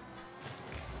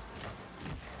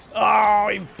 Oh,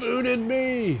 he booted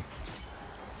me.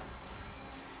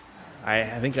 I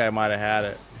think I might have had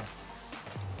it.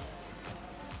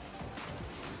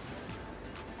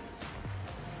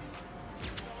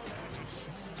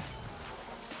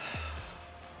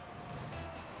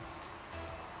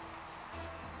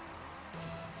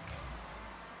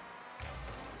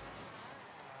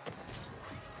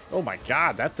 Oh my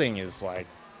god, that thing is like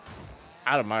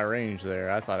out of my range there.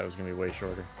 I thought it was going to be way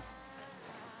shorter.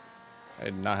 I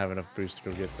did not have enough boost to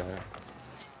go get that.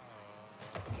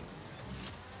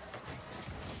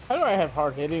 How do I have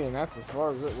hard hitting and that's as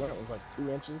far as it went? It was like 2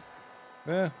 inches.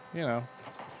 Eh, you know.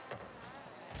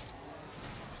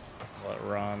 Let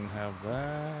Ron have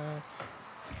that.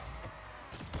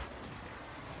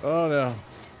 Oh no.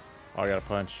 Oh, I got a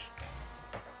punch.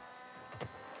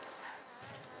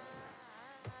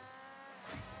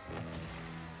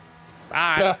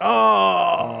 Ah!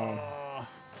 Oh!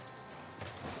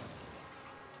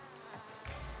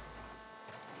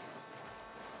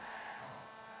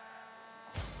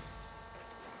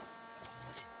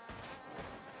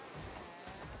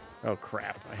 Oh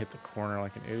crap, I hit the corner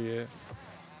like an idiot.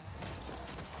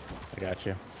 I got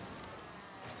you.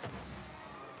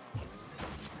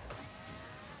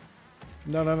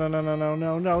 No, no, no, no, no, no,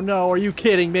 no, no, no, are you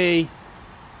kidding me?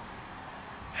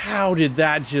 How did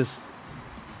that just...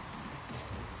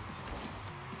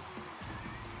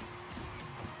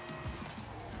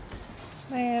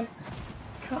 Man,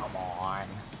 come on.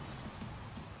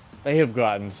 They have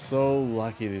gotten so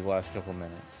lucky these last couple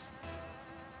minutes.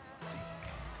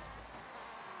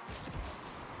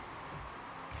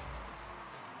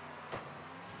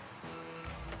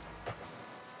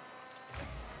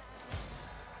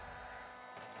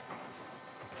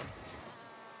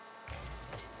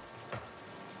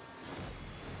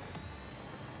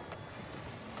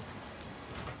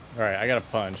 Alright, I got a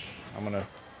punch. I'm gonna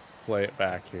play it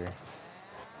back here.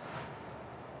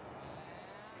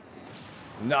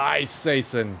 Nice,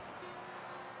 Sason.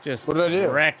 Just what did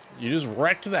I do? You just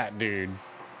wrecked that dude.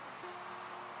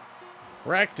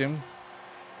 Wrecked him.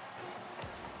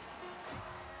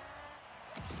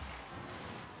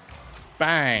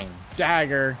 Bang.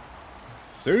 Dagger.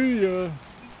 See ya.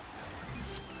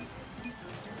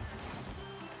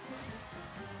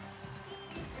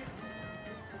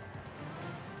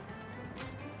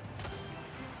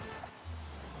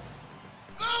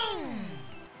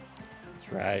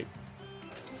 That's right.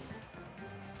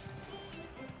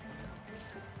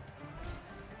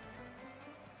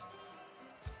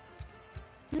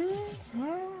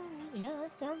 Yeah,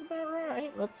 that sounds about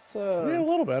right. Let's We did a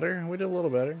little better. We did a little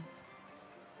better.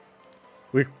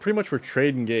 We pretty much were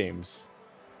trading games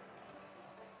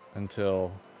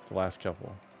until the last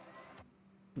couple.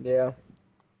 Yeah.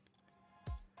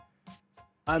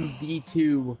 I'm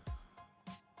D2.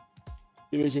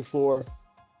 Division 4.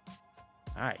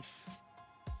 Nice.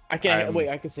 I can't wait.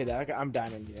 I can say that. I'm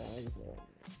Diamond. Yeah, I can say that.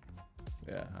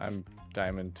 Yeah, I'm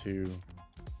Diamond 2.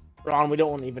 Ron, we don't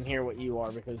want to even hear what you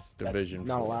are because Division that's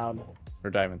not 4. allowed. Or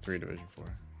Diamond 3, Division 4.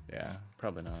 Yeah,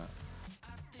 probably not.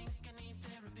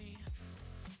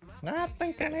 I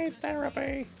think I need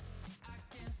therapy.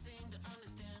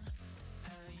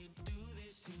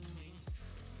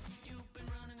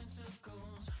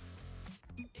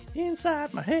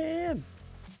 Inside my head.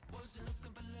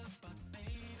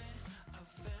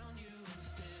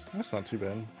 That's not too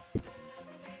bad.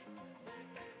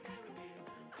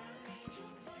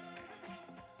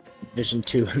 Division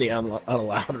 2 in the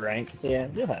unallowed rank. Yeah,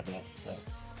 you'll have that. So.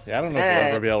 Yeah, I don't know if we'll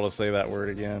ever be able to say that word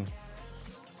again.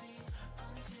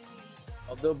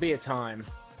 Well, there'll be a time.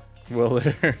 Will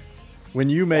there? When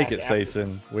you make Back it, after-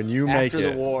 Sason. When you make After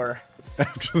it. the war.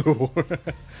 After the war.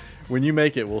 When you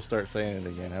make it, we'll start saying it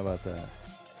again. How about that?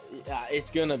 Yeah, it's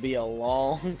gonna be a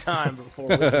long time before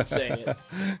we can say it.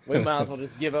 We might as well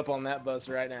just give up on that bus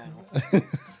right now.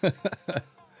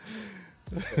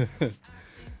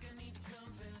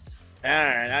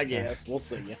 Alright, I guess. We'll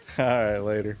see you. Alright,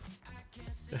 later.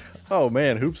 Oh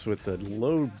man, Hoops with the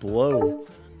low blow.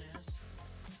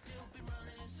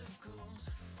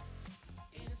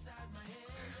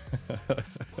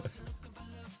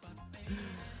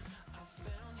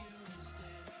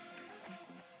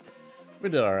 We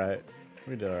did alright.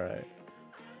 We did alright.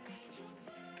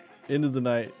 End of the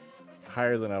night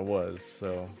higher than I was,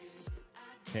 so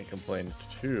can't complain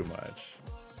too much.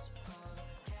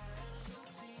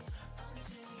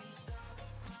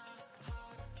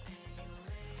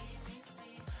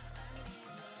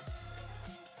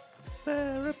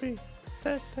 Therapy.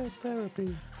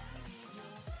 Therapy.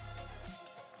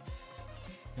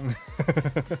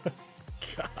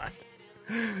 God.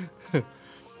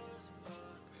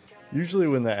 Usually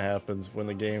when that happens, when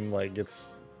the game like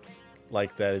gets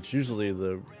like that, it's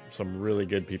usually some really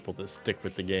good people that stick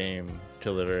with the game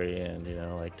till the very end, you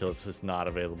know, like till it's just not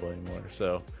available anymore.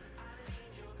 So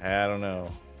I don't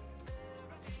know.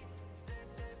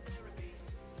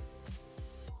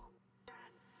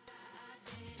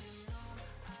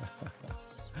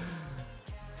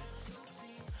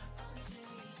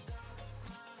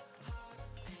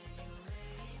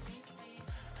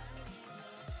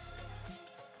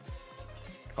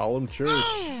 Harlem Church.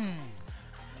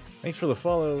 Thanks for the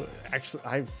follow.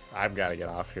 Actually, I've got to get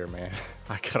off here, man.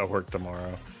 I gotta work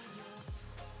tomorrow.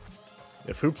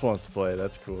 If Hoops wants to play,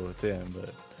 that's cool with him,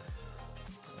 but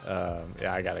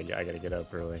yeah, I gotta get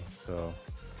up early. So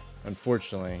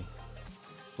unfortunately,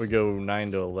 we go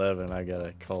 9 to 11. I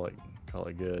gotta call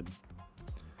it good,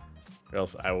 or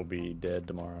else I will be dead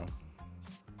tomorrow.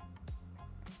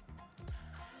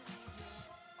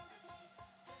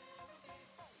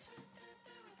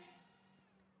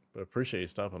 But appreciate you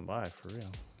stopping by, for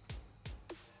real.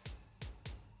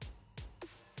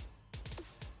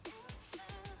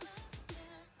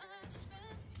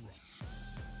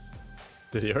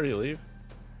 Did he already leave?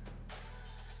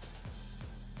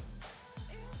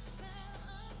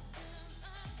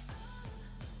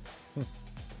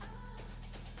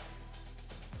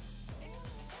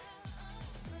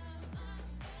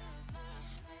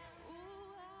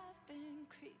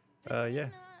 Yeah.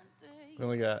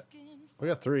 We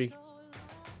got 3.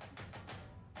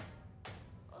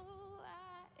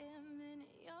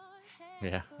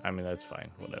 Yeah, I mean that's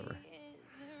fine, whatever.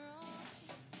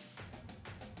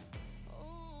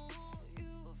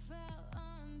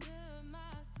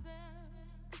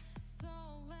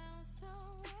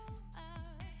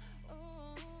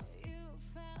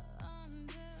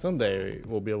 Someday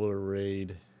we'll be able to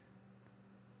raid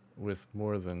with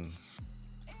more than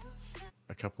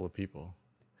a couple of people.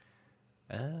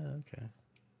 Ah, okay.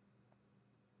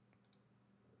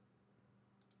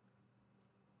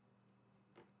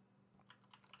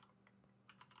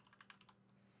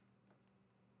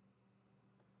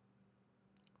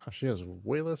 Oh, she has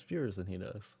way less viewers than he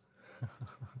does.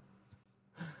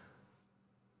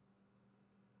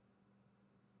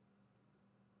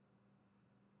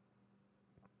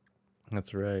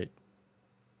 That's right.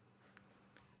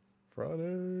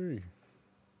 Friday.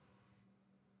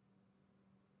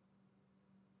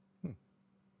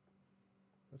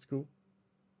 That's cool.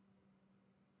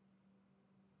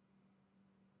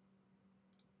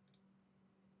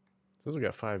 Says we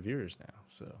got 5 viewers now,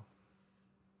 so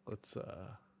let's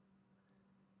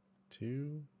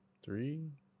 2,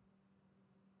 3,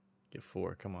 get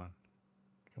 4. Come on.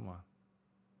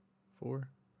 4.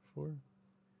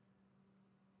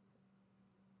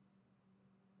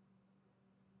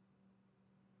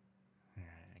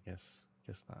 I guess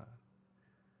not.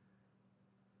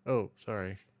 Oh,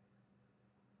 sorry.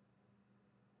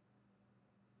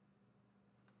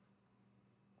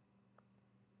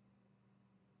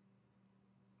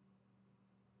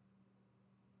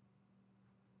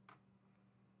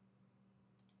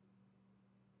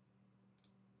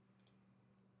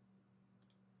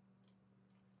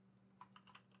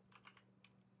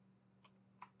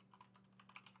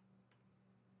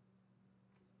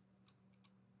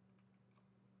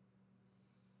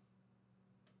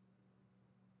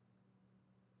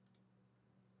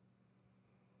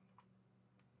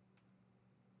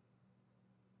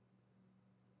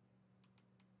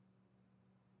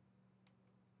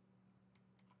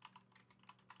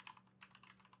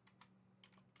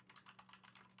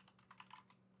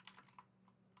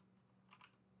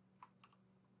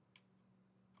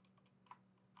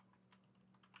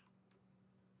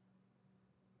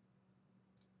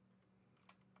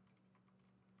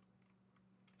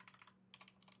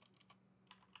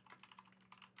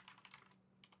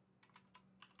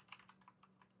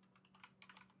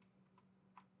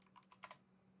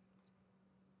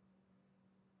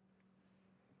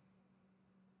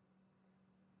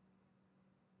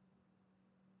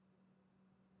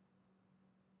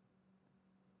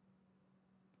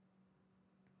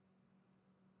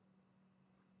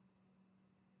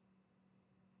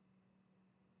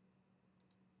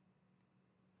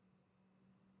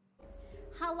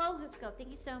 Hello, Hoopscope.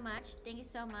 Thank you so much. Thank you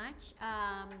so much.